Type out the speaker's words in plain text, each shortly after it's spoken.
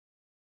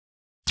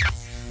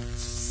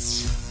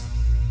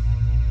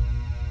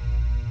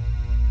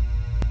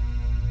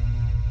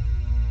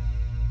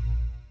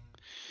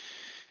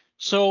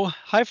So,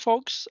 hi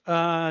folks.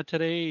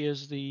 Today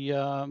is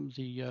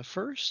the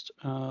first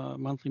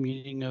monthly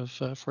meeting of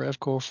for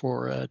EVCO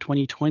for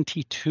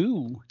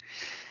 2022,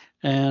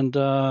 and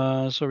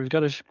so we've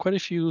got quite a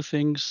few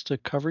things to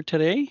cover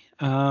today.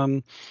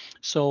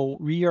 So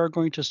we are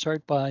going to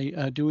start by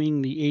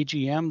doing the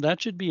AGM.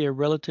 That should be a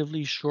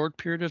relatively short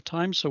period of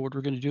time. So what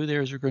we're going to do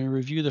there is we're going to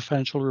review the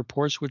financial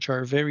reports, which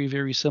are very,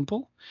 very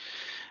simple.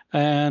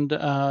 And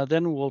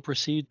then we'll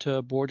proceed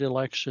to board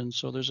elections.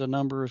 So there's a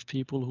number of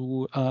people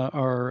who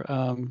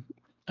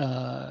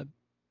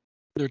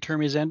their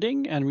term is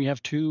ending, and we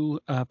have two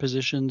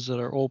positions that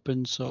are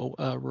open. So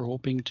we're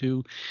hoping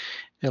to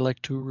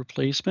elect two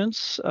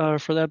replacements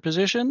for that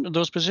position,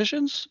 those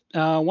positions.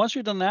 Once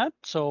we've done that,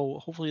 so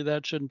hopefully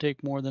that shouldn't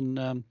take more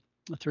than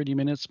 30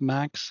 minutes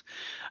max.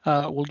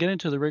 We'll get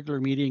into the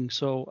regular meeting.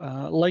 So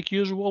like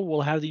usual,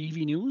 we'll have the EV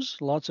news.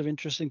 Lots of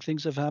interesting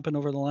things have happened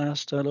over the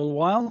last little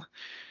while.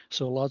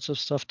 So lots of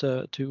stuff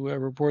to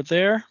report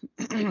there.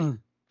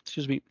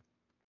 Excuse me.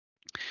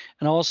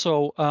 And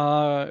also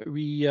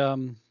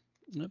I'm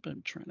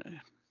trying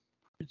to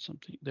write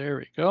something. There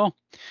we go.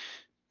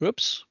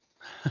 Whoops.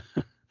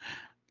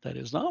 That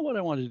is not what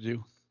I wanted to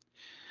do.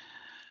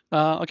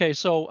 Okay,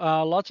 so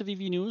lots of EV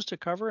news to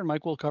cover, and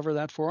Mike will cover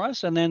that for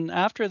us. And then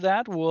after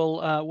that,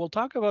 we'll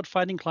talk about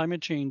fighting climate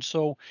change.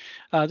 So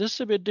this is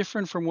a bit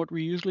different from what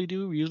we usually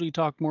do. We usually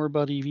talk more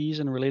about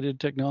EVs and related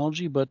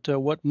technology, but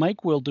what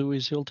Mike will do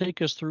is he'll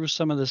take us through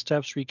some of the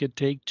steps we could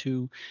take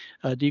to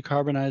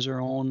decarbonize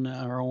our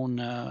own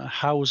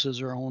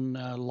houses, our own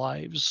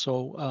lives.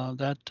 So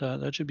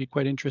that should be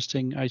quite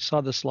interesting. I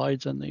saw the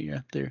slides and they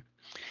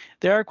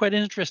are quite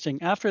interesting.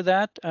 After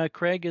that,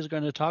 Craig is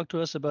going to talk to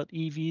us about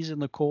EVs in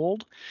the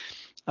cold.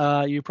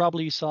 You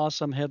probably saw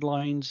some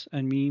headlines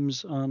and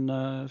memes on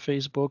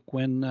Facebook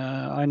when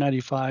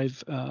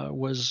I-95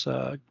 was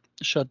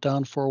shut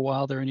down for a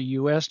while there in the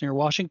U.S. near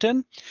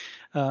Washington.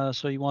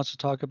 So he wants to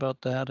talk about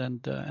that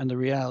and the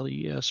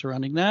reality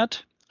surrounding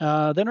that.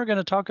 Then we're going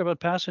to talk about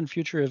past and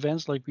future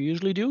events like we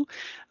usually do,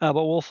 but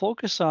we'll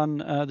focus on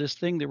this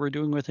thing that we're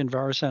doing with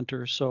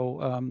EnviroCenter.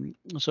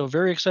 So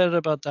very excited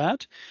about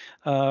that,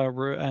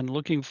 and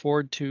looking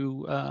forward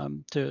to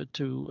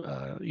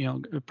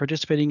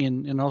participating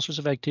in all sorts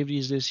of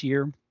activities this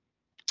year,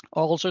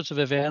 all sorts of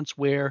events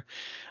where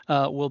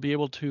we'll be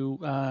able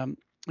to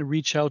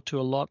reach out to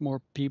a lot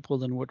more people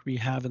than what we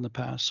have in the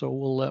past. So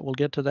we'll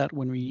get to that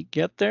when we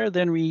get there.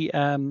 Then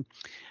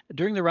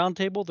during the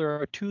roundtable,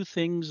 there are two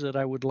things that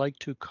I would like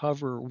to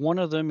cover. One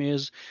of them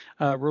is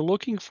we're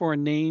looking for a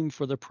name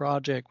for the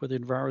project with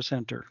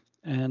EnviroCenter.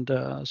 And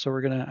so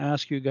we're going to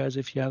ask you guys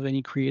if you have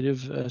any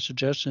creative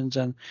suggestions.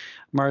 And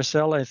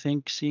Marcel, I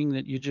think seeing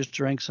that you just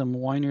drank some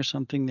wine or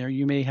something there,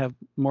 you may have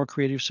more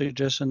creative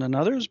suggestions than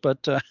others,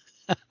 but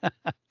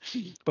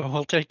but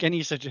we'll take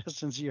any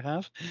suggestions you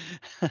have.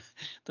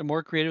 The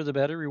more creative, the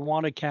better. We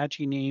want a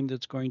catchy name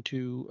that's going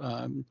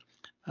to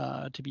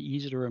be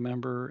easy to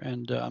remember,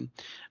 and that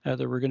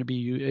we're going to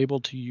be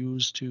able to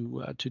use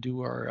to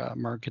do our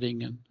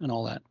marketing and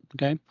all that.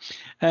 Okay,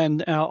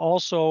 and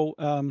also.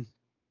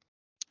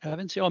 I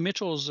haven't seen. Oh,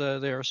 Mitchell's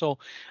there. So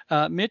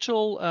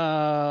Mitchell,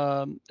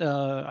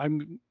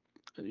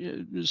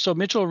 so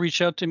Mitchell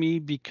reached out to me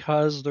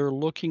because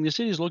the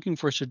city is looking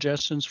for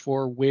suggestions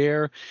for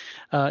where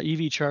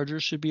EV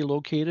chargers should be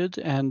located,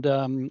 and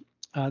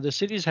the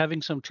city is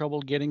having some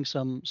trouble getting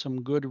some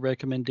good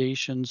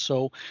recommendations.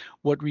 So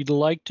what we'd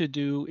like to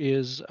do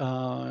is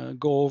go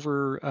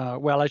over,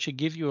 I should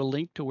give you a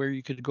link to where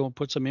you could go and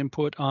put some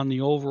input on the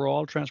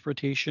overall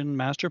transportation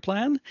master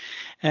plan,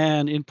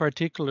 and in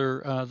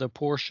particular the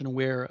portion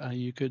where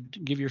you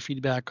could give your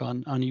feedback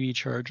on EV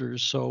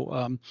chargers.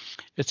 So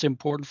it's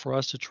important for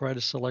us to try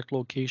to select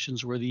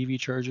locations where the EV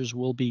chargers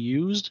will be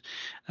used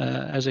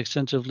as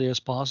extensively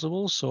as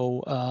possible.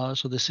 So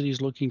the city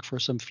is looking for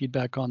some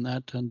feedback on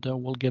that, and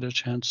we'll get a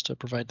chance to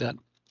provide that.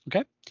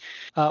 Okay.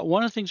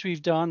 One of the things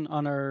we've done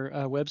on our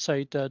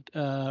website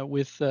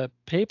with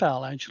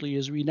PayPal actually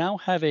is we now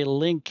have a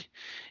link.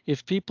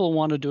 If people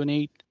want to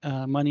donate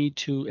money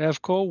to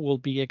EVCO, we'll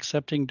be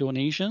accepting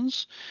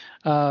donations.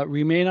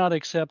 We may not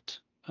accept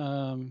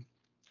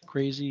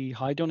crazy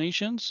high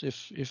donations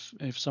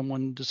if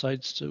someone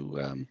decides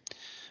to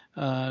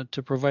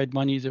provide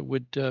money that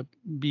would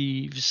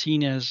be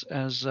seen as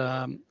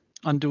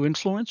undue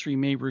influence. We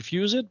may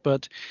refuse it,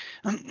 but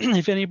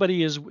if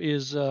anybody is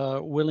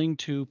willing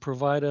to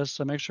provide us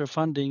some extra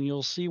funding,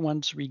 you'll see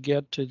once we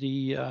get to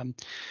the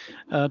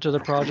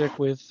project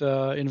with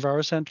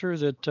EnviroCenter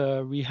that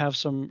we have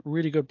some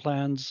really good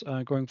plans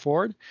going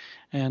forward,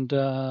 and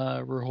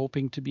we're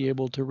hoping to be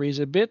able to raise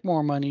a bit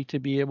more money to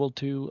be able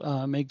to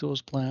make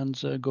those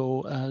plans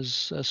go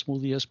as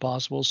smoothly as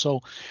possible.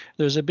 So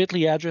there's a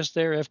bit.ly address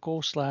there,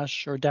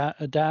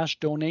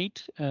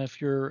 EVCO/donate,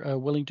 if you're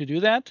willing to do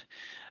that.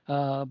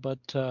 But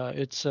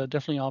it's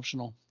definitely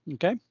optional.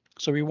 Okay,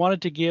 so we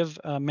wanted to give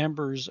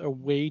members a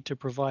way to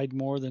provide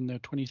more than the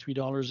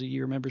 $23 a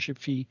year membership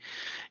fee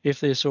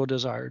if they so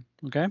desired.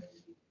 Okay.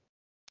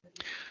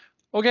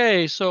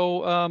 Okay,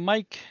 so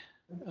Mike,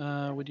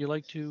 Would you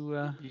like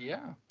to Yeah,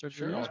 start the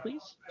sure. news, I'll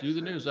please? do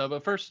the news.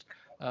 But first,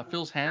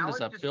 Phil's hand is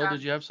Alan up. just Phil, did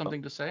asked. you have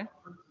something to say?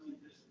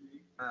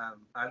 Alan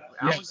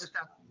Yes, just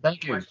asked a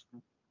thank you.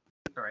 question.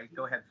 Sorry,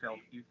 go ahead, Phil.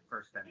 You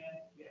first then.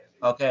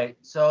 Okay,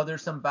 so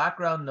there's some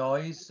background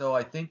noise, so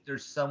I think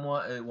there's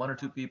someone, one or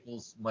two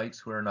people's mics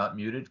who are not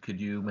muted.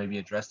 Could you maybe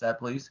address that,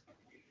 please?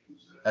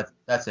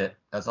 That's it.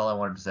 That's all I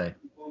wanted to say.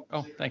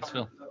 Oh, thanks,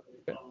 Phil.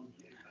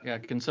 Yeah,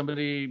 can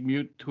somebody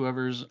mute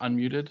whoever's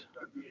unmuted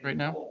right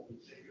now?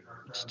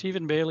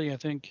 Stephen Bailey, I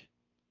think.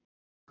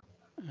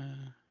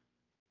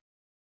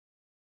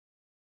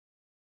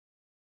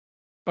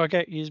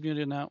 Okay, he's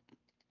muted now.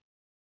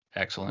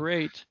 Excellent.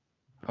 Great.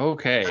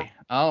 Okay.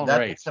 All That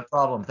right. fixed the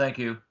problem. Thank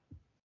you.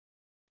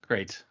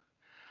 Great.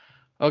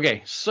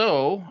 Okay,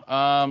 so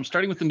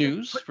starting with the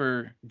news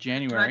for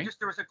January.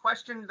 There was a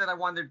question that I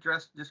wanted to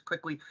address just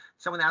quickly.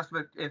 Someone asked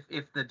about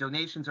if the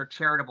donations are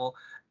charitable.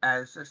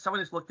 As someone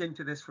has looked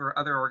into this for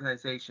other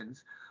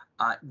organizations,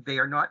 they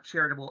are not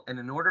charitable. And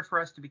in order for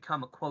us to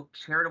become a quote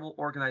charitable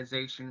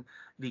organization,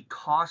 the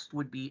cost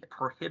would be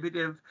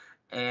prohibitive,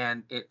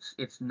 and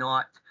it's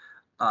not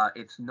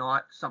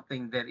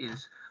something that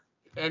is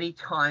any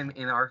time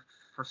in our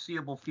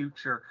foreseeable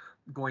future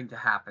going to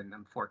happen,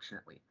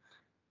 unfortunately.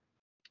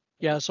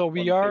 Yeah, so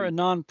we are a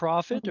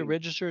nonprofit, a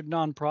registered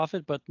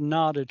nonprofit, but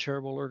not a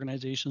charitable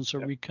organization, so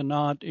we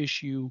cannot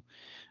issue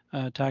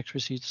tax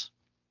receipts.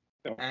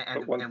 No,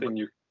 And but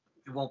you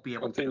won't be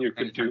able one thing to you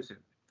could anytime do. soon.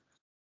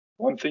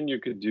 One thing you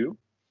could do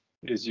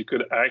is you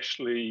could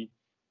actually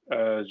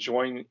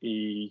join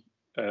a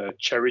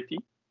charity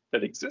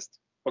that exists,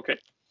 okay,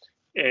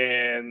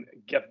 and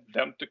get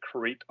them to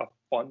create a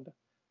fund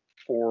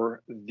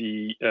for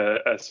the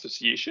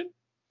association,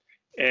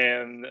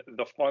 and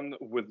the fund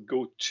would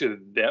go to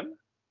them,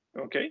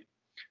 okay,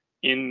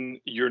 in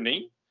your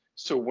name.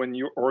 So when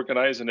you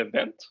organize an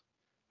event,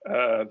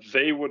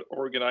 they would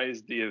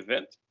organize the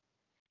event,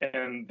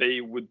 and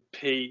they would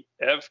pay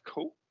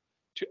EVCO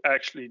to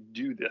actually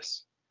do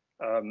this.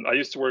 I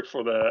used to work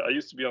for I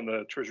used to be on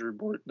the treasury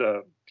board,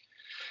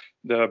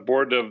 the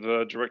board of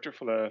the director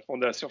for the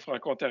Fondation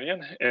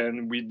Franco-Ontarienne,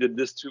 and we did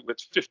this too with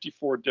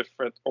 54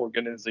 different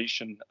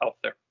organizations out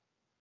there,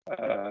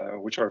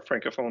 which are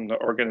Francophone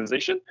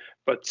organization.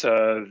 But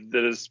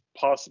that is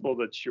possible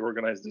that you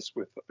organize this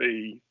with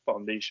a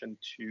foundation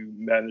to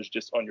manage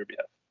this on your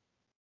behalf.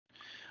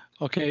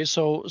 Okay,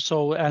 so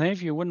and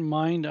if you wouldn't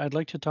mind, I'd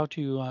like to talk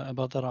to you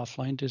about that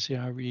offline to see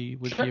how we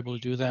would be able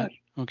to do that.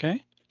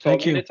 Okay.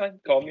 Thank you.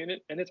 Call me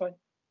anytime.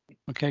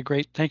 Okay,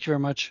 great. Thank you very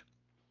much.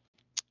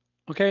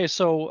 Okay,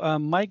 so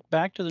Mike,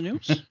 back to the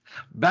news.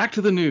 Back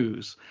to the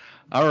news.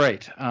 All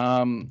right.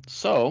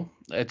 So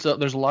there's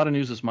a lot of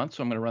news this month,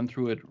 so I'm going to run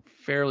through it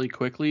fairly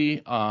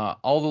quickly.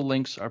 All the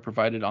links are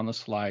provided on the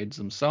slides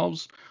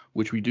themselves,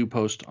 which we do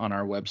post on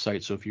our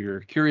website. So if you're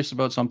curious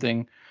about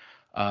something,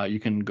 you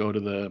can go to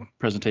the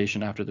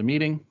presentation after the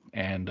meeting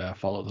and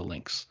follow the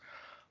links.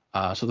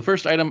 So the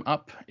first item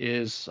up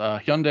is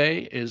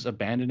Hyundai is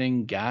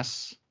abandoning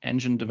gas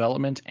engine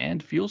development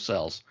and fuel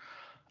cells,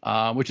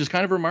 which is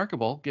kind of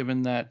remarkable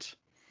given that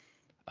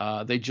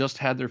they just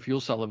had their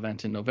fuel cell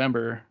event in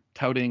November,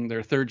 touting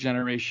their third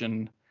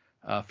generation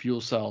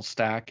fuel cell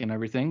stack and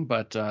everything.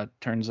 But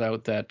turns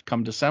out that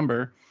come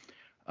December,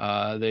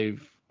 they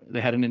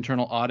had an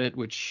internal audit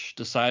which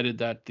decided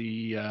that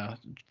the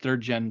third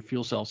gen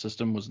fuel cell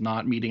system was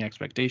not meeting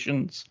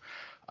expectations.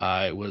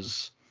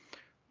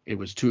 It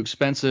was too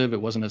expensive.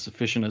 It wasn't as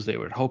efficient as they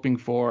were hoping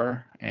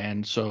for,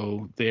 and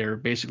so they're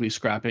basically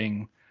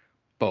scrapping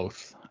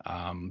both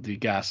the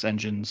gas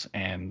engines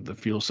and the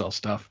fuel cell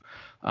stuff.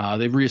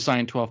 They've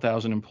reassigned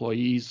 12,000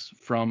 employees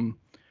from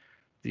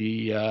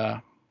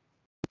the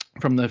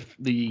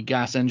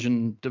gas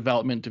engine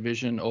development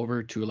division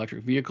over to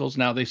electric vehicles.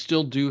 Now they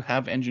still do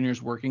have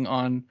engineers working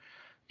on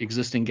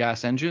existing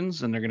gas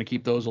engines, and they're going to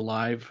keep those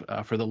alive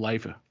for the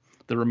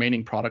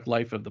remaining product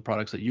life of the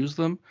products that use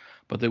them,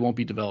 but they won't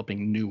be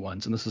developing new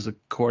ones. And this is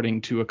according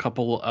to a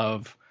couple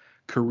of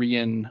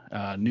Korean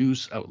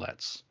news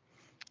outlets.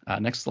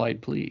 Next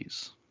slide,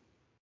 please.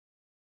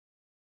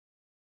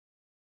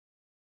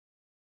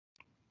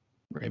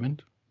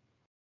 Raymond.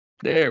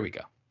 There we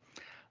go.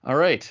 All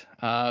right.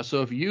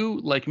 So if you,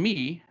 like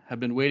me, have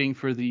been waiting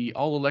for the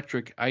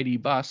all-electric ID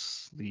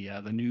bus, the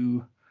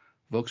new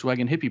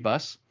Volkswagen Hippie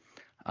bus,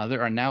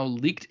 there are now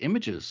leaked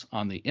images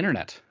on the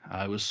internet.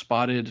 It was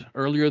spotted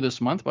earlier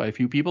this month by a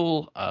few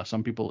people,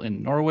 some people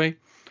in Norway,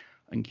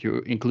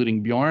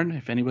 including Bjorn,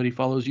 if anybody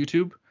follows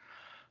YouTube.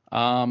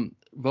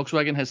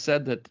 Volkswagen has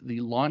said that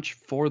the launch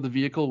for the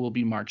vehicle will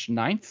be March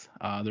 9th.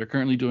 They're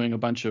currently doing a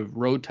bunch of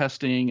road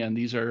testing, and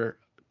these are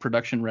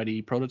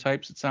production-ready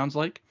prototypes, it sounds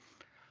like.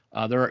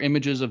 There are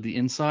images of the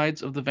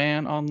insides of the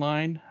van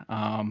online,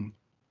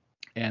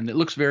 and it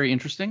looks very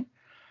interesting.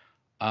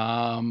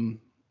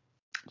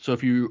 So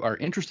if you are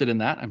interested in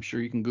that, I'm sure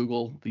you can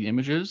Google the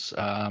images.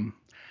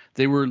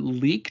 They were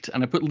leaked,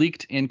 and I put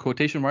leaked in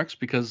quotation marks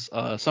because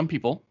some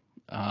people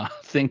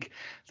think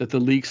that the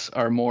leaks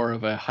are more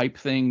of a hype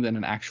thing than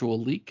an actual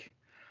leak,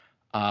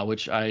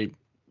 which I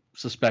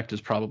suspect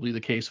is probably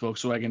the case.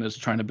 Volkswagen is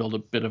trying to build a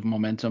bit of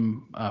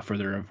momentum for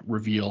their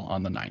reveal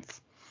on the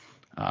 9th.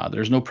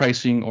 There's no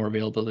pricing or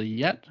availability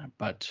yet,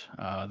 but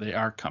they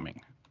are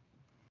coming.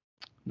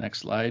 Next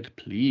slide,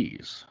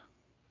 please.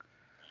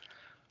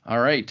 All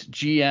right,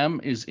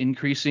 GM is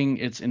increasing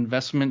its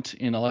investment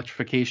in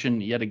electrification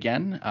yet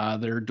again.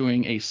 They're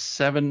doing a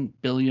 $7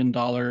 billion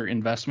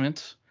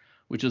investment,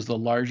 which is the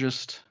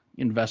largest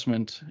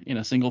investment in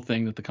a single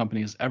thing that the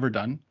company has ever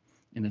done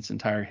in its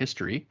entire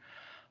history.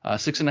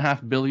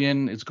 $6.5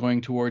 billion is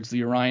going towards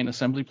the Orion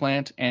assembly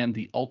plant and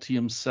the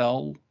Ultium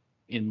cell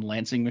in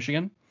Lansing,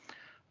 Michigan.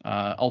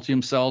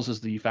 Ultium Cells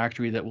is the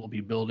factory that will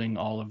be building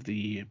all of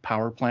the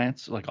power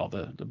plants, like all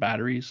the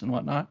batteries and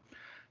whatnot.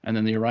 And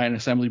then the Orion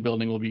assembly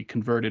building will be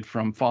converted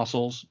from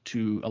fossils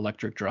to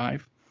electric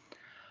drive.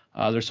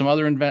 There's some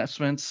other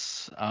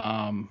investments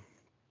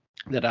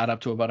that add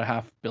up to about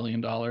 $500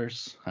 million,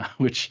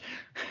 which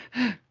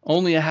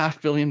only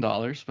 $500 million,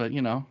 but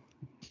you know,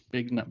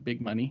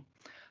 big money.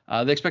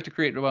 They expect to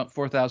create about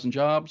 4,000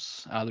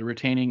 jobs. They're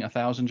retaining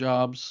 1,000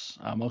 jobs.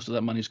 Most of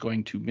that money is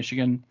going to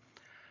Michigan.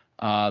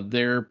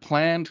 Their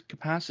planned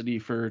capacity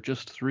for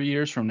just 3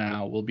 years from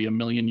now will be 1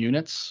 million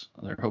units.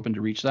 They're hoping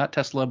to reach that.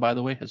 Tesla, by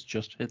the way, has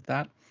just hit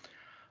that.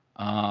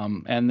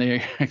 And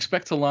they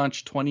expect to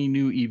launch 20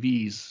 new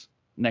EVs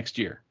next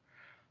year.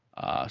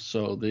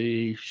 So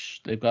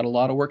they've got a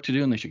lot of work to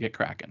do and they should get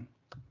cracking.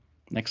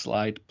 Next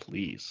slide,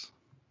 please.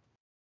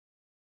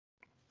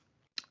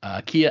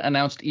 Kia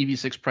announced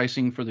EV6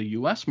 pricing for the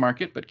US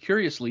market, but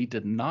curiously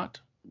did not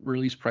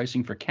release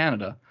pricing for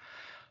Canada.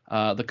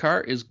 The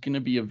car is going to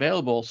be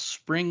available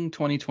spring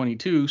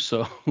 2022,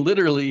 so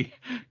literally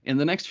in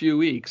the next few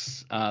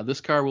weeks,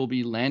 this car will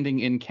be landing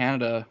in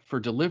Canada for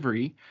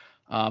delivery.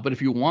 But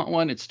if you want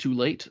one, it's too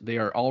late. They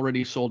are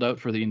already sold out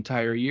for the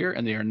entire year,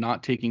 and they are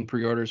not taking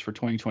pre-orders for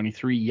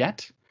 2023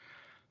 yet.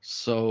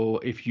 So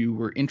if you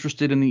were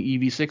interested in the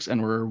EV6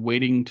 and were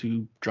waiting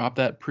to drop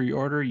that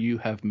pre-order, you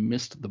have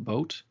missed the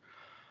boat.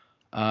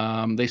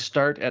 They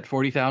start at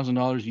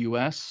 $40,000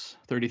 US,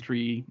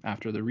 33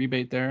 after the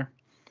rebate there.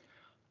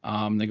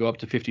 They go up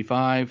to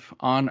 55.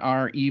 On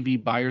our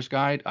EV buyer's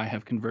guide, I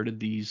have converted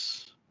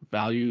these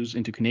values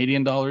into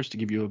Canadian dollars to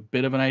give you a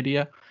bit of an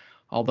idea,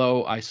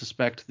 although I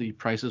suspect the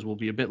prices will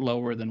be a bit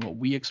lower than what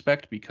we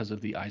expect because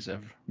of the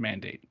IZEV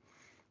mandate,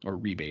 or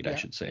rebate, I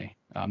should say.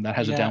 That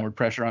has a downward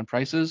pressure on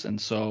prices,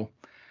 and so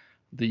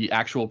the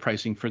actual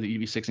pricing for the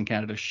EV6 in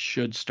Canada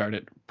should start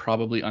at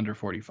probably under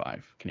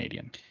 45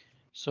 Canadian.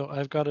 So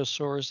I've got a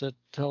source that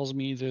tells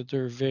me that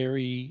they're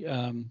very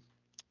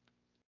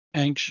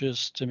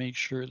anxious to make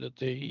sure that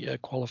they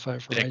qualify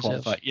for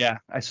IZEV. Yeah,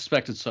 I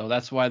suspected so.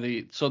 That's why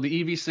the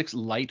EV6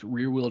 light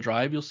rear-wheel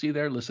drive you'll see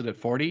there listed at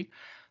 40,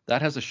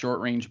 that has a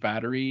short-range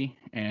battery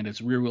and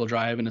it's rear-wheel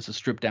drive and it's a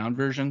stripped-down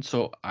version.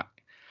 So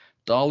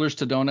dollars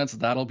to donuts,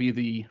 that'll be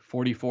the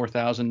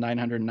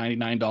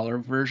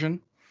 $44,999 version,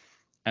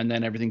 and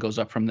then everything goes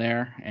up from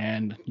there.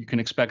 And you can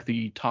expect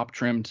the top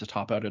trim to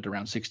top out at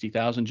around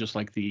 $60,000, just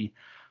like the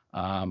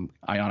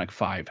Ioniq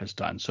 5 has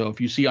done. So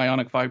if you see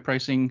Ioniq 5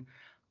 pricing,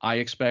 I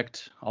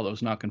expect, although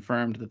it's not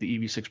confirmed, that the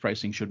EV6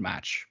 pricing should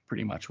match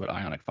pretty much what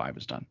Ioniq 5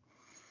 has done.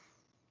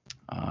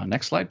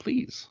 Next slide,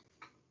 please.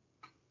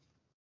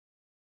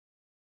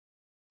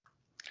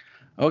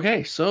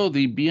 Okay, so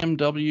the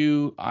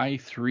BMW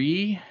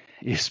i3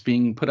 is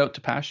being put out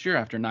to pasture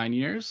after 9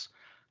 years.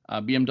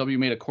 BMW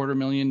made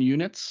 250,000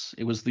 units.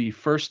 It was the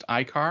first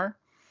iCar,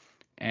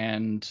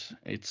 and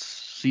it's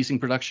ceasing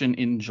production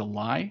in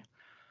July.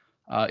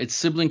 Its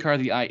sibling car,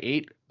 the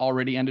i8,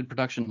 already ended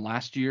production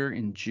last year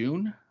in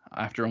June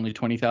after only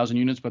 20,000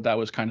 units, but that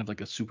was kind of like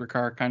a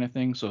supercar kind of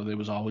thing, so it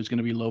was always going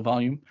to be low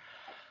volume.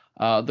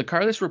 The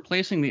car that's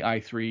replacing the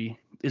i3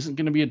 isn't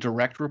going to be a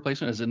direct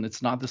replacement, as in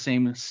it's not the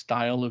same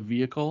style of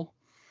vehicle.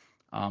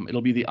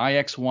 It'll be the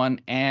iX1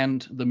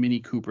 and the Mini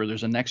Cooper.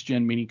 There's a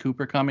next-gen Mini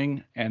Cooper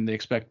coming, and they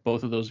expect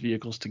both of those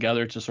vehicles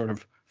together to sort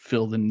of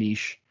fill the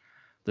niche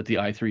that the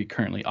i3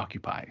 currently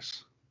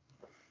occupies.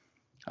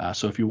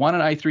 So if you want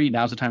an i3,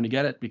 now's the time to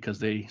get it because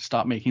they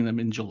stopped making them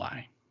in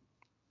July.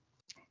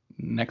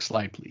 Next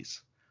slide,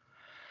 please.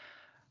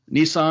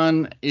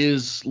 Nissan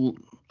is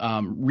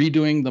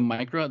redoing the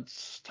Micra.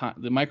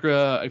 The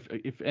Micra,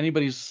 if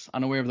anybody's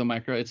unaware of the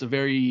Micra, it's a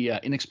very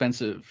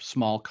inexpensive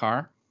small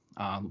car.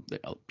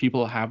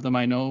 People have them.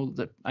 I know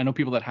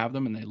people that have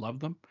them and they love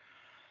them.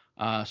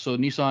 So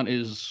Nissan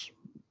is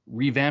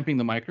revamping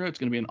the Micra. It's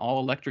going to be an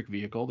all-electric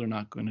vehicle. They're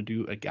not going to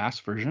do a gas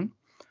version.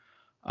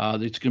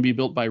 It's going to be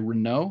built by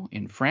Renault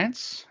in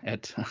France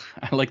at,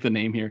 I like the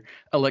name here,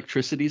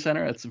 Electricity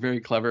Center. That's a very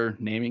clever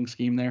naming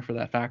scheme there for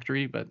that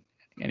factory. But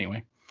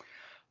anyway,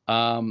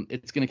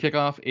 it's going to kick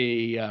off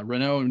a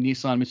Renault,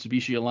 Nissan,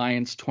 Mitsubishi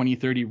Alliance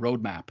 2030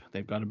 roadmap.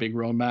 They've got a big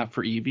roadmap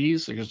for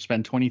EVs. They're going to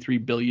spend 23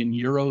 billion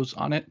euros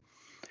on it.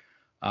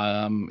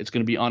 It's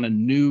going to be on a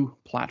new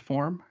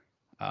platform.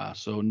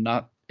 So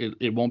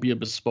it won't be a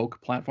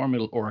bespoke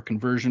platform or a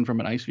conversion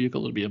from an ICE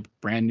vehicle. It'll be a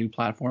brand new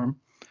platform.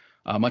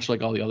 Much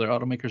like all the other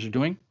automakers are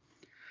doing.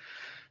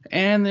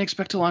 And they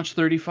expect to launch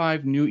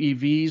 35 new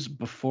EVs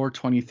before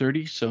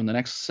 2030. So in the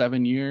next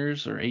 7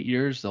 years or 8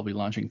 years, they'll be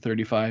launching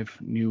 35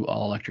 new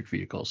all-electric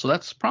vehicles. So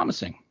that's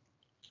promising.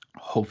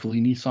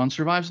 Hopefully Nissan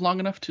survives long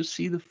enough to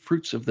see the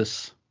fruits of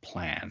this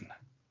plan.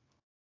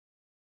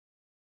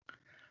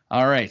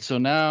 All right, so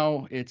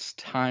now it's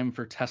time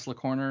for Tesla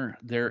Corner.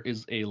 There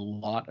is a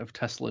lot of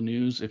Tesla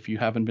news. If you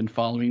haven't been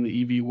following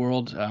the EV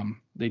world,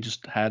 they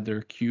just had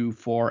their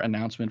Q4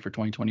 announcement for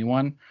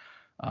 2021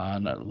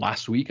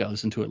 last week. I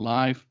listened to it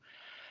live.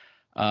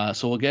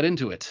 So we'll get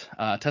into it.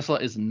 Tesla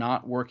is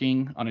not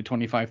working on a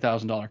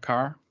 $25,000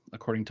 car,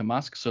 according to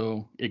Musk.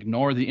 So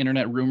ignore the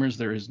internet rumors.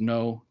 There is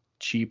no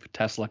cheap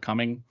Tesla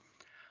coming.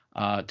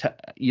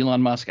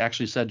 Elon Musk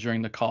actually said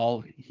during the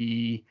call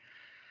he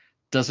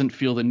doesn't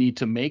feel the need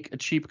to make a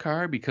cheap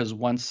car because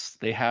once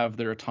they have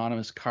their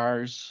autonomous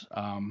cars,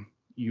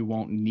 you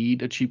won't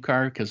need a cheap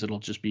car because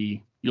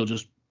you'll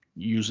just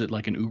use it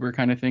like an Uber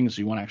kind of thing. So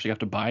you won't actually have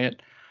to buy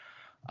it.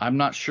 I'm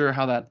not sure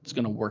how that's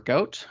going to work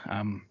out.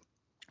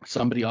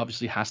 Somebody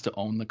obviously has to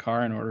own the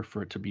car in order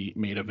for it to be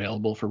made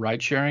available for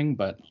ride sharing,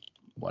 but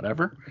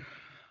whatever.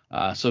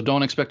 So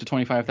don't expect a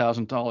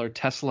 $25,000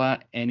 Tesla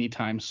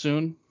anytime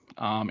soon.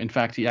 In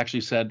fact, he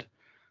actually said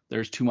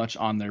there's too much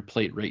on their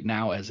plate right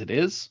now as it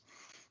is.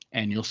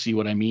 And you'll see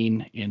what I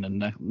mean in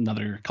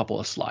another couple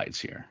of slides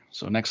here.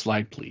 So next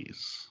slide,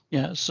 please.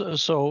 Yeah.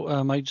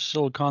 So my just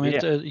little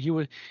comment.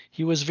 Yeah.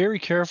 He was very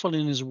careful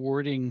in his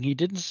wording. He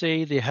didn't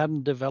say they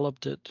hadn't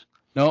developed it.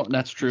 No,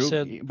 that's true. He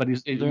said but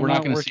we're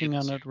not going to see it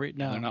on it right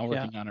now. They're not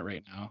working on it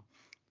right now.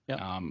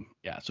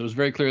 Yeah. So it's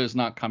very clear it's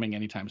not coming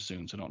anytime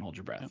soon. So don't hold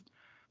your breath.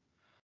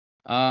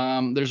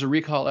 There's a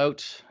recall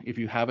out if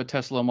you have a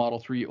Tesla Model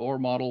 3 or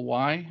Model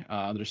Y.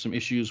 There's some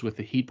issues with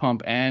the heat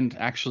pump, and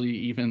actually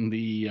even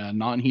the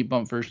non-heat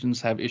pump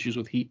versions have issues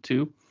with heat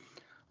too.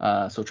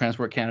 So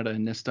Transport Canada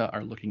and NISTA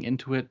are looking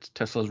into it.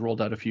 Tesla's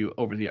rolled out a few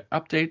over-the-air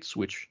updates,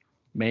 which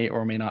may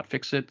or may not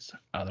fix it.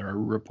 There are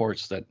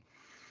reports that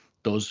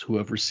those who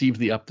have received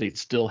the update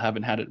still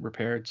haven't had it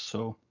repaired.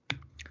 So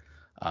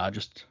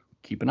just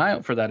keep an eye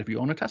out for that if you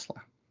own a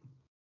Tesla.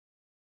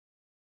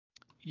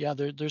 Yeah,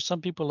 there's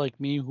some people like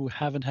me who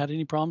haven't had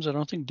any problems. I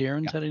don't think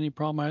Darren's had any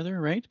problem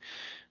either, right?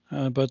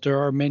 But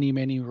there are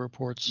many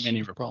reports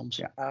of problems.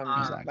 Yeah,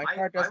 exactly. My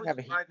car doesn't have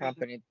a heat pump,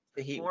 and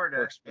the heat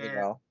works pretty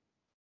well.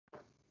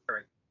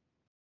 Sorry.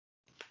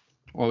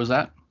 What was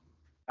that?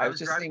 I was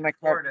just saying my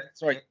car.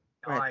 Sorry.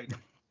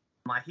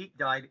 My heat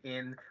died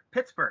in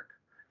Pittsburgh,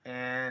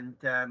 and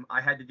I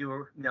had to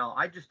do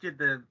I just did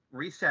the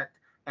reset,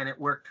 and it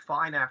worked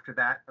fine after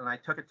that. And I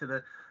took it to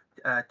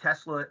the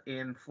Tesla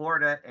in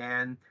Florida,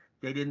 and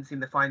they didn't seem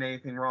to find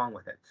anything wrong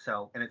with it.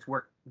 And it's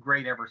worked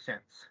great ever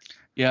since.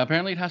 Yeah,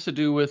 apparently it has to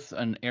do with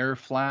an air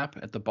flap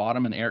at the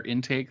bottom, an air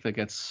intake that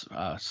gets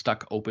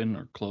stuck open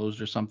or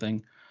closed or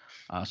something.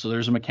 So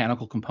there's a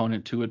mechanical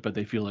component to it, but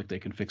they feel like they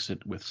can fix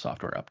it with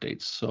software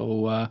updates.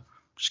 So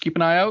just keep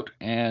an eye out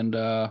and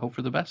hope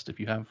for the best if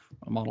you have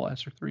a Model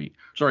S or 3.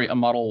 Sorry, a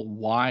Model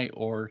Y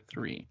or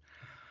 3.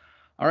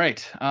 All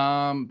right,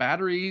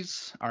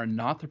 batteries are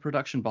not the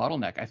production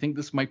bottleneck. I think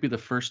this might be the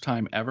first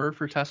time ever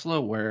for Tesla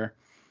where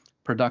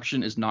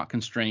production is not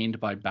constrained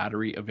by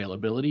battery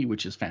availability,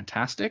 which is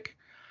fantastic.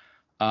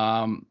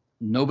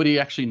 Nobody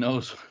actually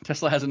knows.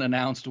 Tesla hasn't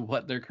announced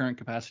what their current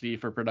capacity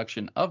for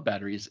production of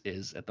batteries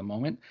is at the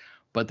moment,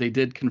 but they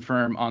did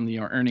confirm on the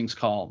earnings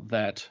call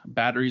that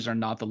batteries are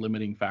not the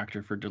limiting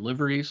factor for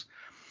deliveries.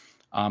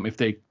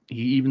 He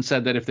even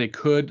said that if they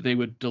could, they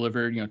would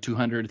deliver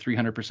 200 to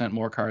 300%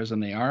 more cars than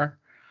they are.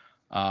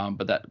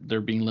 But that they're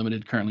being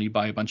limited currently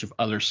by a bunch of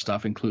other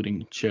stuff,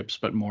 including chips,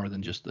 but more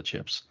than just the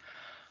chips.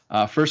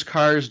 First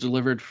cars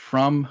delivered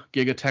from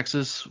Giga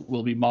Texas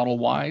will be Model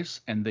Ys,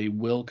 and they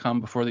will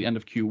come before the end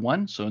of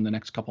Q1, so in the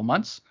next couple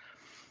months.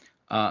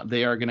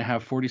 They are going to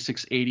have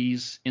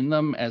 4680s in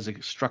them as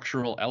a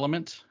structural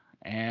element,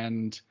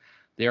 and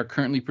they are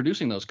currently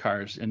producing those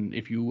cars. And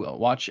if you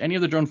watch any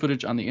of the drone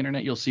footage on the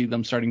internet, you'll see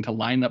them starting to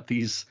line up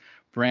these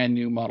brand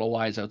new Model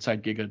Ys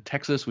outside Giga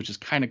Texas, which is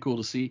kind of cool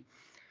to see.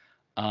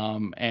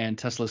 And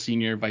Tesla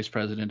Senior Vice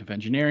President of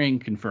Engineering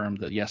confirmed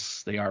that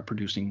yes, they are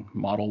producing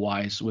Model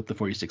Ys with the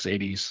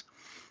 4680s,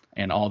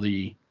 and all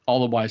the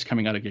Ys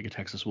coming out of Giga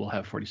Texas will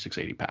have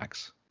 4680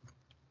 packs,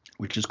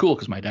 which is cool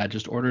because my dad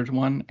just ordered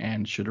one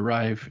and should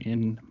arrive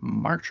in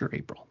March or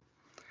April.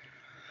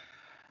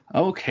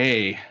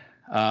 Okay,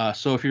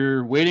 so if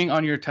you're waiting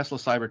on your Tesla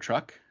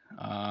Cybertruck,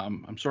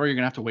 I'm sorry you're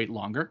gonna have to wait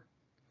longer.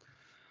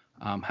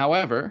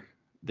 However,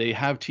 they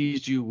have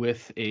teased you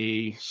with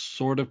a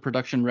sort of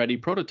production-ready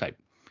prototype.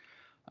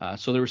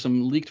 So there were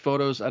some leaked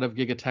photos out of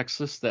Giga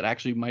Texas that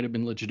actually might have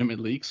been legitimate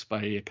leaks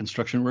by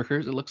construction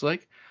workers, it looks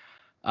like.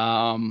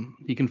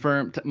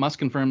 Musk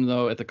confirmed,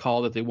 though, at the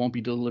call that they won't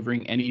be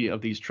delivering any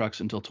of these trucks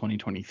until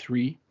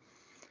 2023.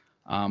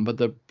 But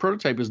the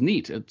prototype is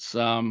neat. It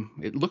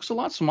looks a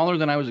lot smaller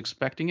than I was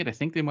expecting it. I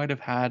think they might have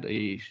had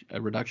a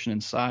reduction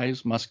in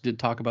size. Musk did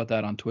talk about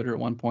that on Twitter at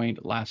one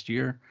point last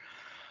year.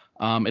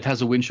 It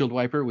has a windshield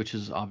wiper, which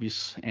is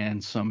obvious,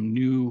 and some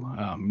new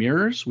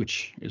mirrors,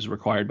 which is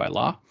required by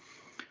law.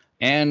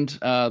 And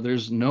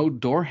there's no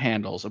door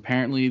handles.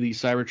 Apparently, the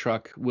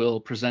Cybertruck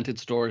will present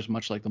its doors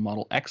much like the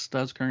Model X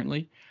does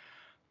currently.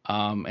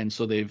 And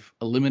so they've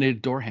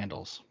eliminated door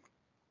handles.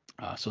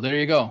 So there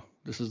you go.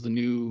 This is the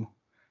new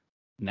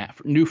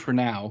for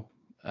now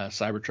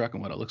Cybertruck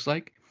and what it looks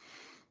like.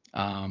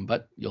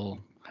 But you'll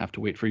have to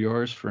wait for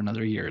yours for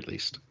another year at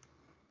least.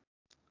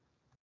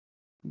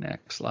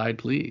 Next slide,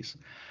 please.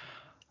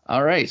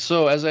 All right,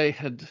 so as I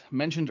had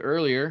mentioned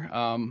earlier,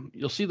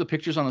 you'll see the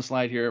pictures on the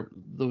slide here.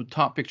 The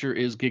top picture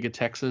is Giga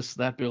Texas.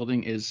 That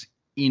building is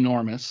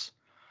enormous.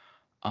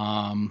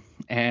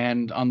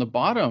 And on the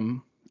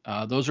bottom,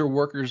 those are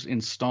workers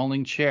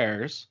installing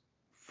chairs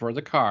for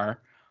the car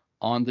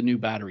on the new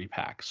battery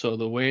pack. So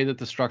the way that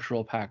the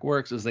structural pack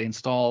works is they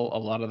install a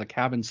lot of the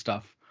cabin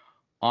stuff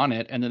on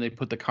it, and then they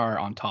put the car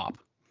on top,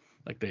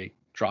 like they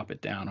drop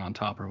it down on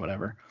top or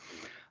whatever.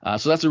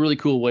 So that's a really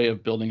cool way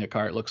of building a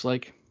car, it looks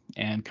like,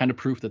 and kind of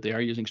proof that they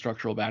are using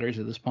structural batteries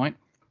at this point.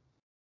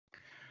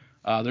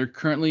 They're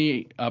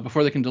currently,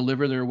 before they can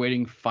deliver, they're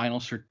awaiting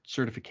final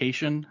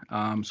certification.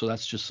 So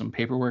that's just some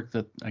paperwork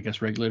that I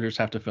guess regulators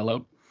have to fill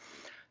out.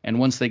 And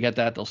once they get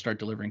that, they'll start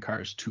delivering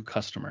cars to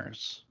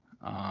customers.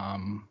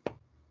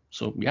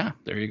 So yeah,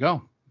 there you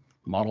go.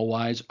 Model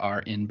Ys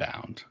are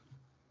inbound.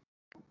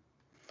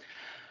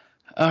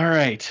 All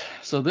right,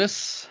 so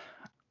this,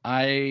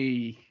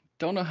 I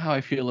don't know how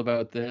I feel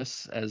about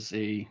this as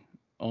a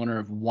owner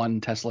of one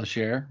Tesla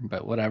share,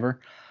 but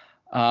whatever.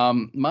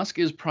 Musk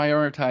is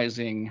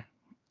prioritizing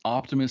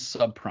Optimus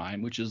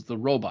Subprime, which is the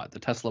robot, the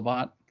Tesla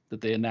bot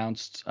that they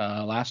announced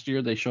last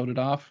year. They showed it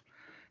off,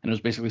 and it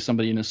was basically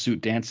somebody in a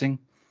suit dancing.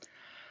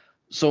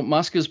 So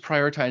Musk is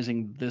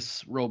prioritizing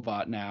this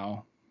robot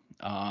now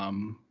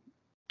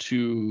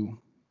to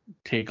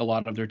take a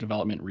lot of their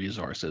development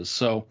resources.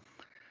 So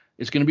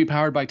it's going to be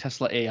powered by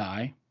Tesla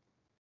AI.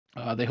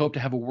 They hope to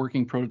have a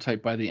working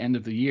prototype by the end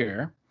of the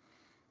year.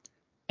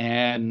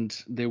 And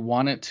they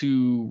want it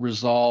to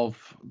resolve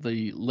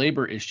the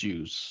labor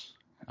issues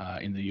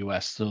in the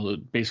US. So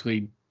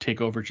basically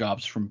take over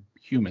jobs from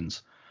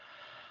humans.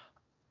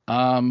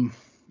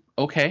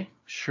 Okay,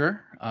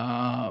 sure.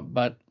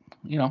 But,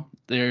 you know,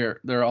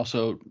 they're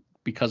also,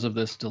 because of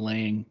this,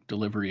 delaying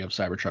delivery of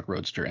Cybertruck,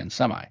 Roadster, and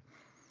Semi.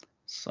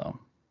 So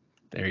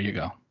there you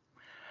go.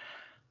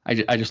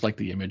 I just like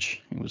the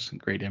image. It was a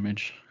great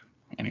image.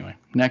 Anyway,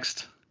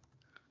 next.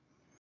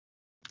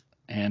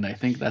 And I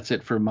think that's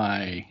it for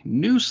my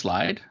news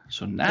slide.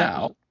 So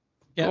now,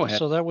 go ahead.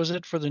 So that was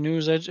it for the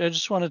news. I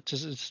just wanted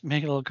to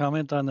make a little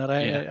comment on that.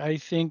 I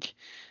think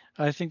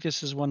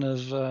this is one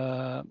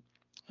of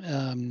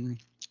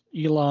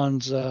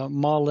Elon's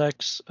Model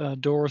X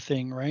door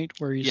thing, right?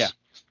 Where he's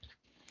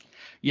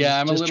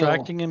I'm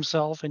distracting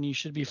himself, and he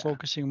should be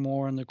focusing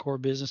more on the core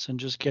business and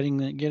just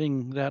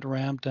getting that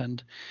ramped,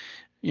 and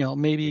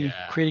maybe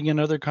creating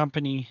another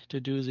company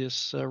to do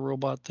this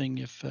robot thing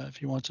if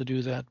he wants to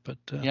do that. But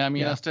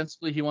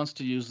ostensibly he wants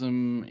to use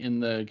them in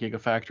the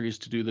gigafactories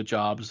to do the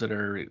jobs that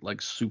are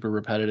like super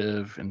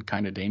repetitive and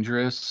kind of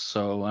dangerous.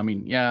 So I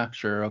mean,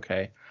 sure,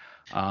 okay.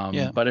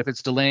 But if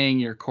it's delaying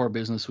your core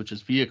business, which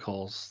is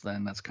vehicles,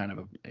 then that's kind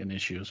of an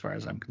issue as far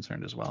as I'm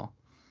concerned as well.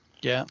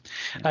 Yeah.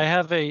 I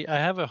have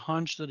a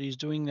hunch that he's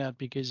doing that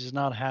because he's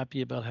not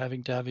happy about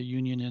having to have a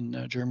union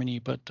in Germany,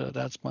 but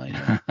that's my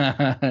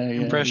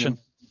impression.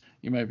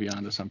 You might be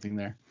onto something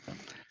there.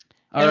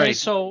 All right.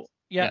 So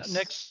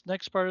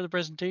next part of the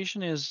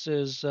presentation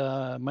is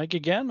Mike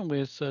again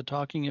with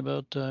talking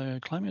about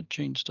climate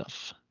change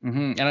stuff.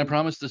 And I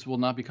promise this will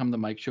not become the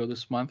Mike show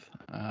this month.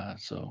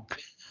 So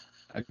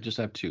I just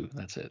have two.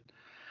 That's it.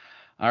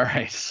 All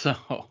right. So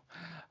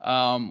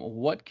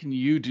what can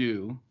you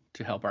do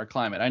to help our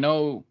climate? I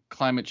know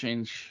climate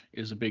change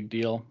is a big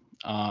deal.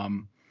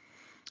 And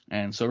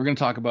so we're going to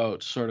talk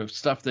about sort of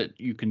stuff that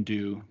you can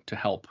do to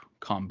help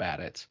combat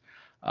it.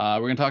 We're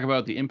going to talk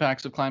about the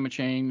impacts of climate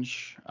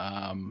change.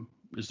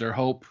 Is there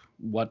hope?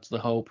 What's the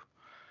hope?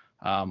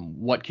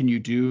 What can you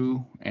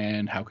do?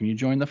 And how can you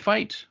join the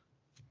fight?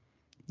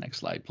 Next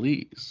slide,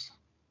 please.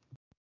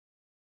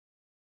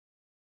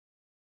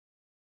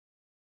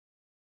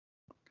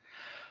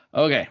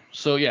 Okay,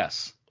 so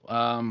yes.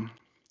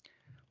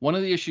 One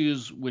of the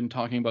issues when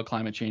talking about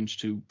climate change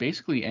to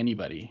basically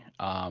anybody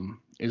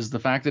is the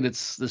fact that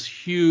it's this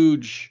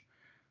huge,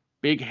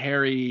 big,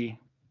 hairy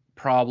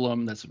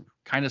problem that's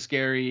kind of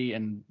scary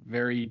and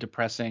very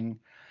depressing,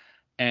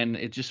 and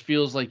it just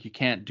feels like you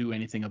can't do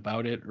anything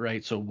about it,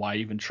 right? So why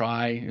even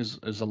try is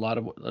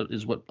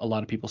what a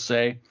lot of people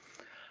say,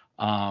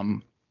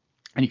 and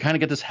you kind of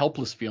get this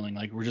helpless feeling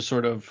like we're just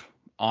sort of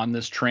on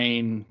this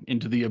train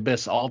into the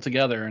abyss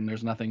altogether, and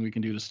there's nothing we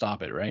can do to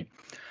stop it, right?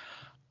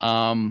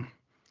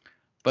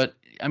 But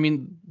I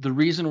mean, the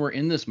reason we're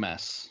in this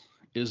mess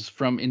is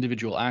from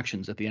individual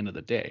actions at the end of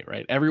the day,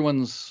 right?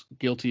 Everyone's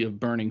guilty of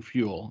burning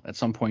fuel at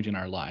some point in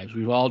our lives.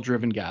 We've all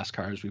driven gas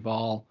cars. We've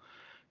all,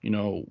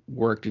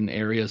 worked in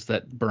areas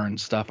that burn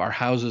stuff. Our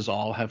houses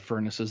all have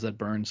furnaces that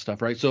burn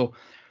stuff, right? So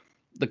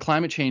the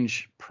climate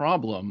change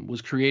problem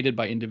was created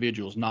by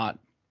individuals, not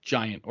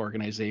giant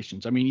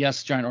organizations. I mean,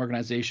 yes, giant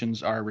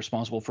organizations are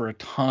responsible for a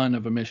ton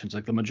of emissions,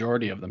 like the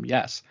majority of them,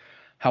 yes.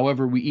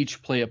 However, we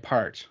each play a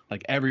part,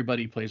 like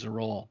everybody plays a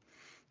role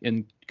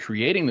in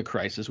creating the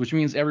crisis, which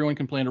means everyone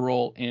can play a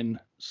role in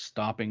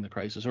stopping the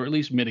crisis, or at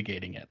least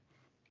mitigating it.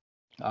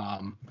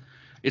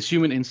 It's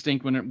human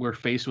instinct when we're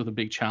faced with a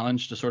big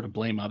challenge to sort of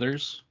blame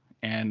others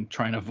and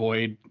try and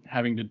avoid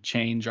having to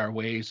change our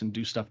ways and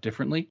do stuff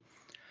differently.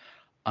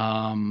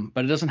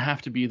 But it doesn't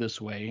have to be this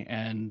way.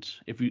 And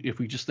if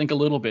we just think a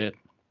little bit,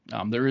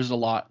 there is a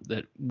lot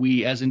that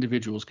we as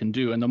individuals can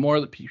do. And the more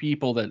the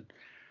people that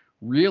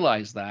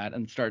realize that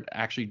and start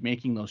actually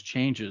making those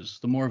changes,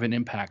 the more of an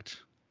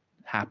impact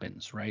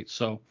happens, right?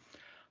 So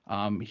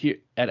here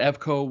at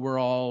EVCO, we're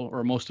all,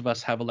 or most of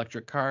us, have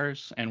electric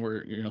cars, and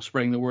we're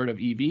spreading the word of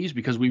EVs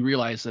because we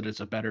realize that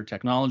it's a better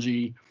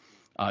technology.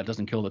 It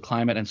doesn't kill the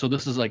climate, and so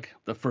this is like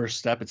the first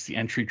step. It's the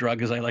entry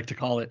drug, as I like to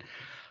call it,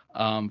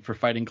 for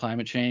fighting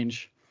climate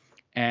change.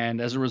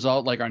 And as a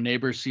result, like, our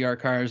neighbors see our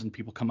cars, and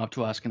people come up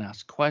to us and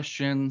ask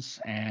questions,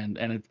 and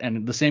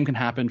the same can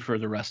happen for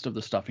the rest of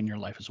the stuff in your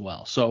life as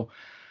well. So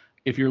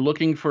if you're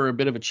looking for a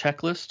bit of a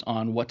checklist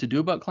on what to do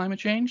about climate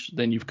change,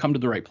 then you've come to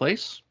the right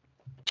place.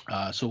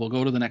 So we'll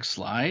go to the next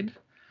slide,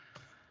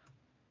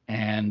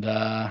 and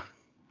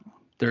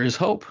there is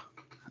hope.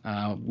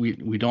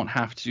 We don't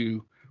have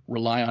to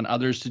rely on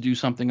others to do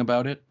something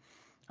about it.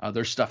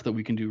 There's stuff that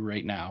we can do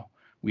right now.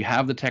 We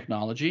have the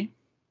technology.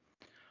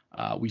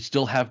 We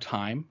still have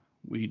time.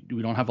 We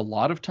don't have a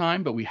lot of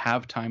time, but we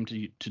have time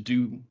to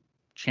do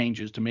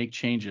changes, to make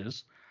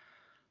changes.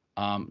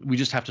 We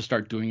just have to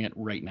start doing it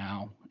right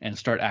now and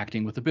start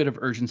acting with a bit of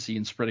urgency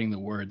and spreading the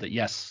word that,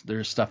 yes,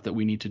 there's stuff that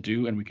we need to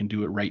do, and we can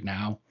do it right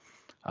now.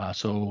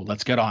 So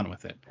let's get on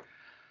with it.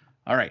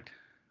 All right,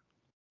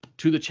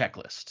 to the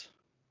checklist.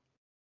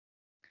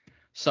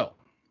 So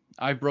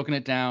I've broken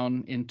it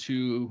down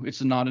into,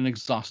 it's not an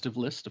exhaustive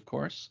list, of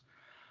course,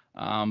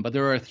 but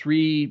there are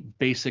 3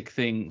 basic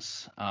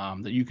things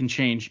that you can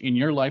change in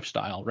your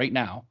lifestyle right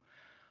now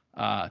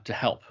to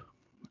help.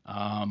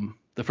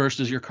 The first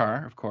is your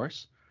car, of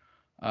course.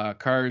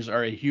 Cars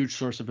are a huge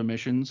source of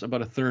emissions.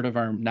 About 1/3 of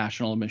our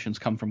national emissions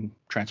come from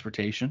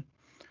transportation.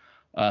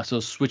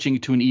 So switching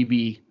to an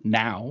EV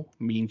now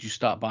means you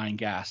stop buying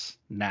gas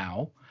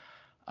now,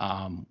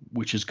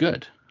 which is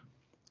good.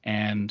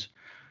 And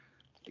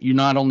you're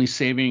not only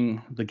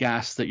saving the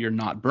gas that you're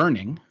not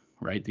burning,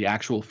 right, the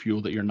actual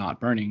fuel that you're not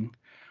burning,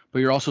 but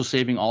you're also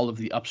saving all of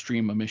the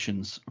upstream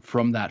emissions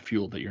from that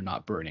fuel that you're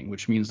not burning,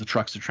 which means the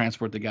trucks that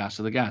transport the gas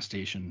to the gas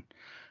station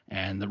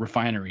and the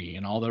refinery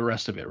and all the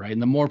rest of it, right?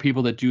 And the more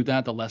people that do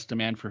that, the less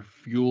demand for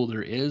fuel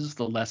there is,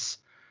 the less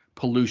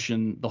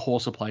pollution the whole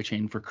supply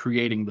chain for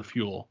creating the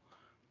fuel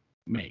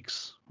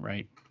makes,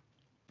 right?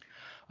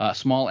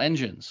 Small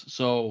engines.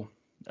 So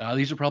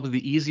these are probably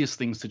the easiest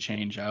things to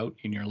change out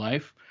in your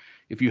life.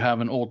 If you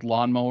have an old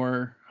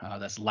lawnmower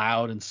that's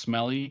loud and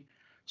smelly,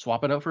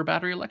 swap it out for a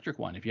battery electric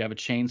one. If you have a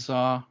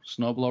chainsaw,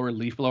 snowblower,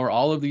 leaf blower,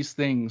 all of these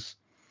things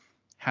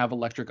have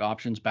electric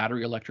options,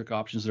 battery electric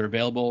options that are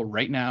available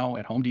right now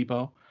at Home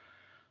Depot.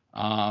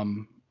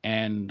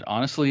 And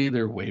honestly,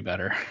 they're way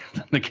better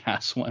than the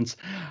gas ones.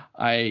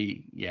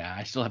 I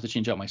still have to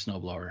change out my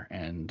snowblower,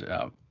 and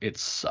it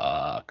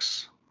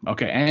sucks.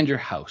 Okay, and your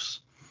house.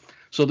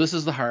 So this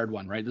is the hard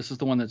one, right? This is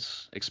the one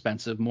that's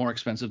expensive, more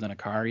expensive than a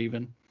car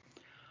even.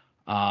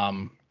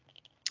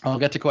 I'll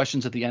get to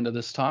questions at the end of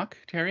this talk,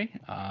 Terry.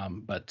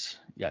 But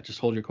yeah, just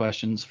hold your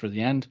questions for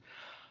the end.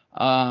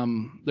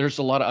 There's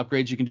a lot of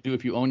upgrades you can do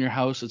if you own your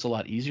house. It's a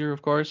lot easier,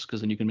 of course,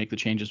 because then you can make the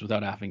changes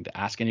without having to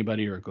ask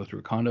anybody or go through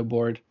a condo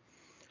board.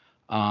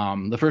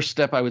 The first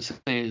step I would say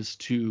is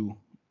to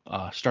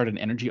start an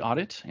energy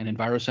audit. And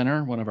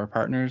EnviroCenter, one of our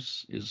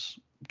partners, is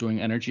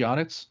doing energy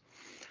audits.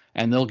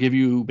 And they'll give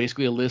you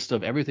basically a list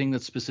of everything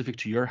that's specific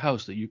to your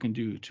house that you can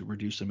do to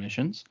reduce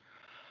emissions.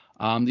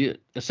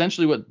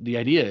 Essentially what the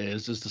idea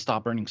is to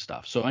stop burning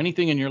stuff. So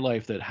anything in your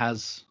life that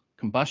has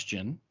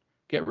combustion,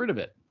 get rid of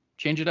it.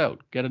 Change it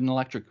out. Get an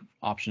electric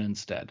option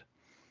instead.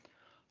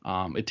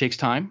 It takes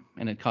time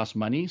and it costs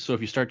money. So if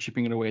you start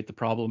chipping it away at the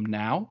problem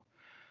now,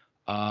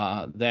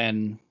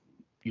 then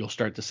you'll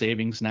start the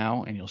savings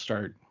now and you'll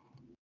start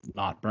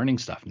not burning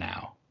stuff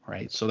now,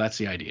 right? So that's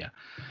the idea.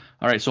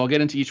 All right, so I'll get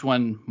into each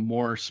one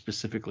more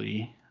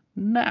specifically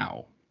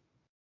now.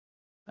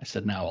 I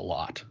said now a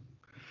lot,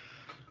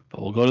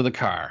 but we'll go to the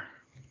car.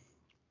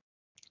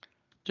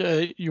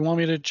 You want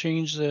me to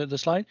change the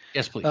slide?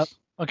 Yes, please.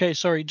 Okay,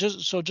 sorry.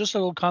 Just a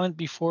little comment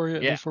before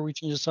we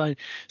change the slide.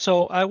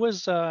 So I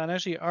was and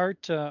actually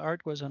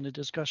Art was on the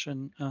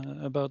discussion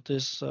about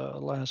this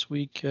last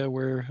week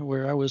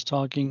where I was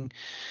talking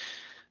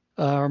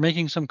or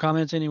making some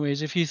comments.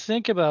 Anyways, if you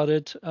think about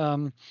it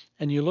and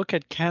you look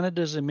at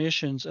Canada's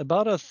emissions,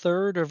 about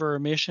 1/3 of our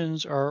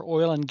emissions are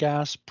oil and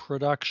gas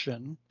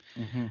production.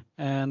 Mm-hmm.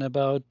 And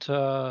about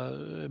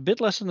a bit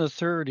less than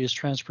 1/3 is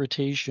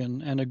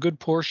transportation, and a good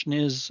portion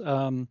is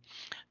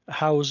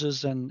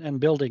houses and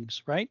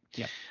buildings, right?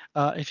 Yeah.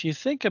 If you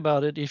think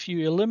about it, if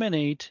you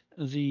eliminate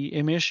the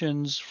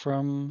emissions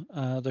from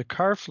the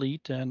car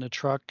fleet and the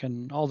truck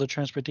and all the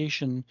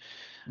transportation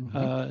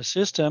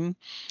system,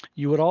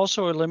 you would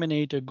also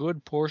eliminate a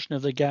good portion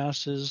of the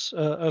gases,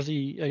 of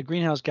the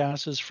greenhouse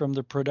gases from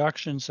the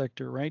production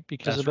sector, right?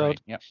 Because That's about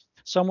right. Yep.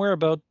 somewhere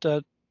about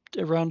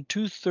around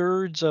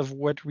 2/3 of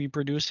what we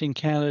produce in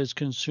Canada is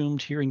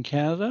consumed here in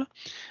Canada.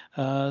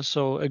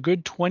 So a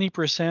good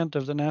 20%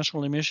 of the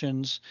national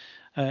emissions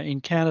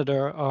in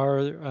Canada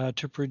are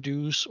to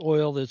produce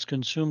oil that's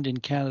consumed in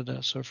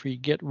Canada. So if we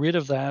get rid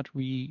of that,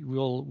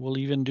 we'll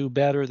even do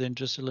better than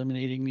just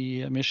eliminating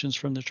the emissions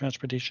from the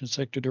transportation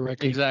sector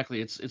directly. Exactly.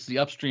 It's the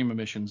upstream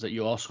emissions that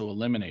you also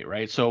eliminate,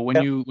 right? So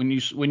when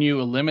you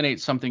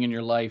eliminate something in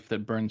your life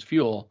that burns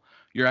fuel,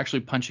 you're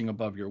actually punching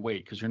above your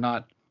weight, because you're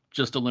not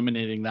just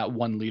eliminating that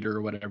 1 liter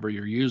or whatever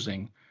you're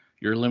using.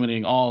 You're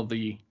eliminating all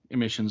the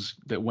emissions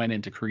that went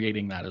into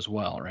creating that as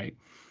well, right?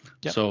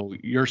 Yep. So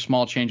your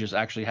small changes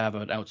actually have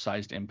an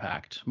outsized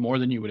impact, more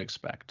than you would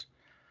expect.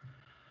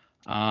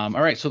 All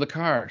right, so the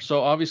car.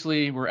 So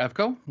obviously we're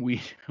EVCO.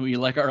 We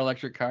like our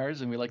electric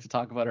cars, and we like to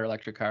talk about our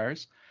electric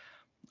cars.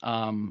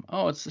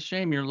 Oh, it's a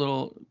shame your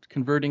little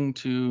converting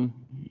to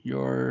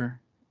your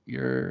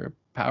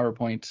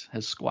PowerPoint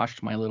has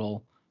squashed my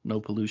little no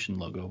pollution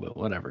logo, but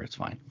whatever, it's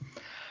fine.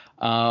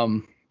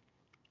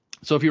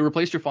 So if you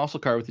replace your fossil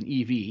car with an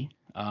EV,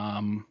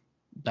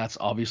 that's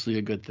obviously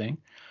a good thing.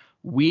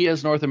 We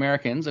as North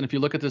Americans, and if you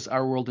look at this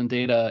Our World in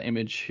Data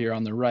image here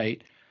on the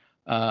right,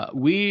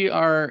 we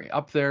are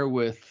up there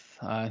with,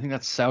 I think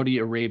that's Saudi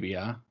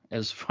Arabia,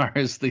 as far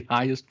as the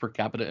highest per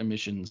capita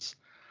emissions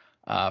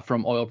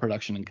from oil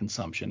production and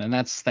consumption. And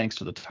that's thanks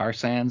to the tar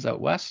sands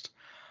out west,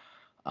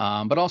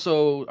 but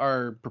also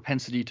our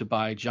propensity to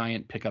buy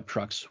giant pickup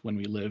trucks when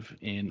we live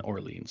in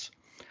Orleans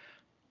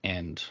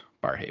and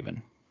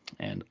Barrhaven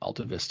and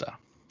Alta Vista.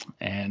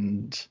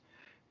 And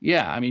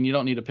yeah, I mean, you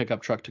don't need a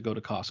pickup truck to go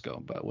to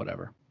Costco, but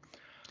whatever.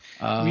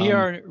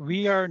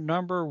 We are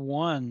number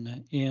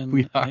one in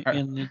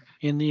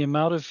the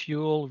amount of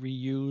fuel we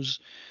use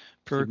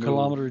per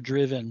kilometer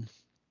driven.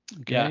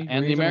 Okay, yeah,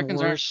 and the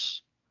Americans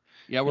worse.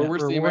 Yeah, we're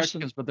worse than the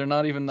Americans, but they're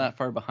not even that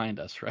far behind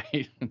us,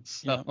 right?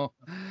 So,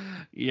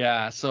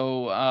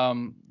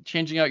 so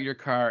changing out your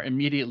car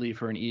immediately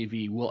for an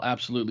EV will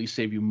absolutely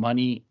save you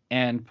money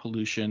and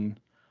pollution.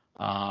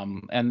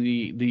 And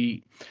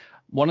the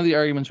one of the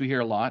arguments we hear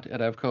a lot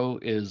at EVCO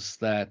is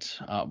that,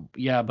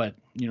 but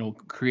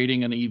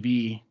creating an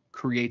EV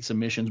creates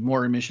emissions,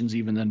 more emissions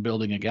even than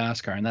building a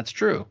gas car, and that's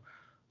true.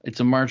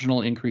 It's a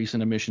marginal increase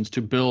in emissions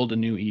to build a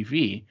new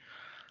EV.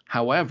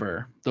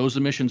 However, those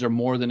emissions are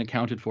more than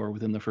accounted for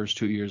within the first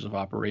 2 years of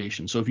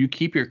operation. So if you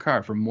keep your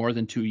car for more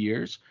than 2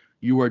 years,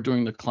 you are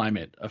doing the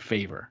climate a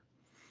favor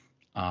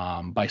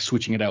by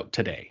switching it out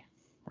today,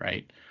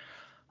 right?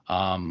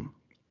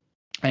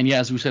 And yeah,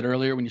 as we said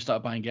earlier, when you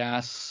stop buying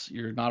gas,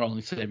 you're not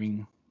only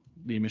saving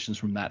the emissions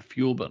from that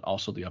fuel, but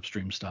also the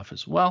upstream stuff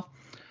as well.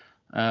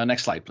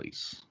 Next slide,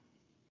 please.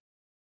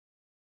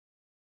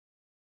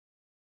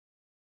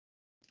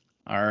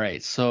 All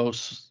right, so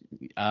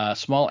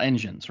small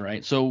engines,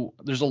 right? So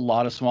there's a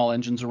lot of small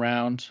engines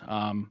around.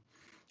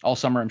 All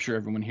summer, I'm sure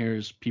everyone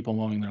hears people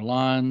mowing their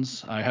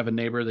lawns. I have a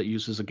neighbor that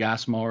uses a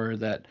gas mower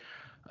that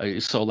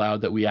is so loud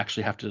that we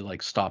actually have to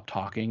stop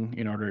talking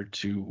in order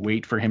to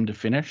wait for him to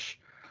finish,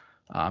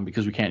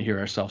 because we can't hear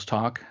ourselves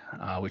talk,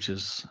 which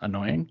is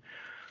annoying.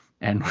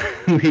 And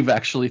we've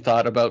actually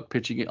thought about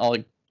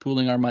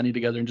pooling our money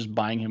together and just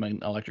buying him an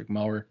electric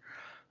mower,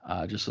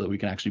 just so that we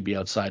can actually be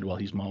outside while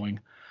he's mowing.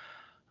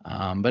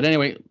 But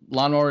anyway,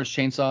 lawnmowers,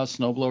 chainsaws,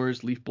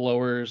 snowblowers, leaf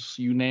blowers,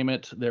 you name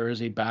it, there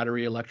is a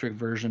battery electric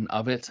version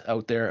of it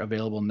out there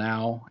available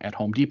now at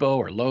Home Depot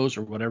or Lowe's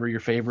or whatever your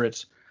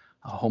favorite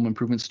home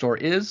improvement store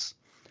is.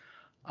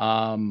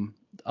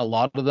 A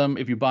lot of them,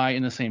 if you buy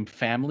in the same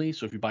family,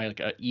 so if you buy like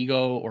a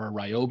EVCO or a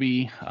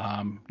Ryobi,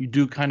 you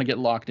do kind of get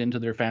locked into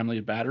their family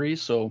of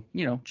batteries. So,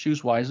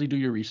 choose wisely, do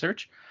your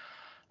research.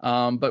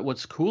 But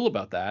what's cool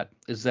about that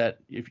is that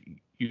if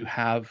you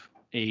have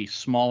a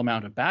small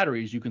amount of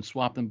batteries, you can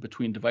swap them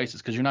between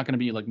devices, because you're not going to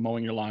be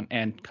mowing your lawn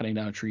and cutting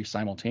down a tree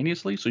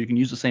simultaneously. So you can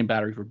use the same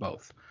battery for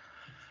both.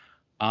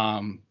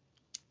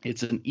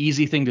 It's an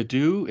easy thing to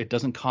do. It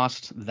doesn't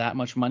cost that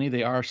much money.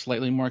 They are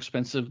slightly more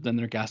expensive than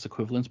their gas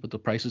equivalents, but the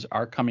prices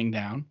are coming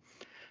down.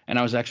 And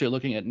I was actually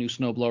looking at new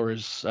snow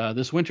blowers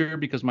this winter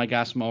because my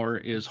gas mower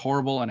is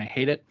horrible and I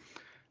hate it.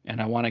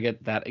 And I want to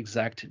get that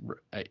exact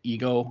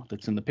EVCO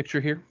that's in the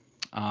picture here.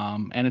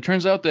 And it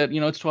turns out that,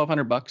 it's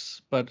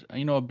 $1,200, but,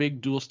 a big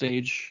dual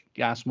stage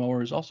gas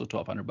mower is also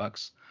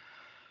 $1,200.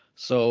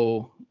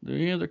 So,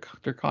 they're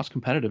cost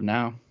competitive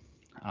now.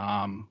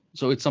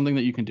 So it's something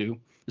that you can do,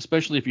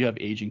 especially if you have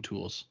aging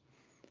tools.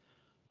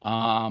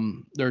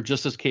 They're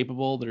just as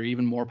capable. They're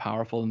even more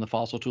powerful than the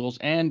fossil tools.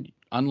 And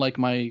unlike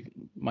my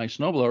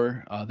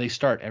snowblower, they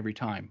start every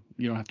time.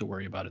 You don't have to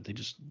worry about it. They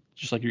just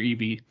like your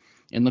EV,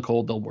 in the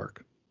cold, they'll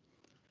work.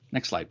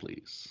 Next slide,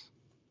 please.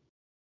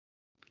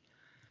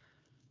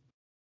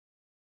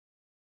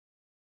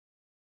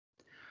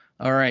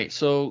 All right,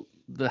 so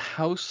the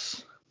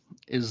house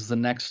is the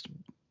next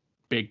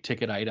big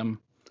ticket item.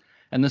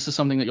 And this is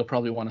something that you'll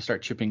probably want to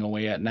start chipping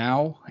away at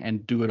now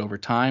and do it over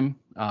time.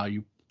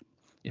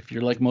 If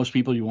you're like most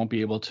people, you won't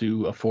be able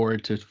to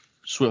afford to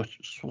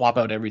swap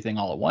out everything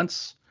all at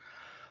once.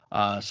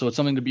 So it's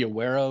something to be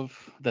aware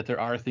of, that there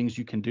are things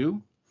you can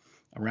do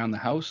around the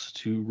house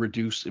to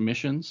reduce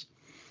emissions.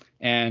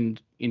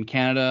 And in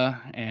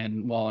Canada,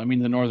 and well, I mean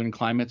the northern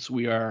climates,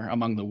 we are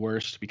among the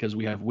worst because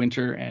we have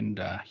winter, and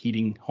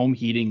home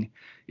heating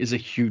is a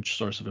huge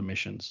source of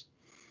emissions.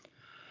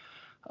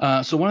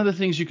 So one of the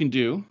things you can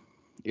do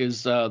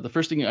is the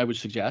first thing I would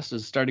suggest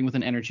is starting with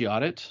an energy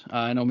audit.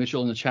 I know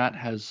Mitchell in the chat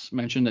has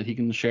mentioned that he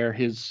can share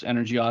his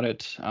energy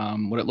audit,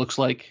 what it looks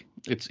like.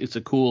 It's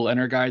a cool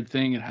EnerGuide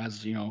thing. It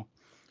has,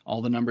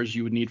 all the numbers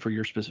you would need for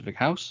your specific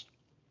house.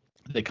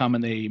 They come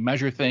and they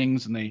measure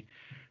things, and they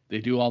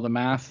do all the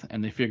math,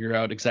 and they figure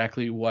out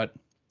exactly what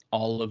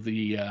all of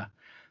the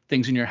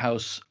things in your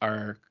house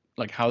are,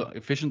 like how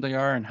efficient they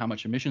are and how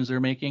much emissions they're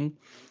making.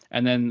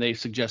 And then they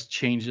suggest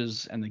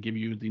changes, and they give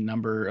you the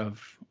number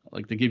of,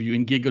 they give you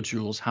in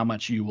gigajoules how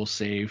much you will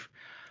save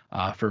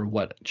for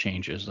what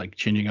changes, like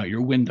changing out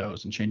your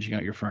windows and changing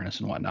out your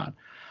furnace and whatnot.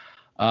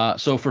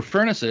 So for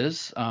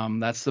furnaces,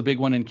 that's the big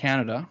one in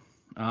Canada.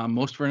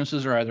 Most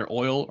furnaces are either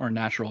oil or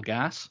natural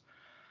gas.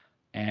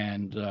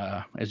 And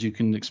as you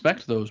can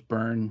expect, those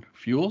burn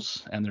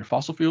fuels, and they're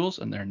fossil fuels,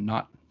 and they're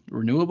not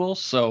renewable.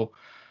 So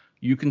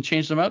you can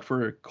change them out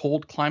for a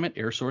cold climate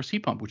air source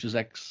heat pump, which is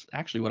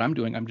actually what I'm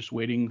doing. I'm just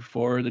waiting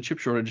for the chip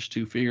shortage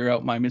to figure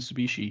out my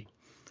Mitsubishi.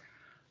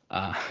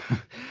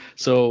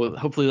 So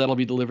hopefully that'll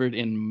be delivered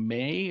in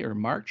May or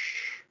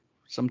March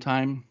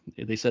sometime.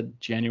 They said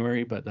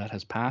January, but that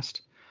has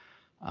passed.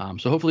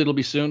 So hopefully it'll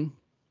be soon.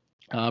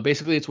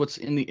 Basically, it's what's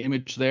in the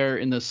image there.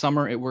 In the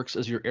summer, it works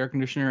as your air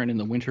conditioner, and in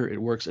the winter,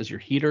 it works as your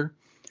heater.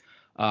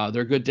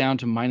 They're good down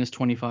to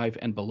 -25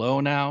 and below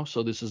now,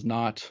 so this is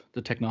not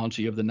the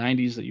technology of the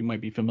 90s that you might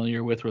be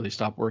familiar with, where they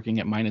stopped working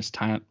at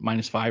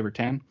 -5 or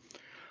 10.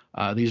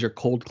 These are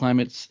cold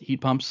climate heat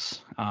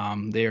pumps.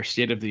 They are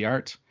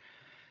state-of-the-art.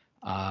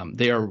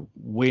 They are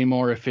way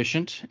more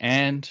efficient,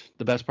 and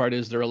the best part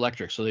is they're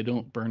electric, so they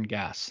don't burn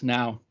gas.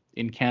 Now,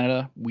 in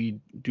Canada, we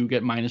do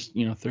get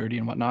 -30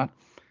 and whatnot,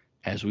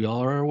 as we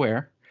all are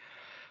aware,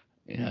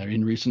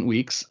 in recent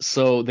weeks.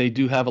 So they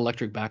do have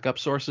electric backup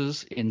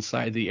sources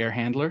inside the air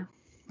handler,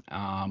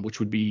 which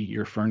would be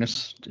your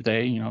furnace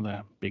today,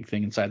 the big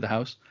thing inside the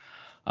house.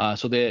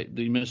 So the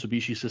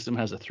Mitsubishi system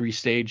has a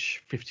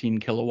 3-stage 15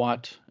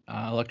 kilowatt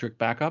electric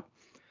backup.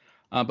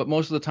 But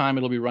most of the time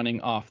it'll be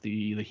running off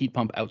the heat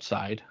pump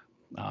outside,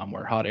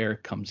 where hot air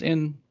comes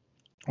in,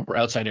 where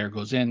outside air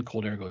goes in,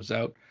 cold air goes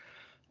out,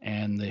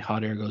 and the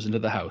hot air goes into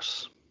the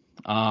house.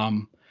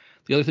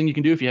 The other thing you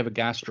can do if you have a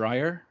gas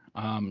dryer,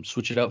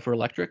 switch it out for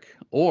electric,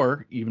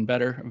 or even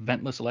better,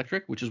 ventless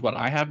electric, which is what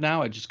I have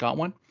now. I just got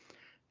one,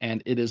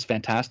 and it is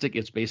fantastic.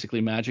 It's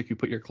basically magic. You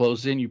put your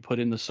clothes in, you put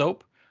in the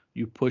soap,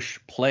 you push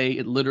play.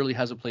 It literally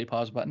has a play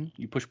pause button.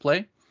 You push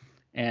play,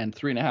 and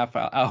 3.5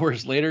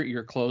 hours later,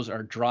 your clothes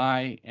are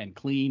dry and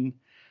clean,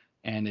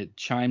 and it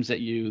chimes at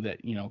you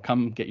that,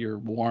 come get your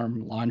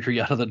warm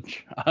laundry out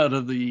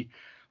of the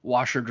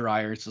washer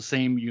dryer. It's the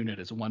same unit.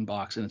 It's one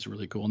box, and it's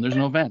really cool. And there's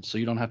no vents, so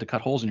you don't have to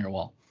cut holes in your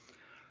wall.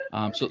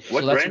 So that's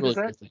a really cool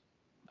thing.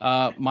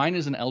 Mine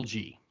is an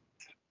LG.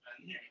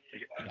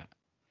 Yeah.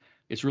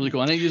 It's really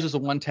cool, and it uses a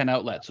 110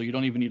 outlet, so you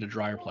don't even need a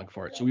dryer plug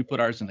for it. So we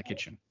put ours in the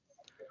kitchen.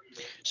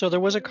 So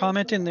there was a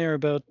comment in there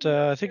about,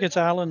 I think it's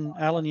Alan.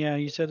 Yeah,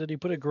 he said that he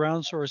put a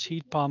ground source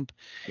heat pump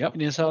in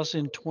his house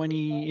in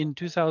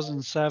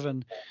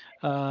 2007.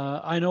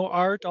 I know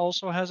Art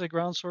also has a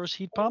ground source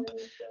heat pump.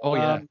 Oh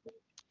yeah.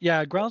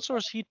 Yeah, ground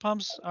source heat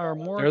pumps are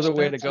more They're expensive.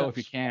 The way to go if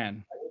you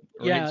can.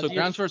 Right? Yeah. So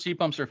ground source heat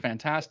pumps are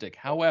fantastic.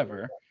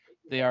 However,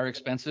 they are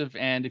expensive,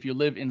 and if you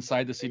live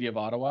inside the city of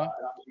Ottawa,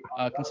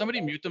 can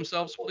somebody mute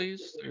themselves,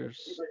 please?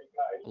 There's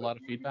a lot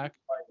of feedback.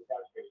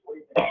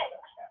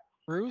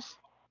 Ruth?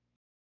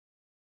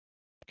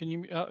 Can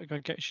you?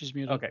 Okay, she's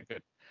muted. Okay,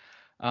 good.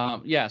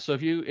 Yeah, so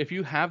if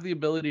you have the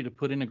ability to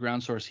put in a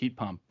ground source heat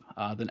pump,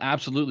 then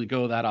absolutely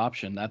go that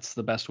option. That's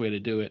the best way to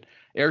do it.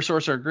 Air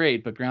source are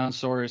great, but ground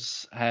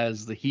source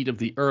has the heat of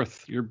the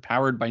earth. You're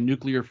powered by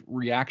nuclear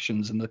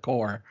reactions in the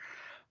core.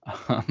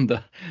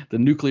 The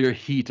nuclear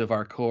heat of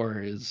our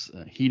core is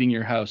heating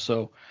your house.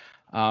 So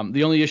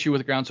the only issue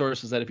with ground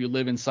source is that if you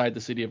live inside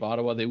the city of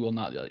Ottawa, they will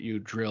not let you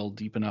drill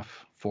deep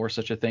enough for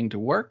such a thing to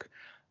work.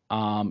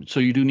 So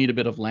you do need a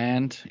bit of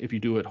land if you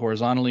do it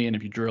horizontally, and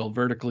if you drill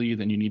vertically,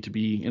 then you need to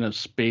be in a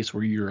space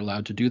where you're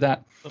allowed to do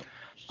that.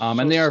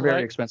 And they are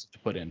very expensive to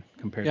put in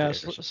compared to air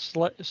source.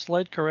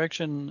 Slight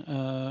correction,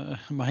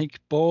 Mike.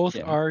 Both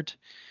Art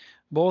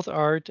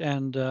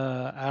and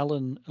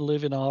Alan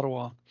live in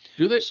Ottawa.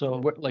 Do they? So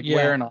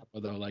where in Ottawa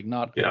though? Like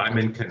not. Yeah, I'm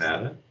in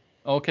Canada.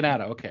 Oh,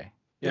 Canada. Okay.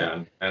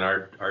 Yeah, and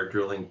our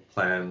drilling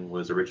plan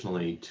was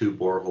originally 2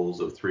 boreholes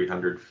of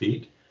 300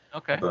 feet.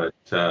 Okay. But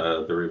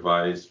the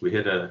revised, we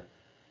hit an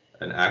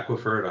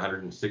aquifer at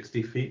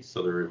 160 feet,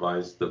 so they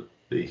revised the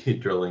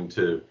drilling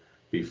to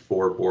be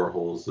 4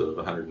 boreholes of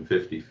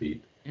 150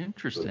 feet to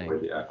Interesting.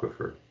 avoid the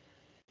aquifer.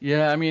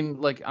 Yeah, I mean,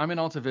 like I'm in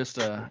Alta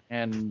Vista,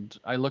 and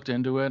I looked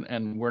into it,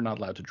 and we're not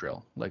allowed to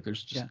drill. Like,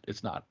 there's just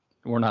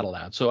we're not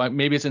allowed. So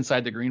maybe it's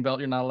inside the greenbelt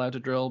you're not allowed to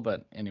drill,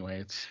 but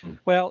anyway, it's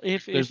well,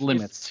 there's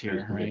limits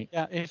here, right?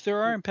 Yeah, if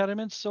there are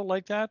impediments still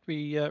like that,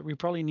 we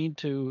probably need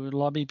to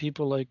lobby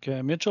people like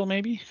Mitchell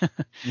maybe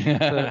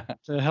to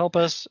help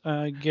us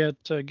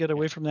get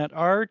away from that.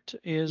 Art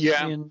is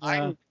in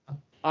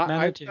Manotick.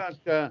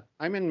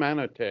 I'm in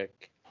Manotick,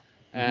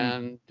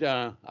 and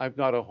I've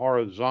got a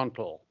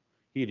horizontal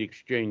heat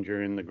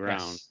exchanger in the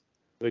ground,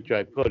 which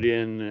I put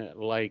in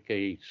like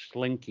a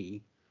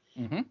slinky.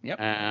 Yep.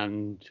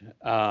 And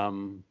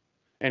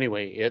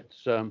anyway,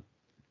 it's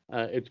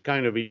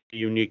kind of a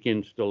unique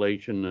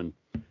installation,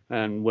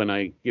 and when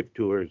I give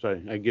tours,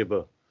 I give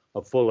a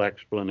full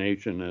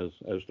explanation as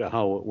to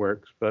how it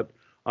works. But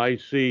I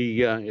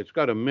see it's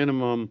got a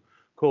minimum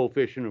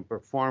coefficient of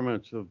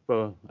performance of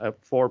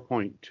at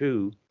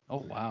 4.2. Oh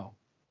wow!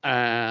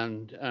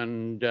 And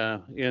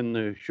in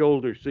the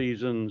shoulder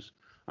seasons,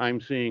 I'm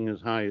seeing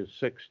as high as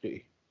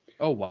 60.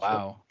 Oh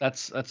wow,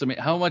 that's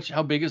amazing.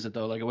 How big is it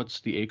though? Like,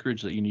 what's the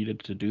acreage that you needed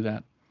to do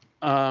that?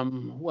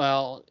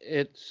 Well,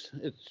 it's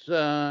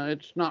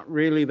not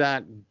really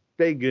that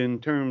big in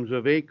terms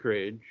of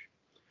acreage.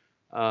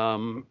 I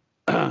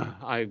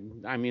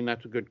mean,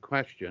 that's a good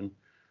question,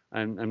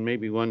 and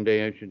maybe one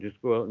day I should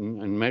just go out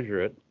and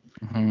measure it.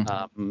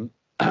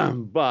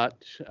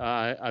 But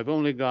I've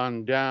only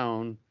gone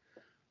down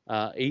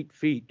 8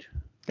 feet.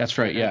 That's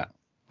right. Yeah.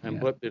 And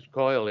put this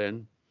coil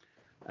in,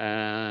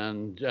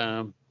 and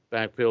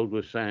backfilled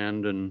with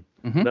sand, and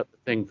let the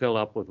thing fill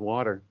up with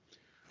water.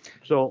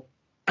 So,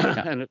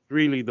 and it's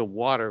really the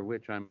water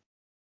which I'm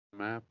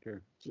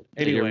after.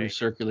 Anyway,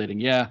 circulating.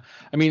 Yeah.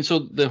 I mean, so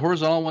the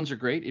horizontal ones are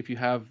great if you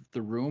have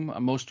the room.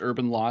 Most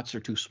urban lots are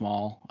too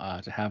small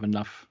to have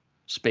enough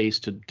space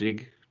to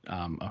dig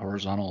a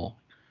horizontal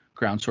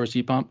ground source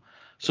heat pump.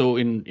 So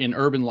in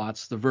urban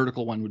lots, the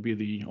vertical one would be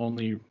the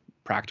only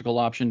practical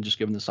option, just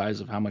given the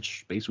size of how much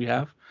space we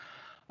have.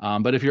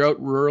 But if you're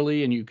out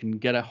rurally and you can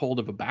get a hold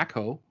of a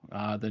backhoe,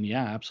 then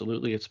yeah,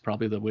 absolutely, it's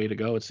probably the way to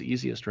go. It's the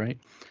easiest, right?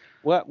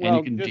 Well, and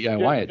you can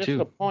DIY it too.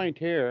 Just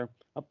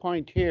a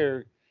point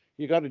here.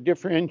 You got to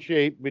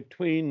differentiate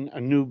between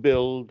a new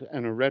build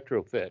and a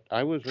retrofit.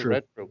 I was a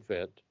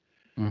retrofit,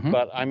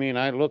 but I mean,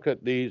 I look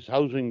at these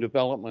housing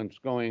developments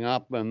going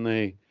up, and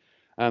they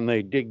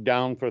dig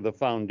down for the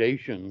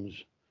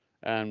foundations,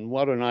 and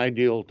what an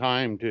ideal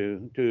time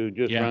to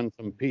just run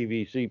some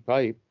PVC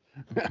pipe.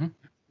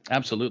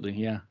 Absolutely,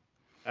 yeah.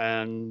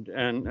 And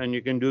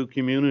you can do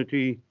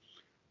community,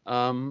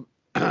 ground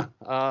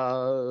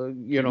source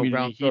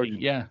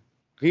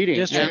heating.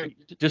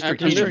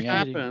 District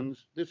heating.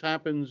 This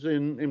happens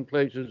in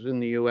places in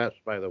the U.S.,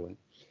 by the way.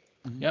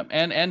 Yep,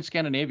 and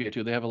Scandinavia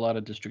too. They have a lot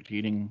of district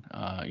heating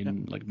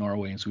in like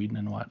Norway and Sweden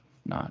and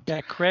whatnot.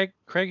 Yeah, Craig,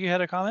 you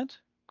had a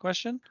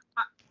question?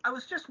 I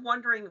was just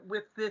wondering,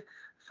 with the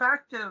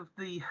fact of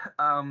the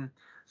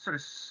sort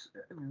of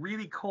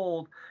really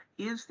cold,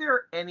 is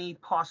there any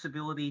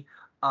possibility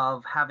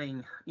of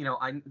having,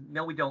 I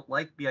know we don't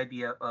like the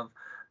idea of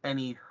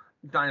any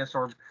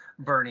dinosaur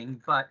burning,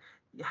 but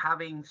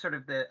having sort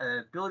of the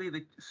ability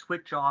to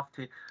switch off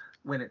to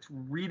when it's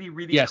really,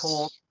 really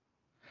cold?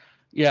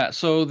 Yeah,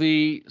 so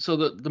the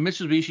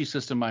Mitsubishi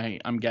system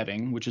I'm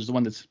getting, which is the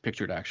one that's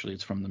pictured, actually,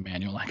 it's from the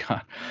manual I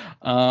got.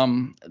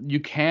 You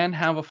can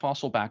have a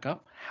fossil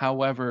backup.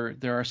 However,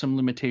 there are some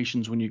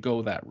limitations when you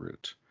go that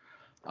route.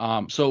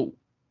 So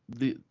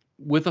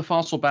with a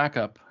fossil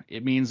backup,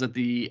 it means that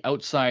the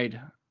outside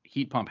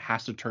heat pump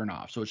has to turn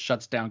off. So it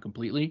shuts down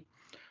completely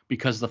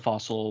because the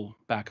fossil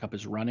backup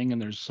is running,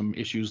 and there's some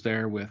issues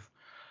there with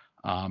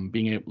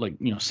being able,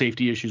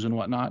 safety issues and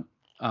whatnot.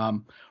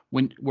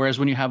 Whereas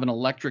when you have an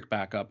electric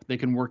backup, they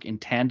can work in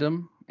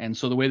tandem. And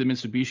so the way that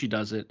Mitsubishi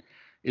does it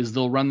is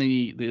they'll run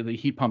the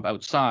heat pump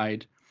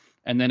outside,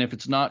 and then if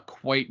it's not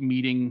quite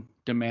meeting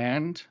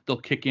demand, they'll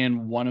kick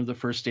in one of the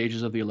first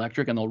stages of the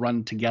electric, and they'll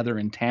run together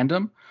in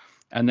tandem,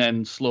 and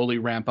then slowly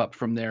ramp up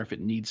from there if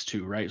it needs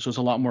to, right? So it's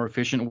a lot more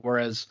efficient.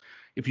 Whereas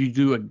if you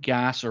do a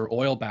gas or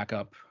oil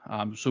backup,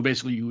 so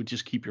basically you would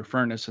just keep your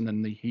furnace, and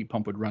then the heat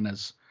pump would run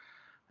as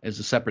a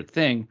separate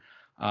thing.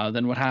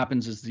 Then what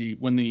happens is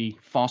when the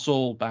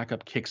fossil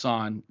backup kicks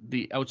on,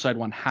 the outside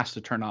one has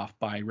to turn off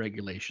by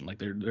regulation. Like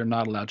they're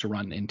not allowed to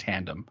run in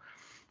tandem,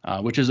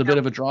 which is a bit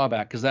of a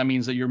drawback, because that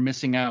means that you're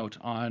missing out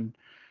on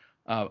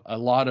a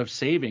lot of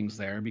savings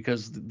there,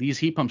 because these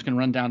heat pumps can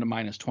run down to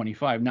minus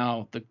 25.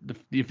 Now the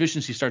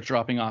efficiency starts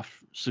dropping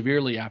off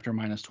severely after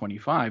minus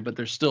 25, but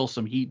there's still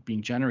some heat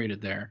being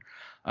generated there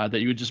that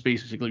you would just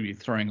basically be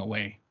throwing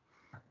away.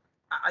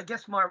 I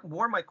guess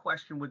more my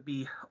question would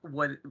be,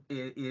 what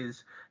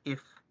is,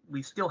 if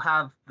we still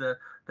have the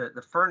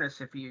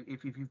furnace, if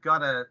you've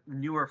got a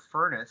newer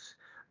furnace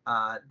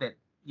that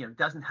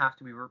doesn't have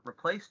to be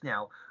replaced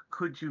now,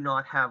 could you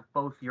not have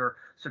both your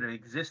sort of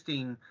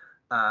existing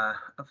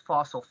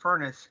fossil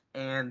furnace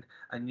and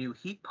a new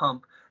heat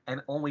pump,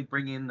 and only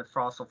bring in the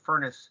fossil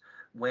furnace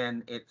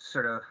when it's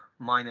sort of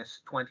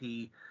minus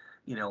 20,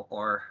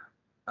 or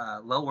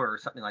lower or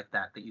something like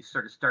that you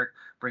sort of start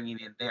bringing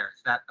in there.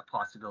 Is that a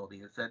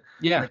possibility? Is that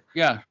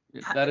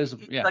that is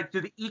like,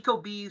 do the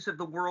EcoBees of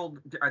the world,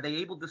 are they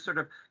able to sort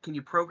of, can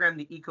you program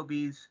the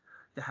EcoBees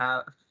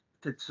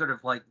to sort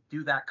of like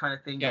do that kind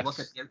of thing, to look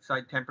at the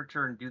outside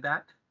temperature and do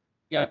that?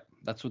 Yeah,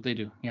 that's what they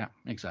do. Yeah,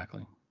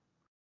 exactly.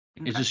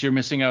 Okay. It's just you're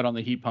missing out on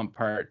the heat pump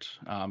part.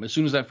 As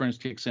soon as that furnace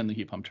kicks in, the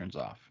heat pump turns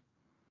off.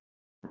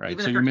 Right.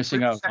 Even so you're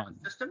missing out on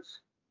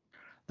systems?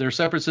 They're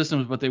separate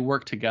systems, but they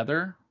work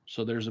together.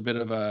 So there's a bit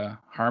of a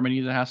harmony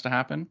that has to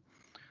happen.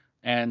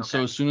 And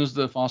so as soon as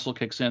the fossil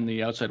kicks in,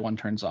 the outside one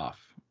turns off.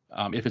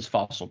 If it's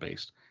fossil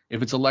based.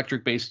 If it's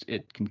electric based,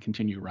 it can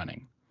continue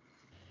running.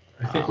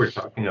 I think we're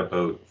talking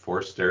about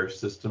forced air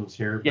systems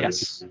here.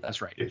 Yes,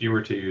 that's right. If you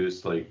were to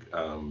use like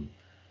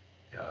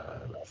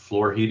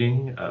floor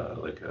heating,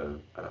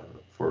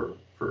 for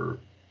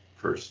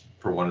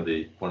one of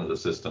the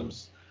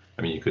systems,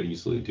 I mean, you could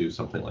easily do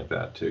something like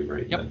that too,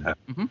 right? Yep. And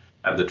then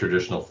have the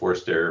traditional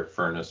forced air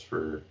furnace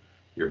for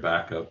your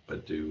backup,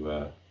 but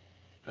do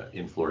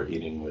in-floor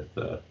heating with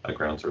a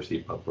ground source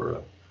heat pump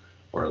or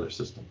other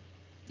system.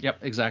 Yep,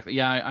 exactly.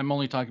 Yeah, I'm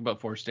only talking about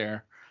forced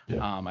air.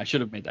 Yeah. I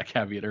should have made that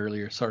caveat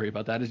earlier. Sorry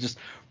about that. It's just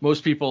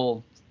most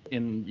people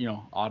in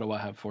Ottawa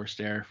have forced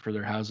air for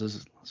their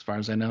houses, as far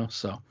as I know.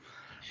 So,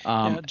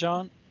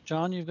 John,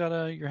 you've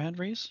got your hand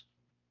raised.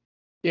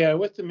 Yeah,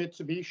 with the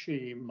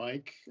Mitsubishi,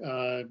 Mike,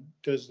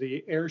 does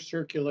the air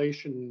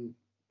circulation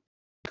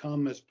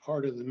come as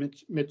part of the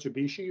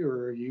Mitsubishi,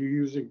 or are you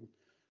using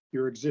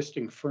your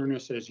existing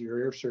furnace as your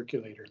air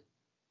circulator?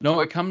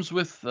 No, it comes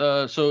with,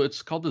 so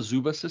it's called the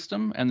Zuba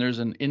system, and there's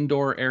an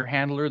indoor air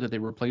handler that they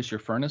replace your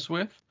furnace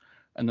with,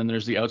 and then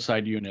there's the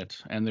outside unit,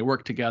 and they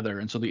work together.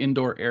 And so the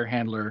indoor air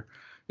handler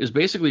is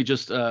basically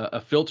just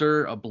a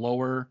filter, a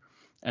blower,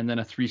 and then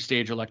a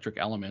 3-stage electric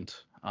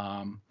element.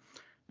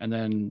 And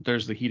then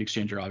there's the heat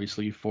exchanger,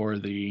 obviously, for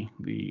the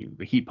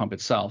heat pump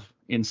itself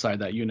inside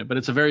that unit. But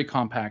it's a very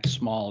compact,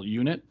 small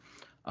unit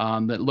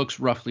that looks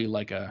roughly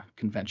like a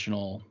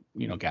conventional,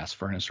 gas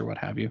furnace or what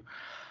have you.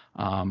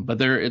 But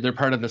they're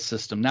part of the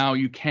system. Now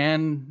you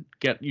can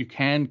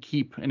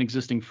keep an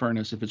existing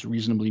furnace if it's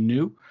reasonably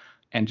new,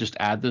 and just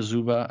add the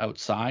Zuba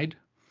outside.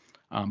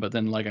 But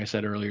then, like I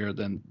said earlier,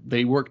 then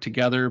they work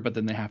together. But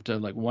then they have to,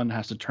 like, one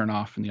has to turn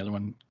off and the other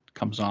one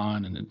comes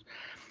on, and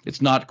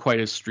it's not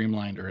quite as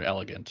streamlined or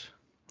elegant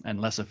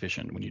and less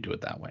efficient when you do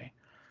it that way.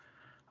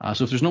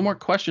 So if there's no more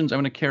questions, I'm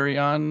going to carry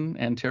on,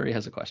 and Terry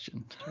has a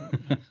question.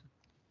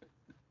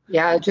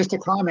 Yeah, just a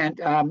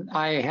comment.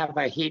 I have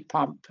a heat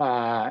pump,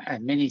 a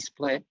mini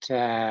split.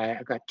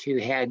 I've got 2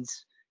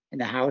 heads in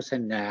the house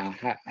and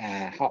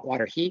hot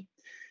water heat.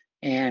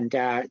 And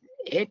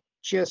it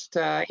just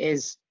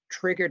is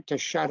triggered to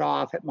shut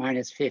off at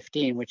minus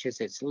 15, which is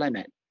its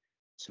limit.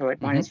 So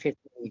at minus 15,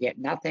 you get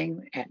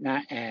nothing.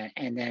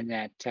 And then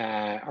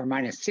at or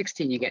minus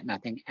 16, you get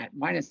nothing. At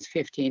minus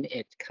 15,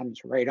 it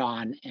comes right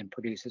on and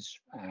produces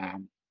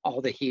all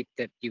the heat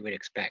that you would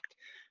expect.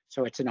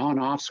 So it's an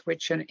on-off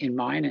switch in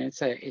mine, and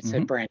it's a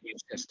brand new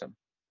system.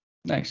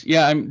 Nice.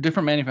 Yeah,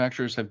 different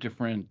manufacturers have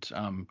different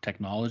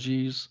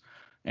technologies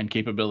and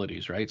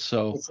capabilities, right?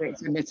 So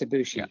it's a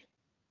Mitsubishi.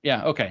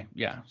 Yeah. Okay.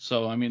 Yeah.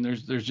 So I mean,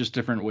 there's just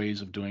different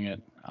ways of doing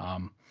it.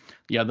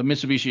 Yeah, the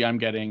Mitsubishi I'm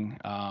getting,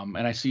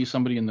 and I see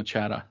somebody in the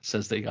chat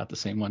says they got the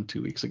same one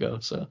 2 weeks ago.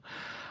 So,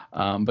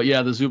 but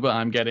yeah, the Zuba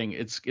I'm getting,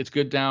 it's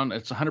good down.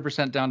 It's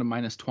 100% down to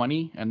minus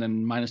 20, and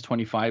then minus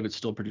 25, it's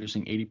still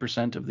producing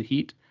 80% of the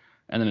heat,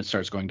 and then it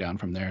starts going down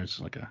from there. It's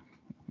like a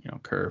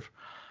curve.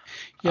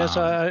 Yes,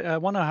 I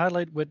want to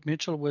highlight what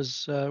Mitchell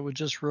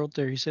just wrote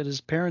there. He said his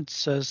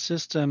parents'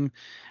 system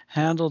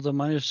handled the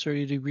minus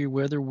 30-degree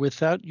weather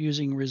without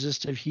using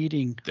resistive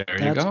heating.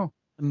 There you go.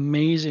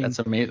 Amazing. That's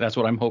amazing. That's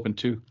what I'm hoping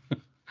too.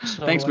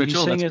 So, thanks,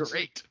 Mitchell. That's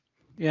great.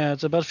 Yeah,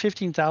 it's about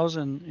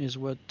 15,000 is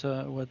what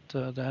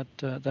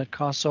that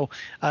costs. So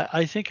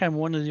I think I'm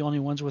one of the only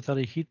ones without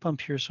a heat pump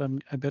here. So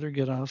I better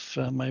get off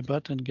my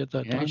butt and get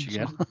that done.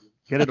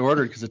 Get it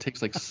ordered, because it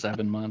takes like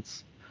 7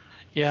 months.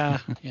 Yeah.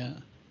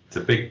 It's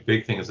a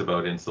big thing is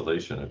about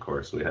insulation. Of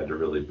course, we had to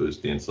really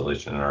boost the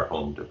insulation in our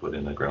home to put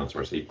in a ground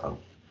source heat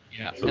pump.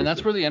 Yeah, so and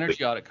that's where the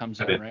energy audit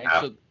comes in, right?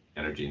 So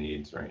energy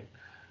needs, right?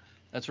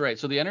 That's right.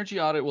 So the energy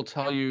audit will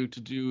tell you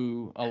to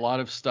do a lot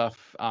of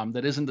stuff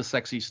that isn't the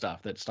sexy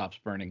stuff that stops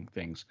burning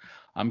things.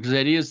 Because the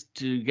idea is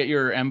to get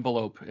your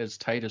envelope as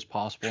tight as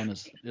possible and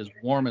as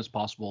warm as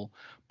possible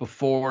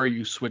before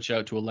you switch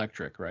out to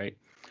electric, right?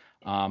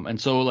 And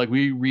so, like,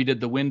 we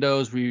redid the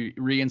windows, we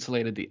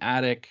re-insulated the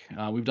attic.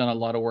 We've done a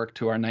lot of work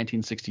to our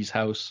 1960s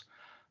house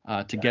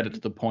to get it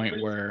to the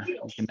point where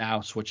we can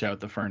now switch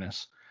out the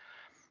furnace.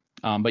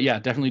 But yeah,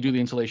 definitely do the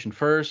insulation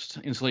first.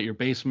 Insulate your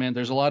basement.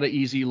 There's a lot of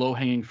easy,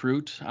 low-hanging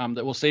fruit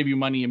that will save you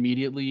money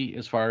immediately,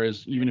 as far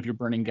as even if you're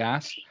burning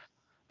gas.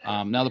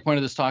 Now, the point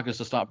of this talk is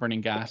to stop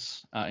burning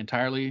gas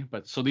entirely.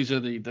 But so these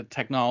are the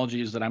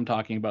technologies that I'm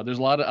talking about. There's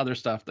a lot of other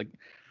stuff. Like,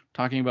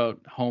 talking about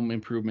home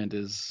improvement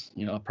is,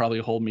 probably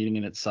a whole meeting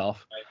in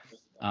itself.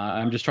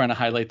 I'm just trying to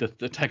highlight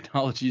the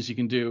technologies you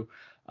can do.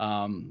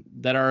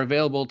 that are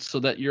available so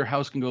that your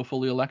house can go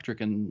fully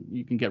electric and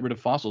you can get rid of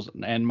fossils.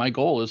 And my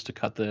goal is to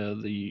cut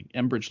the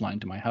Enbridge line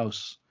to my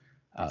house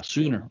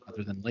sooner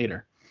rather than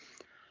later.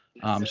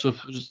 So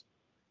if there's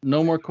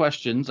no more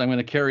questions, I'm going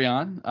to carry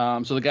on.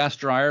 So the gas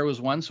dryer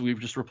was one, so we've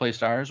just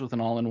replaced ours with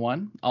an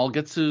all-in-one. I'll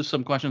get to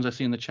some questions I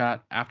see in the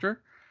chat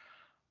after.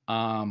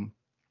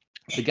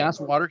 The gas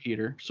water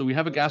heater. So we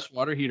have a gas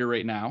water heater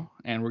right now,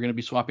 and we're going to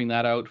be swapping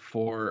that out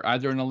for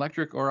either an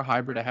electric or a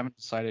hybrid. I haven't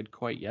decided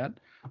quite yet.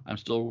 I'm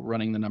still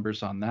running the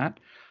numbers on that.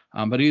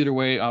 But either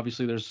way,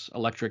 obviously there's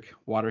electric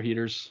water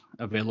heaters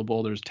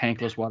available. There's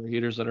tankless water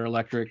heaters that are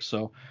electric.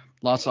 So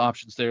lots of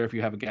options there if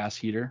you have a gas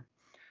heater.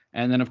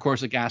 And then, of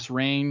course, a gas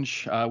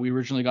range. We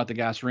originally got the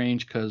gas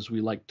range because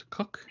we like to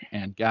cook,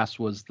 and gas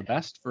was the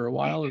best for a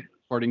while,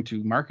 according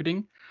to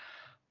marketing.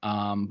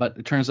 But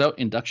it turns out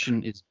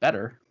induction is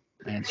better.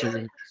 And so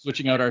we're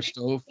switching out our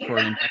stove for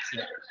an induction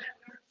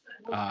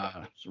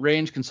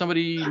range. Can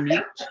somebody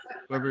mute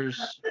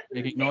whoever's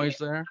making noise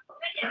there?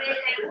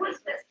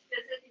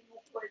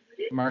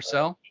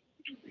 Marcel?